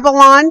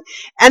Babylon.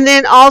 And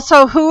then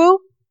also who?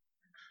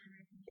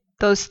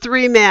 Those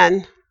 3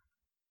 men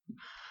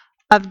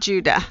of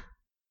Judah.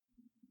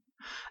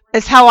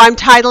 Is how I'm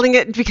titling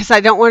it because I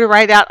don't want to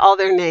write out all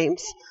their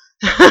names.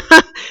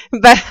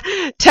 But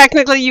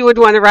technically you would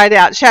want to write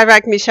out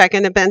Shadrach, Meshach,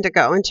 and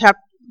Abednego. And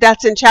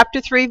that's in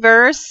chapter 3,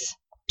 verse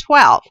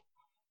 12.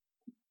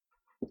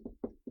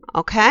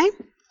 Okay?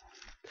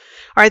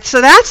 All right,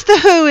 so that's the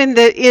who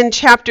in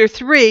chapter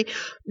 3.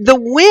 The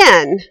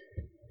when.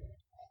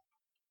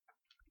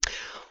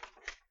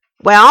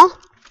 Well,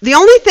 the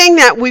only thing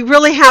that we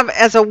really have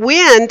as a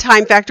when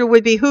time factor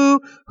would be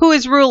who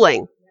is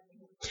ruling.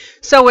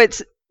 So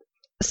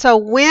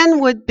when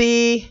would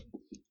be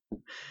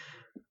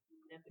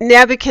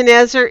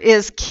Nebuchadnezzar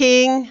is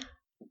king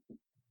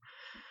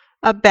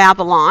of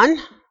Babylon.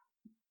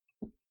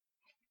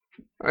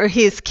 Or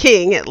he's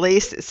king, at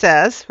least it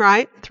says,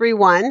 right?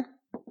 3:1. And in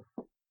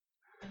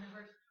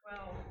verse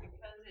 12,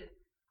 because it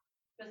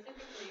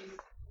specifically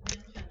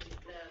mentions that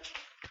there are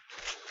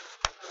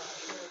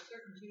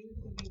certain Jews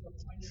who you've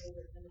appointed over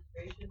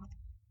administration,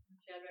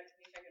 Shadrach,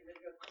 Meshach, and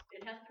Abednego,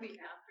 it has to be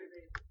after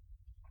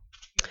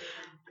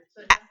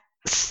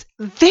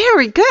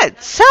Very good.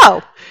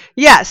 So,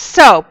 yes.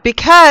 So,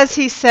 because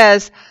he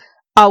says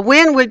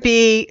when would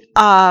be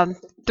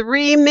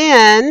 3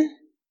 men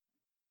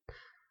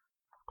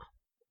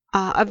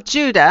of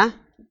Judah.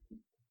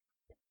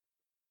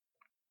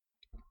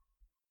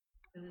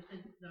 The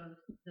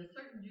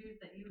certain Jews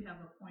that you have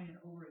appointed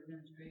over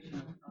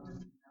administration.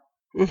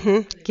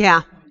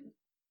 Yeah.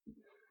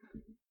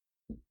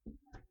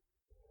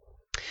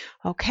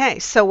 Okay,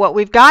 so what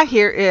we've got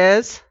here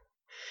is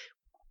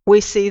we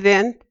see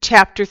then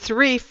chapter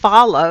 3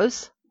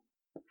 follows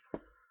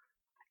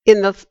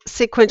in the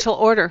sequential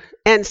order.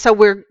 And so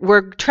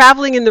we're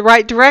traveling in the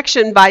right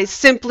direction by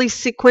simply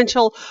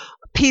sequential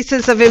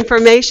pieces of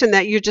information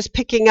that you're just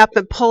picking up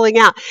and pulling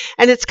out.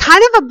 And it's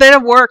kind of a bit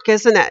of work,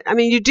 isn't it? I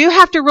mean, you do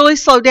have to really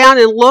slow down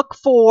and look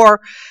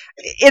for,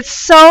 it's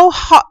so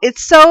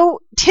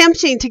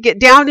tempting to get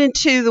down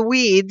into the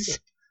weeds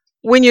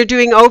when you're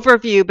doing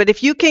overview, but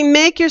if you can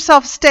make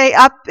yourself stay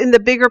up in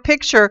the bigger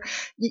picture,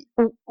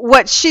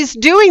 what she's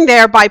doing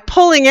there by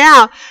pulling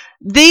out,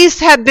 these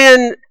have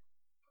been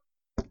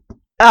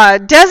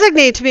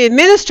designated to be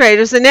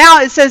administrators, and now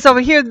it says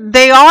over here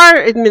they are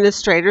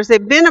administrators.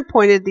 They've been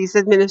appointed these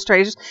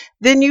administrators.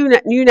 Then you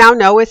now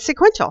know it's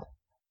sequential.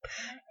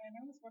 And I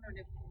was wondering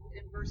if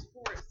in verse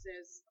 4 it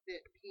says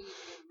that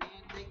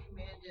they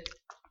commanded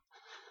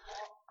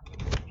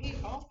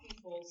all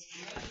peoples,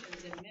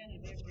 nations, and men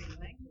of every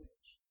language.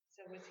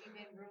 So was he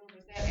then ruled?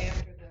 Was that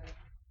after the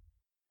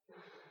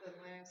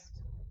last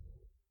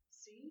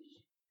siege?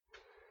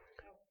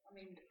 I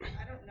mean,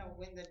 I don't know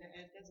when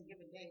it doesn't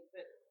give a date,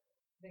 but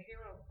the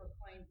herald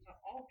proclaimed to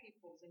all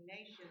peoples and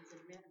nations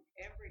and men of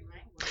every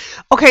language.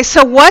 Okay,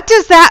 so what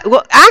does that,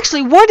 well,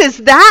 actually, what does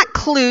that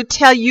clue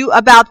tell you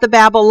about the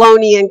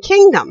Babylonian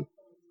kingdom?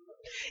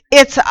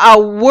 It's a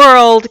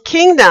world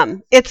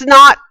kingdom. It's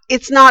not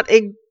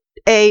a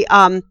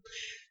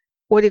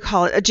what do you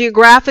call it? A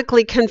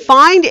geographically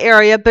confined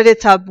area, but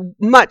it's a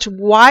much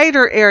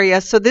wider area.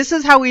 So this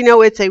is how we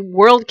know it's a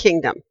world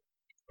kingdom,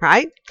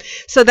 right?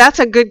 So that's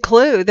a good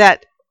clue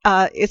that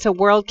it's a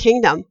world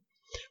kingdom.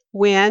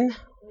 When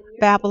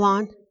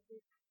Babylon.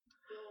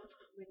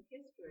 with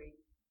history,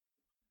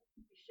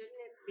 shouldn't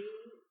it be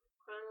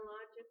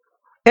chronological?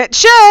 It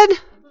should.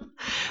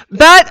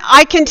 But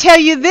I can tell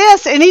you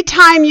this,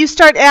 anytime you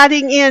start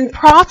adding in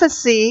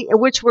prophecy,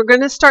 which we're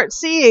going to start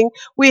seeing,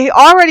 we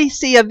already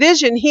see a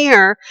vision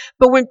here,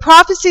 but when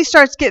prophecy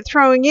starts get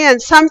throwing in,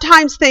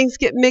 sometimes things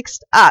get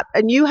mixed up,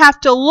 and you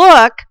have to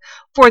look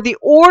for the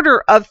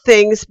order of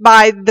things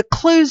by the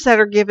clues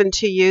that are given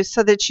to you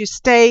so that you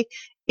stay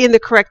in the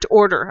correct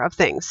order of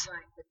things.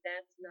 Right, but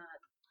that's not,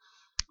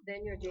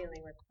 then you're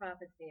dealing with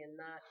prophecy and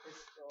not the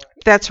story.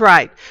 That's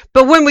right.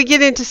 But when we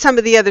get into some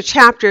of the other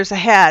chapters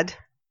ahead,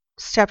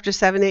 chapter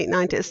 7, 8,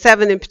 9, 10,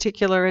 7 in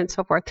particular, and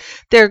so forth,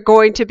 there's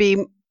going to be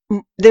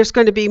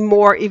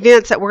more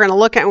events that we're going to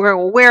look at and we're going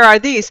to go, well, where are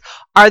these?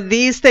 Are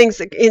these things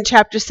in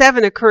chapter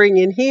 7 occurring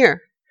in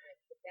here?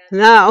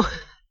 No.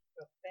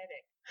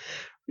 Prophetic.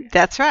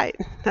 That's right.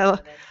 So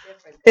that's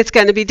different. It's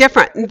going to be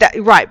different.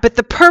 Right. But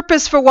the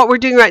purpose for what we're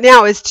doing right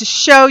now is to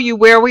show you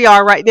where we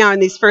are right now in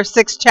these first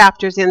 6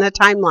 chapters in the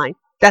timeline.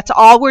 That's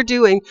all we're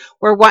doing.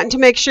 We're wanting to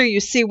make sure you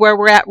see where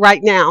we're at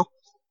right now.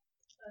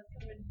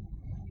 When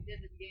you did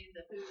again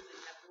the who's in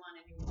chapter 1,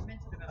 and you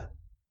mentioned about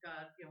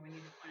God, we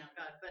need to point out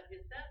God, but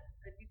is that,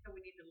 I think that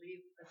we need to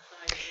leave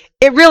aside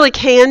It really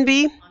can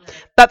be. on the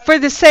But for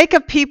the sake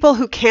of people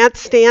who can't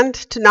stand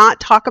to not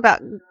talk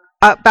about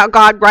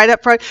God right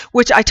up front,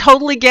 which I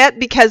totally get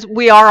because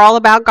we are all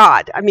about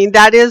God. I mean,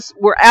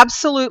 we're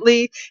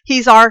absolutely,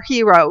 he's our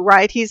hero,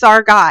 right? He's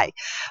our guy.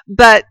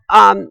 But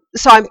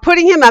so I'm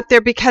putting him up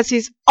there because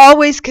he's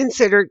always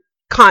considered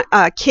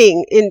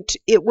king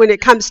when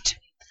it comes to.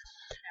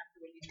 chapter,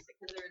 we need to say,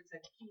 because there's a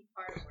key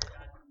part of where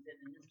God comes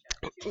in this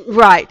chapter.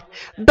 Right.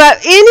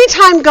 But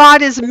anytime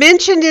God is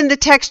mentioned in the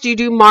text, you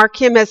do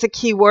mark him as a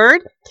key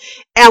word.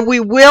 And we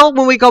will,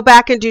 when we go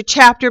back and do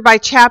chapter by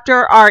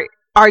chapter,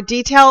 our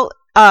detail,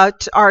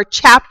 our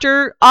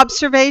chapter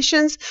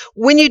observations,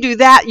 when you do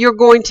that, you're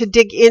going to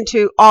dig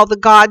into all the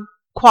God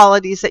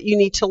qualities that you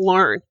need to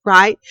learn,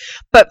 right?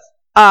 But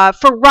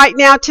for right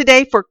now,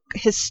 today, for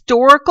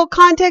historical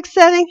context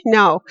setting,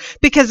 no.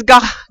 Because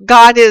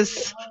God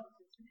is...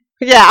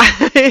 Yeah,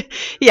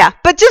 yeah.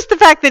 But just the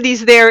fact that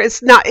he's there,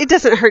 it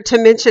doesn't hurt to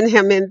mention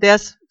him in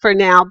this for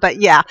now.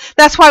 But yeah,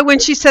 that's why when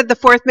she said the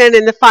 4th man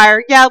in the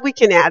fire, yeah, we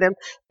can add him.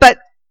 But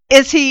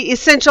is he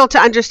essential to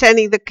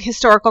understanding the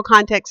historical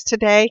context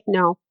today?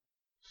 No.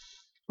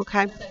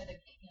 Okay. But the king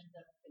ends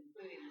up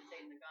concluding and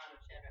saying the God of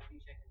Shadrach,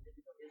 Meshach, and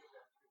Abednego is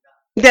the true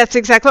God.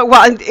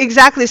 That's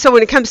exactly. So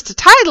when it comes to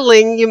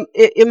titling,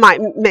 it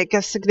might make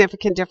a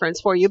significant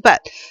difference for you.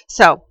 But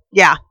so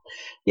yeah.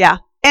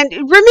 And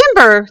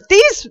remember,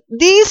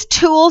 these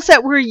tools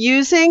that we're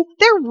using,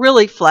 they're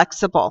really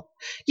flexible.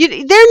 They're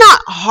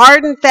not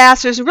hard and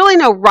fast. There's really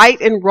no right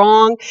and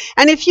wrong.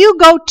 And if you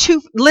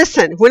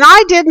listen, when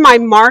I did my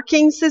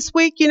markings this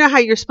week, you know how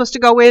you're supposed to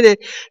go in and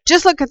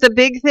just look at the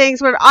big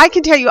things. But I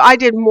can tell you, I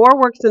did more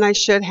work than I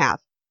should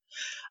have.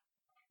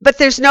 But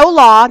there's no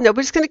law.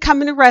 Nobody's going to come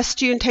and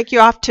arrest you and take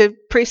you off to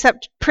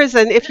precept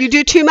prison if you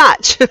do too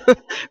much,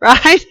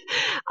 right?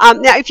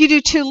 Now, if you do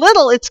too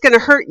little, it's going to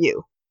hurt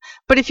you.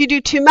 But if you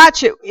do too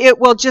much, it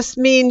will just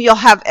mean you'll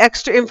have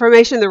extra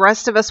information the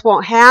rest of us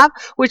won't have,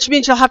 which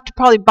means you'll have to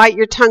probably bite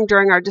your tongue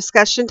during our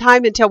discussion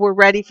time until we're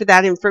ready for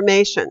that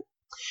information.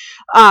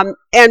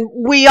 And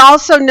we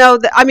also know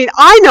that,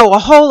 I know a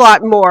whole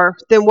lot more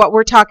than what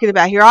we're talking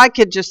about here.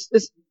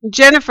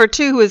 Jennifer,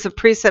 too, who is a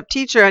precept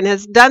teacher and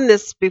has done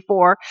this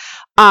before,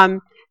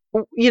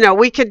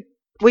 we could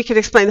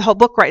explain the whole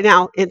book right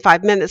now in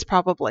 5 minutes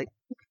probably.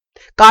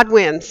 God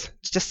wins,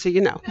 just so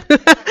you know.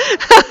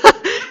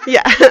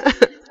 Yeah.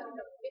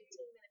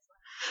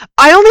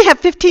 I only have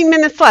 15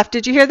 minutes left.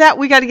 Did you hear that?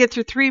 We got to get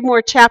through 3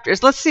 more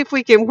chapters. Let's see if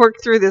we can work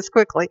through this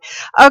quickly.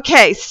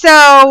 Okay,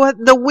 so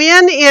the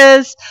when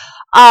is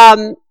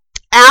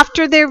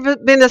after they've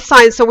been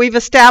assigned. So we've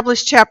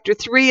established chapter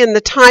 3 in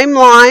the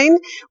timeline.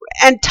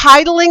 And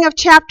titling of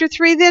chapter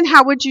 3 then,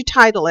 how would you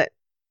title it?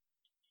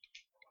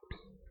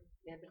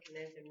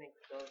 Nebuchadnezzar makes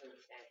golden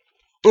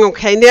statue.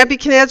 Okay,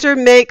 Nebuchadnezzar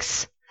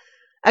makes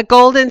a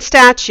golden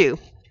statue.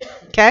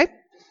 Okay?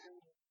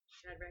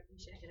 Shadrach,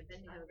 Meshach, and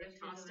Abednego, they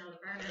tossed in the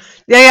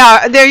furnace. They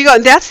are. There you go.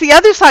 And that's the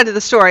other side of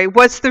the story.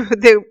 What's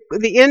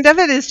the end of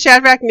it is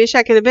Shadrach,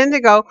 Meshach, and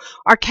Abednego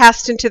are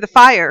cast into the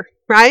fire,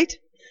 right?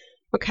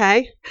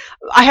 Okay.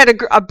 I had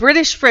a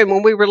British friend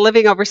when we were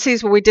living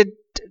overseas when we did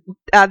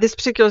this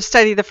particular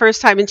study the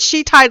first time, and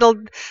she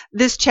titled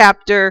this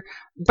chapter,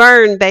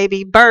 "Burn,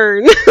 Baby,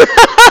 Burn."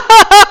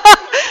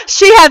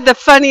 She had the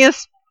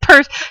funniest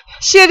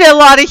she had a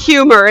lot of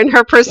humor in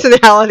her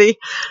personality.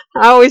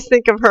 I always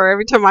think of her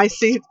every time I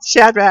see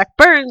Shadrach.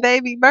 Burn,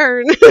 baby,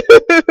 burn.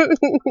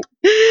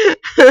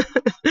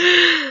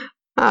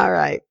 All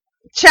right.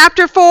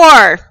 Chapter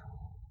 4.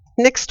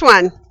 Next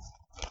one.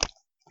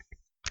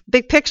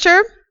 Big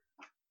picture.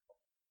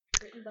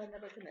 Written by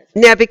Nebuchadnezzar.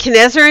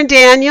 Nebuchadnezzar and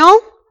Daniel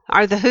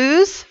are the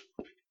who's.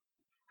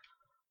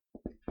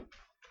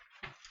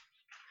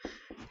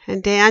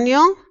 And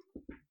Daniel.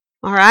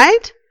 All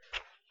right.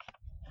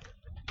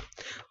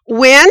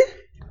 When?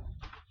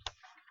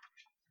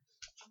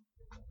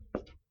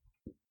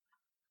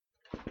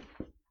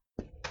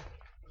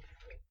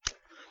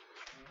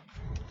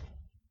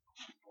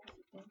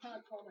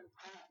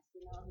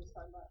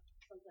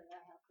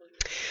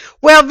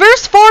 Well,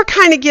 verse 4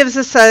 kind of gives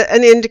us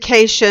an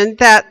indication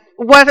that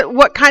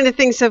what kind of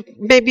things have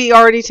maybe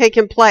already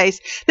taken place.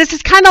 This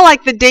is kind of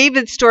like the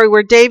David story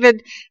where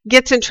David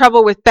gets in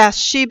trouble with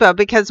Bathsheba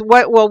because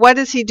what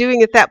is he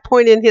doing at that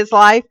point in his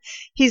life?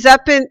 He's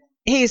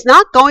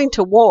not going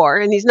to war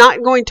and he's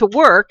not going to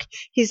work.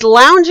 He's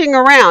lounging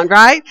around,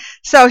 right?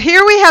 So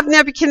here we have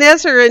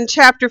Nebuchadnezzar in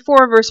chapter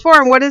 4, verse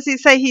 4. And what does he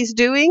say he's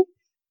doing?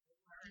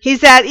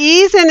 He's at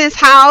ease in his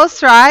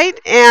house, right?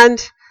 And,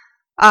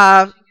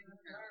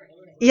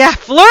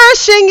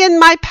 flourishing in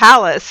my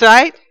palace,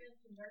 right?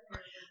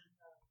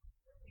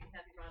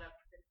 Brought up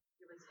that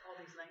there was all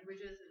these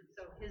languages, and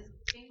so his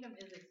kingdom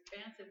is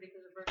expansive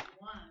because of verse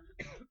 1.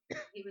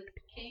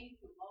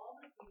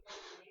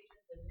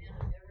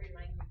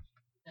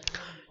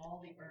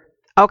 all the earth.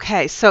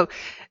 Okay, so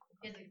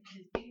His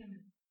kingdom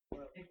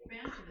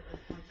expansion at this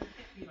point, so it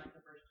can't be like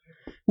the first year.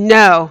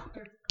 no,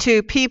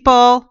 to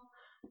people,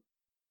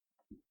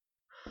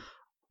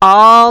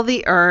 all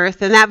the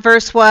earth, and that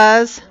verse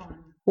was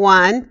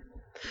 1.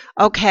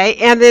 Okay,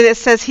 and then it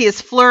says he is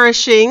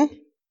flourishing.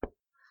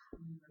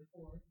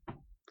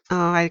 Oh,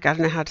 I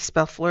gotta know how to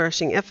spell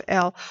flourishing.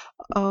 F-L-O-U-R-I-S.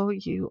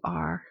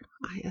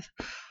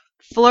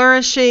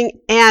 Flourishing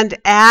and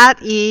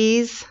at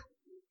ease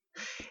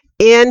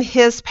in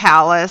his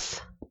palace.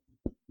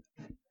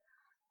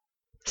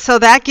 So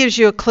that gives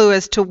you a clue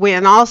as to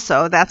when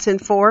also. That's in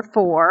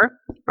 4:4,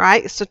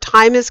 right? So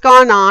time has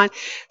gone on.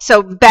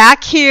 So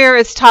back here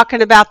it's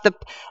talking about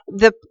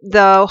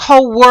the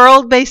whole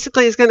world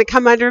basically is going to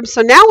come under him.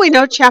 So now we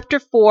know chapter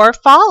 4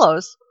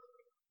 follows.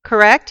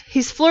 Correct?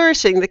 He's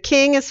flourishing. The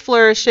king is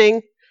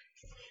flourishing.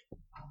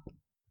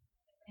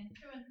 And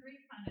 2 and 3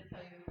 kind of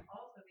tell you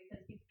also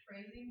because he's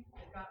praising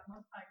the God,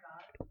 Most High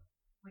God,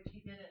 which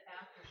he did it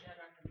after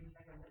Shadrach and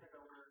Meshach and Abednego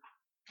were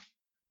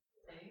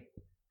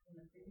saved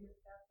in the previous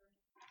chapter.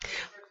 So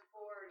chapter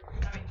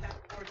 4,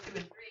 2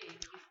 and 3,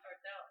 he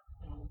starts out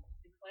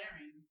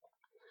declaring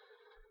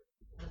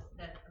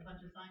that a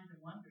bunch of signs and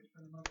wonders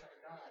from the Most High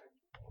God.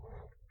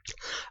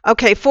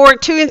 Okay,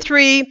 4, 2 and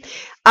 3.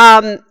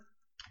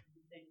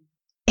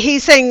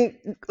 He's saying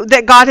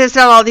that God has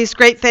done all these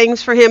great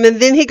things for him, and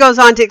then he goes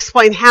on to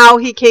explain how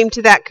he came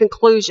to that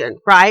conclusion,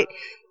 right?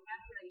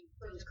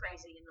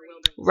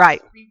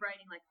 Right.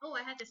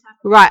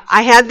 Right.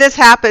 I had this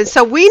happen.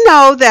 So we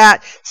know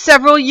that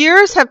several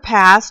years have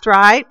passed,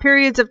 right?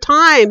 Periods of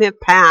time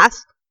have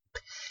passed.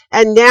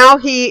 And now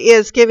he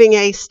is giving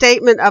a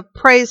statement of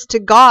praise to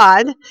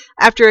God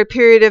after a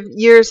period of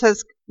years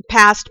has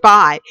passed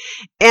by.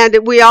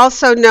 And we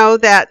also know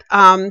that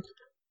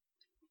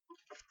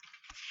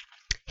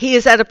he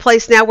is at a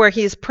place now where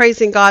he is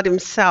praising God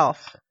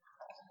himself.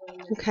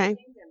 Okay.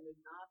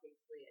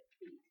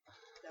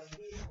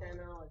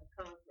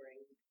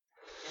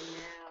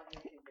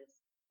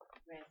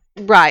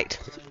 Right.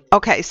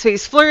 Okay, so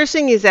he's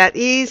flourishing, he's at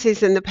ease,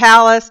 he's in the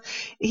palace.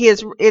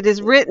 It is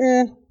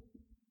written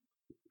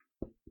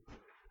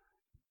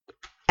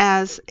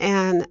as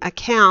an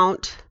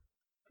account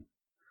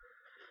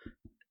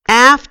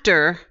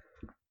after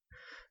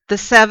the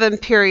 7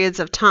 periods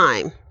of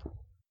time.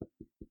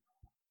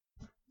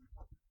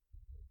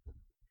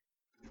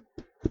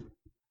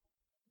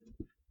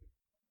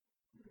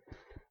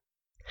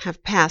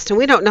 Have passed, and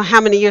we don't know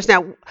how many years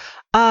now.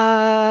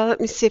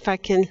 Let me see if I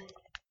can.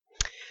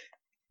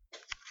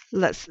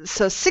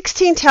 So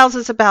 16 tells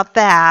us about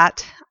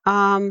that.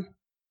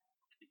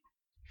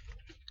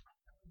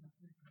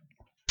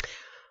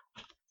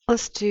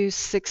 Let's do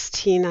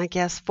 16, I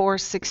guess,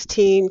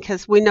 4:16,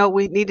 because we know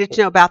we needed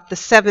to know about the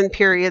 7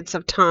 periods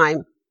of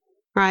time,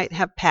 right,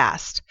 have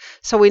passed.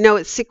 So we know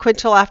it's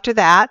sequential after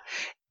that.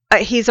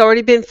 He's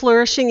already been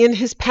flourishing in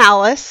his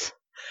palace.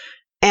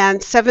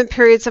 And 7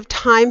 periods of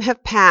time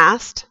have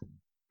passed.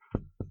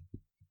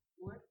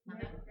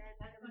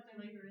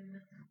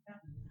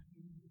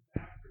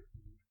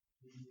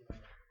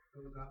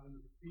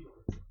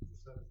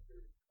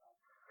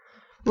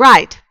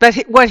 Right, but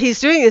what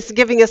he's doing is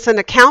giving us an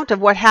account of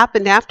what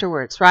happened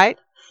afterwards, right?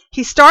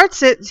 He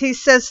starts it, he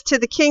says, to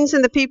the kings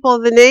and the people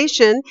of the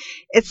nation,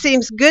 it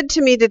seems good to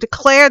me to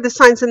declare the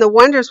signs and the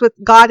wonders what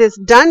God has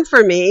done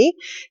for me,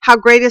 how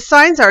great his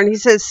signs are. And he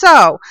says,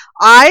 so,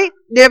 I,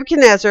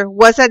 Nebuchadnezzar,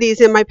 was at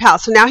ease in my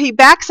palace. So now he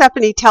backs up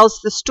and he tells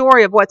the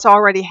story of what's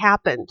already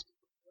happened.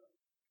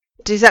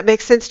 Does that make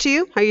sense to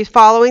you? Are you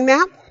following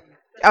that?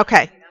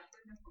 Okay.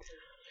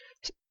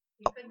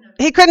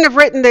 He couldn't have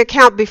written the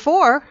account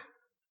before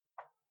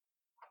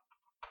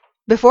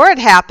it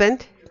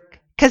happened.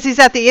 Because he's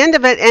at the end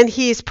of it and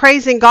he's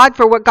praising God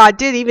for what God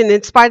did, even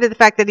in spite of the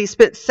fact that he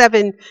spent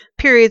 7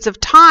 periods of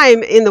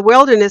time in the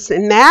wilderness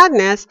in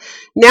madness.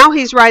 Now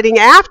he's writing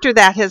after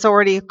that has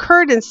already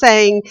occurred and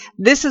saying,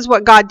 this is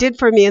what God did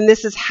for me and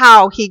this is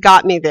how he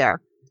got me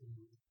there.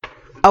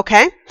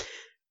 Okay?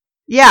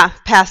 Yeah,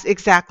 past,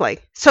 exactly.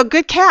 So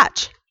good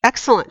catch.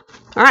 Excellent.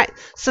 All right.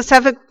 So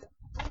 7.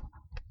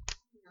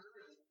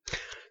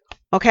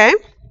 Okay.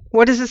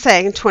 What does it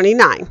say in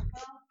 29?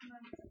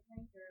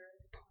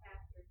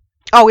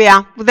 Oh,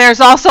 yeah, there's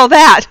also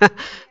that.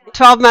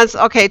 12 months,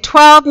 okay,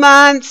 12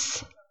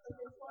 months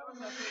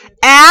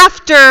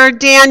after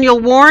Daniel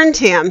warned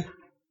him.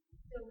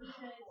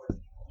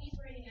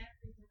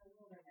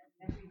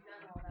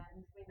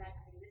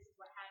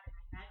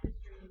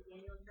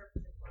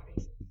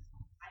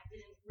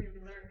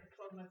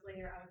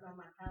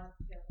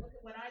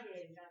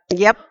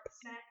 Yep.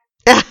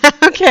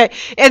 Okay,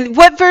 and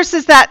what verse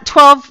is that?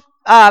 12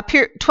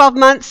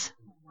 months?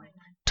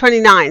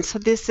 29. So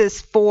this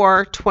is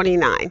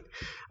 4:29.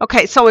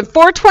 Okay, so in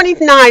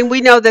 4:29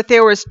 we know that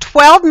there was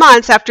 12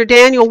 months after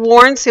Daniel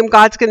warns him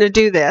God's going to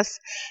do this.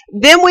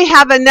 Then we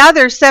have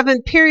another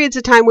 7 periods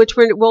of time, which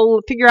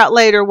we'll figure out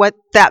later what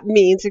that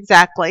means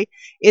exactly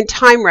in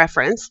time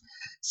reference.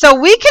 So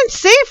we can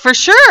see for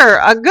sure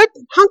a good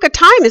hunk of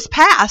time has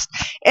passed,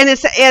 and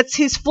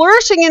he's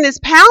flourishing in his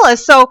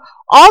palace. So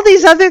all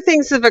these other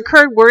things have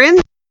occurred. We're in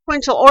the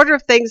sequential order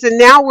of things, and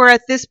now we're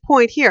at this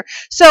point here.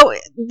 So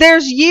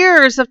there's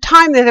years of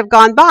time that have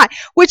gone by,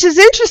 which is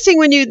interesting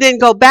when you then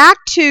go back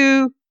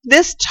to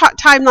this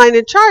timeline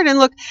and chart and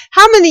look,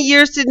 how many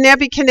years did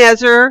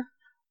Nebuchadnezzar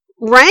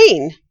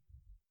reign?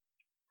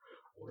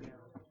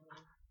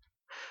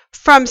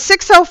 From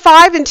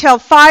 605 until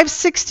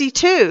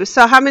 562.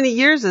 So how many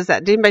years is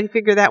that? Did anybody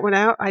figure that one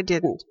out? I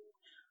didn't.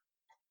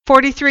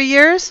 43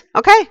 years?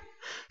 Okay.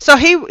 So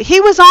he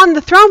was on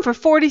the throne for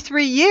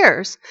 43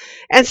 years.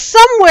 And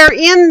somewhere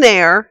in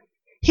there,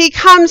 he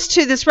comes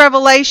to this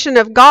revelation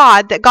of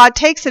God that God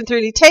takes him through.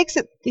 And he takes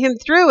him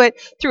through it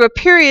through a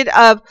period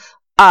of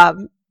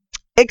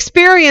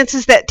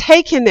experiences that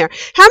take him there.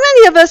 How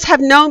many of us have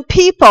known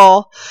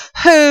people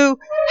who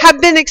have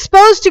been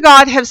exposed to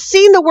God, have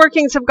seen the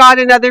workings of God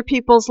in other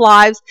people's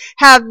lives,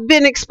 have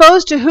been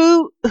exposed to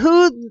who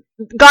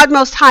God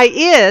Most High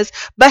is,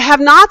 but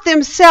have not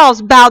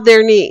themselves bowed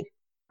their knee,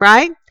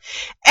 right?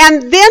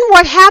 And then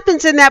what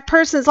happens in that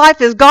person's life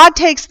is God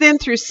takes them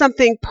through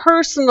something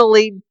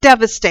personally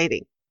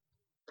devastating.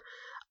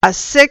 A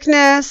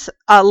sickness,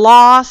 a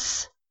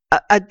loss,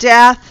 a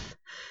death,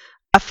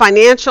 a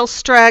financial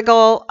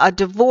struggle, a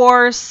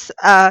divorce,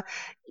 a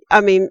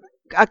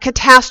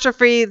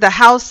catastrophe, the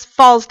house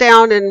falls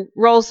down and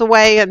rolls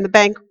away and the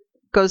bank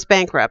goes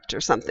bankrupt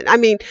or something. I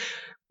mean,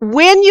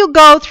 when you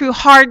go through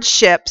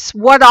hardships,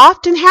 what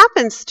often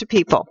happens to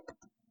people?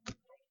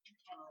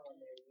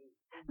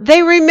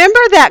 They remember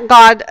that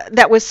God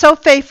that was so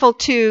faithful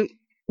to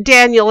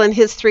Daniel and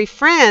his 3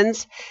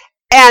 friends,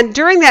 and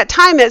during that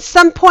time at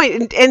some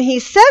point, and he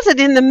says it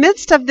in the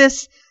midst of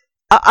this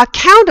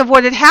account of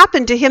what had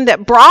happened to him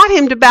that brought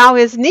him to bow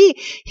his knee.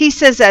 He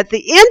says at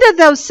the end of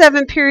those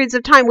 7 periods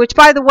of time, which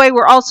by the way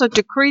were also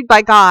decreed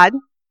by God,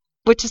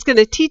 which is going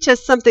to teach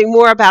us something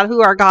more about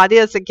who our God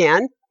is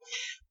again.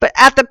 But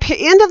at the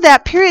end of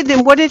that period,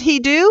 then what did he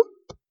do?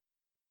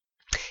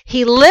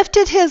 He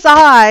lifted his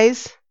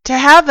eyes to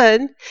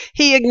heaven.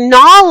 He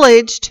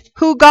acknowledged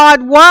who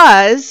God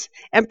was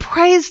and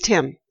praised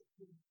him.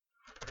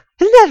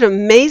 Isn't that an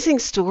amazing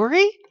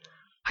story?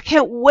 I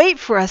can't wait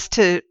for us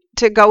to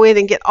go in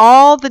and get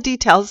all the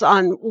details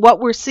on what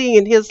we're seeing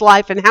in his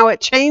life and how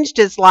it changed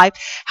his life,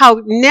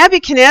 how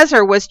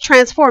Nebuchadnezzar was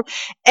transformed.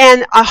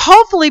 And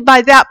hopefully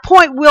by that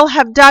point we'll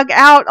have dug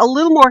out a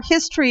little more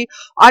history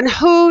on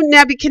who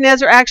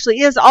Nebuchadnezzar actually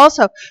is,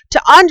 also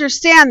to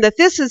understand that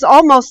this is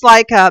almost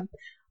like an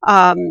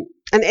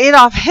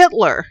Adolf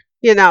Hitler,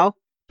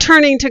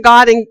 turning to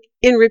God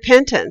in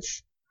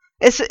repentance.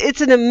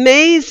 It's an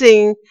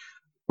amazing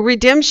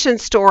redemption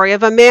story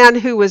of a man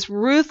who was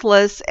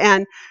ruthless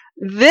and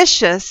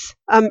vicious,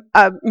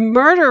 a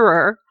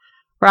murderer,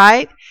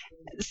 right?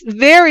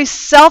 Very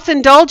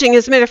self-indulging.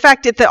 As a matter of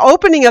fact, at the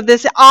opening of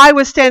this, I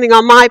was standing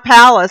on my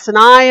palace and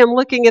I am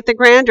looking at the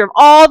grandeur of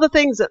all the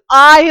things that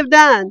I have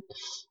done,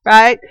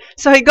 right?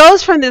 So he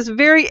goes from this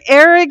very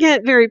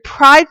arrogant, very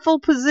prideful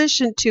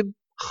position to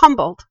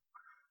humbled.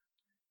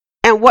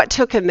 And what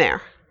took him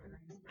there?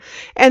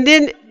 And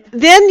then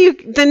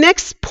the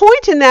next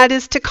point in that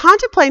is to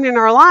contemplate in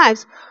our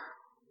lives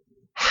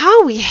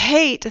how we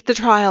hate the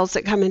trials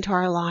that come into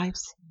our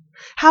lives,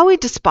 how we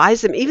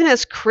despise them, even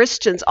as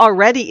Christians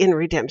already in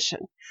redemption.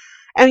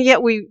 And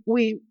yet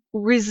we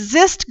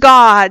resist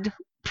God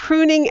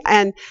pruning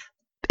and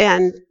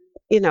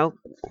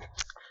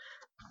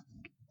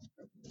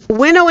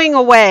winnowing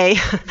away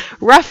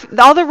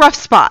all the rough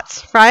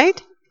spots,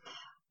 right?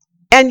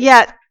 And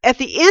yet at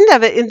the end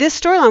of it, in this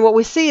storyline, what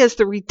we see is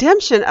the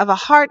redemption of a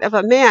heart of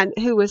a man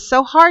who was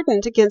so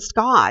hardened against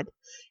God,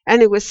 and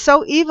who was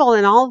so evil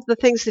in all of the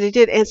things that he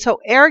did, and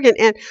so arrogant,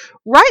 and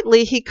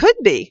rightly he could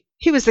be.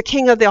 He was the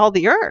king of all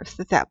the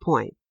earth at that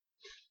point.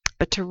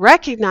 But to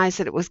recognize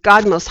that it was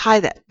God Most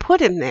High that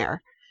put him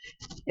there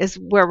is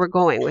where we're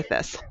going with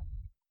this.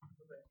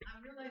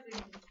 I'm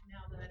realizing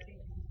now that I think,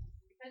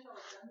 because y'all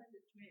have done this,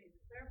 it's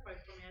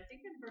clarified for me. I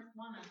think in verse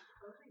 1, I'm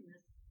quoting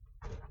this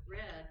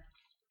read,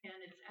 and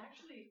it's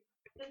actually,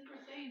 since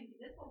we're saying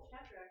this whole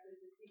chapter actually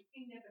is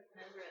King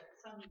Nebuchadnezzar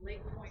at some late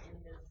point in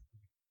his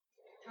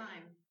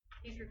time,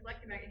 he's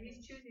reflecting back and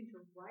he's choosing to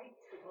write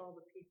to all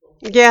the people.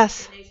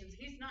 Yes. The nations.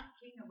 He's not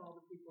king of all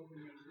the people of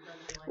the nations.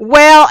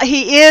 Well,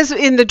 he is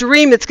in the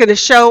dream. It's going to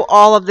show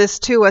all of this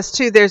to us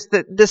too. There's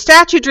the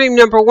statue dream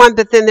number 1,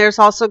 but then there's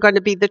also going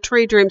to be the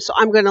tree dream. So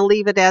I'm going to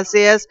leave it as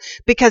is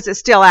because it's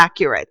still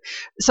accurate.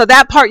 So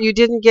that part you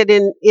didn't get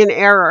in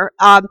error.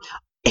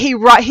 He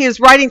is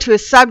writing to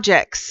his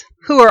subjects,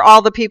 who are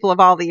all the people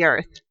of all the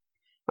earth.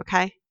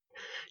 Okay.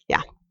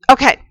 Yeah.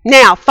 Okay.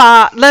 Now,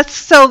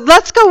 let's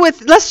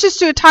just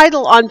do a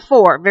title on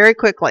 4 very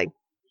quickly.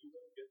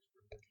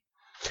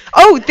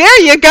 Oh,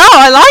 there you go.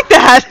 I like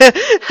that.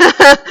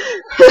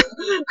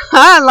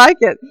 I like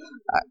it.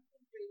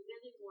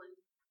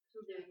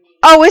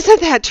 Oh,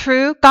 isn't that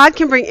true? God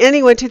can bring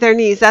anyone to their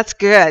knees. That's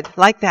good.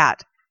 Like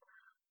that.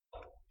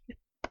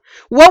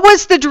 What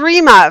was the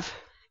dream of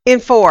in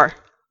 4?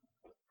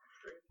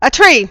 A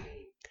tree.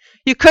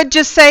 You could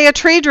just say a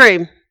tree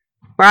dream,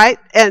 right?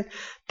 And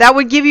that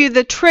would give you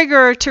the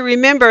trigger to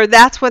remember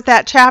that's what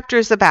that chapter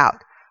is about.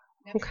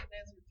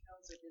 Nebuchadnezzar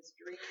tells of his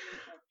dream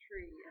of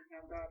tree and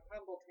how God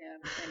humbled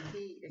him and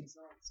he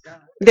exalts God.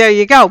 There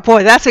you go.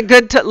 Boy, that's a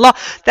good,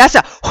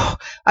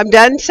 I'm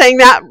done saying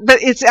that,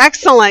 but it's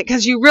excellent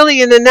because you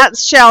really, in a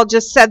nutshell,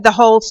 just said the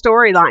whole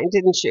storyline,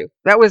 didn't you?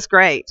 That was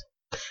great.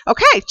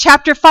 Okay,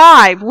 chapter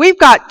 5. We've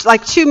got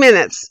like 2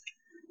 minutes.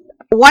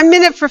 1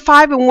 minute for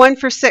 5 and 1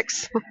 for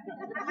 6.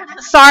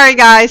 Sorry,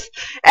 guys.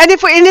 And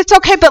it's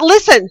okay, but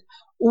listen,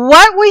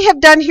 what we have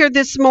done here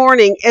this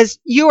morning is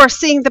you are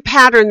seeing the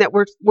pattern that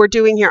we're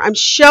doing here. I'm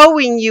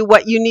showing you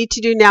what you need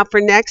to do now for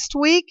next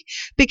week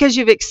because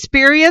you've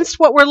experienced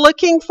what we're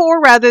looking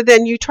for rather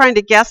than you trying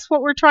to guess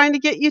what we're trying to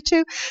get you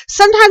to.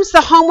 Sometimes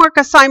the homework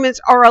assignments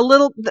are a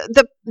little,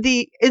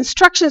 the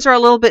instructions are a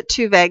little bit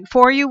too vague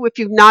for you if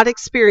you've not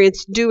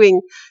experienced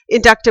doing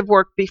inductive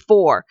work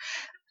before.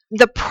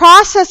 The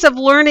process of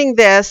learning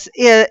this,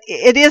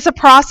 it is a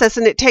process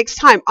and it takes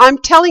time. I'm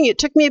telling you, it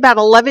took me about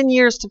 11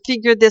 years to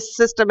figure this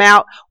system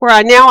out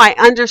where now I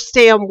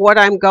understand what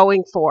I'm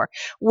going for.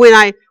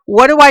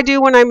 What do I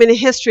do when I'm in a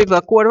history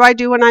book? What do I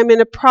do when I'm in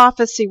a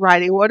prophecy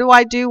writing? What do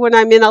I do when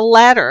I'm in a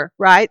letter,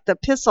 right? The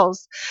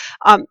epistles.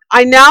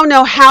 I now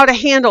know how to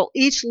handle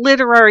each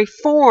literary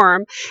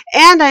form,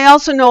 and I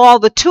also know all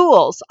the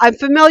tools. I'm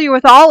familiar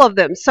with all of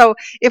them. So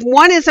if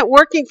one isn't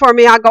working for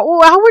me, I go,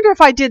 oh, I wonder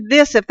if I did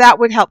this, if that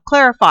would help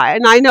clarify.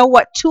 And I know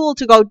what tool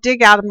to go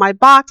dig out of my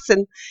box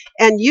and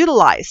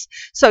utilize.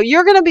 So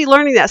you're going to be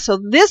learning that. So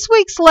this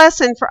week's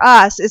lesson for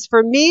us is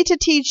for me to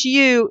teach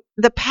you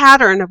the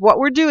pattern of what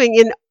we're doing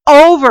in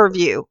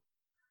overview.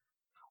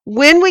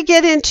 When we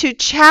get into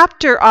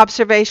chapter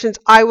observations,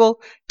 I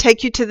will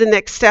take you to the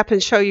next step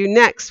and show you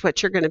next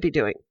what you're going to be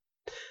doing.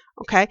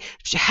 Okay?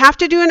 You have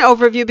to do an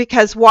overview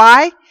because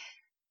why?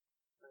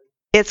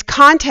 It's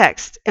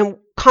context, and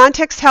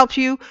context helps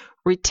you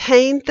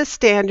retain the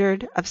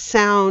standard of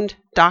sound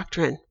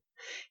doctrine.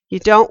 You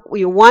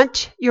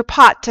want your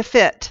pot to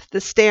fit the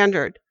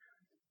standard,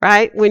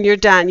 right? When you're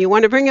done, you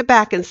want to bring it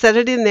back and set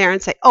it in there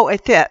and say, oh,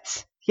 it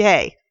fits.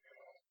 Yay.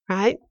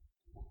 Right?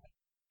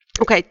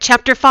 Okay,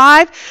 chapter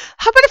 5.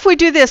 How about if we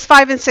do this,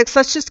 5 and 6?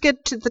 Let's just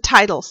get to the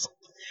titles.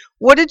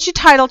 What did you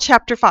title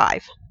chapter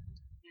 5?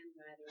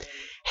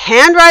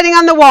 Handwriting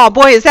on the wall.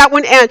 Boy, is that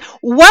one. And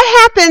what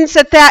happens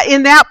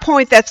in that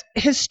point that's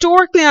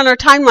historically on our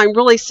timeline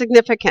really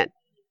significant?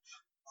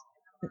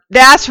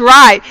 That's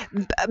right.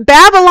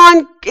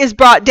 Babylon is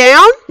brought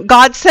down.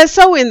 God says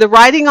so in the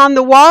writing on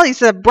the wall. He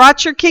said,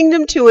 brought your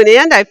kingdom to an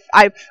end.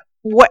 I've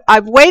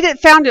weighed it,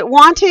 found it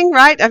wanting,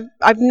 right?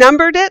 I've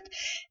numbered it.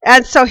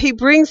 And so he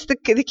brings the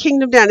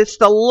kingdom down. It's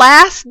the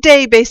last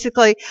day,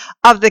 basically,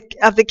 of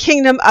the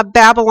kingdom of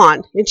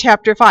Babylon in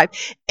chapter 5.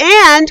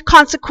 And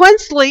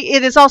consequently,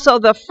 it is also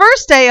the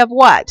first day of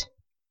what?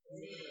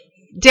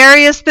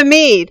 Darius the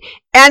Mede.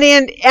 And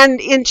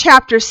in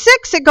chapter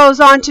 6, it goes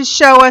on to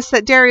show us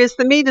that Darius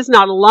the Mede is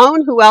not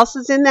alone. Who else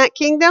is in that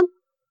kingdom?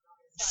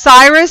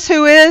 Cyrus,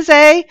 who is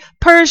a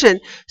Persian.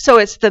 So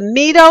it's the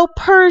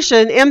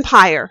Medo-Persian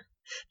Empire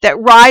that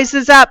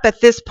rises up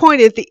at this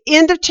point at the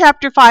end of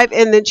chapter 5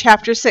 and then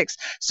chapter 6.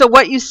 So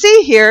what you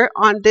see here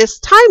on this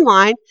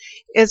timeline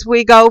is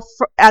we go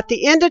at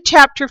the end of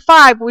chapter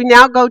 5, we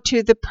now go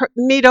to the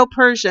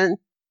Medo-Persian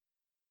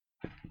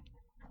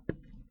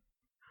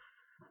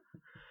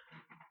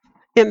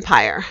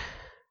Empire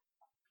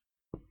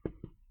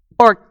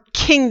or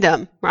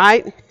kingdom,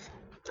 right?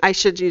 I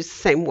should use the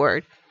same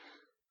word.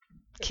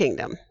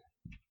 Kingdom.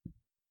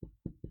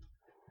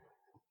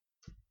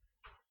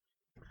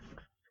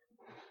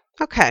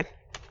 Okay.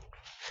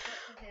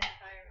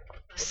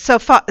 So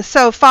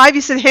 5,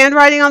 you said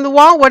handwriting on the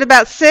wall. What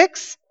about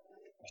 6?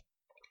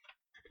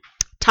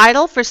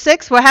 Title for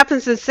 6? What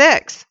happens in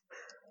 6?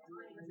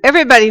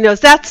 Everybody knows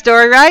that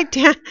story, right?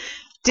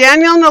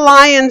 Daniel in the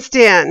lion's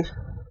den.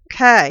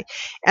 Okay.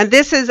 And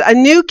this is a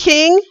new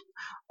king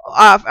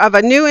of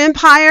a new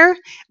empire.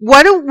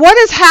 What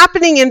is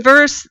happening in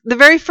the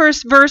very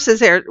first verses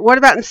there? What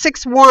about in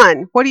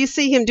 6:1? What do you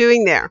see him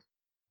doing there?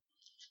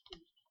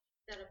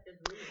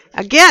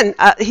 Again,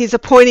 he's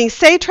appointing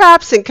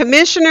satraps and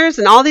commissioners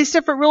and all these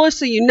different rulers.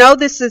 So you know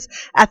this is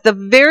at the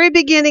very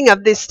beginning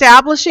of the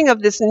establishing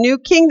of this new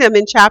kingdom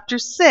in chapter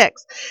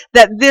 6.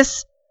 That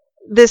this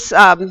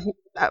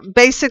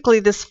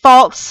basically this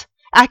false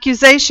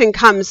accusation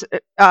comes.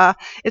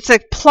 It's a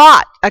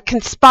plot,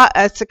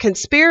 it's a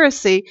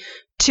conspiracy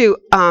to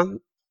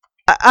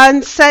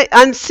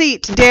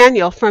unseat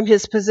Daniel from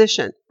his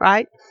position,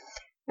 right?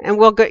 And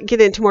we'll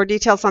get into more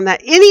details on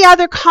that. Any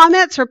other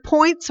comments or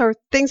points or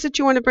things that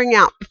you want to bring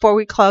out before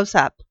we close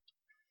up?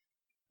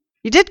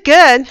 You did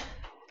good.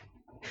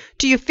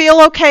 Do you feel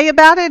okay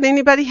about it?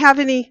 Anybody have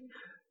any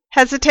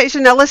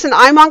hesitation? Now listen,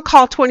 I'm on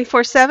call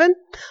 24/7.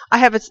 I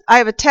have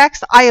a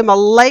text. I am a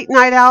late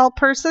night owl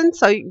person,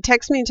 so you can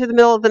text me into the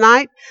middle of the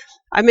night.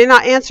 I may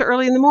not answer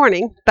early in the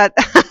morning, but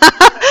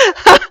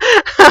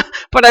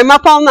but I'm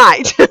up all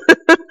night.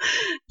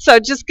 So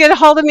just get a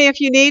hold of me if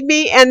you need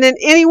me. And then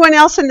anyone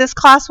else in this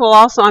class will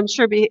also, I'm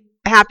sure, be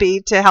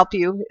happy to help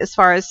you as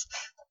far as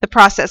the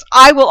process.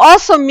 I will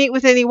also meet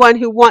with anyone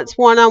who wants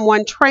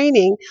one-on-one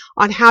training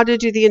on how to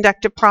do the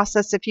inductive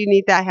process if you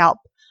need that help.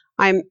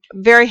 I'm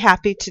very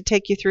happy to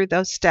take you through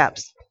those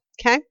steps.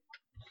 Okay?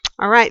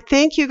 All right.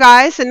 Thank you,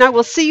 guys, and I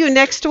will see you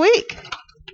next week.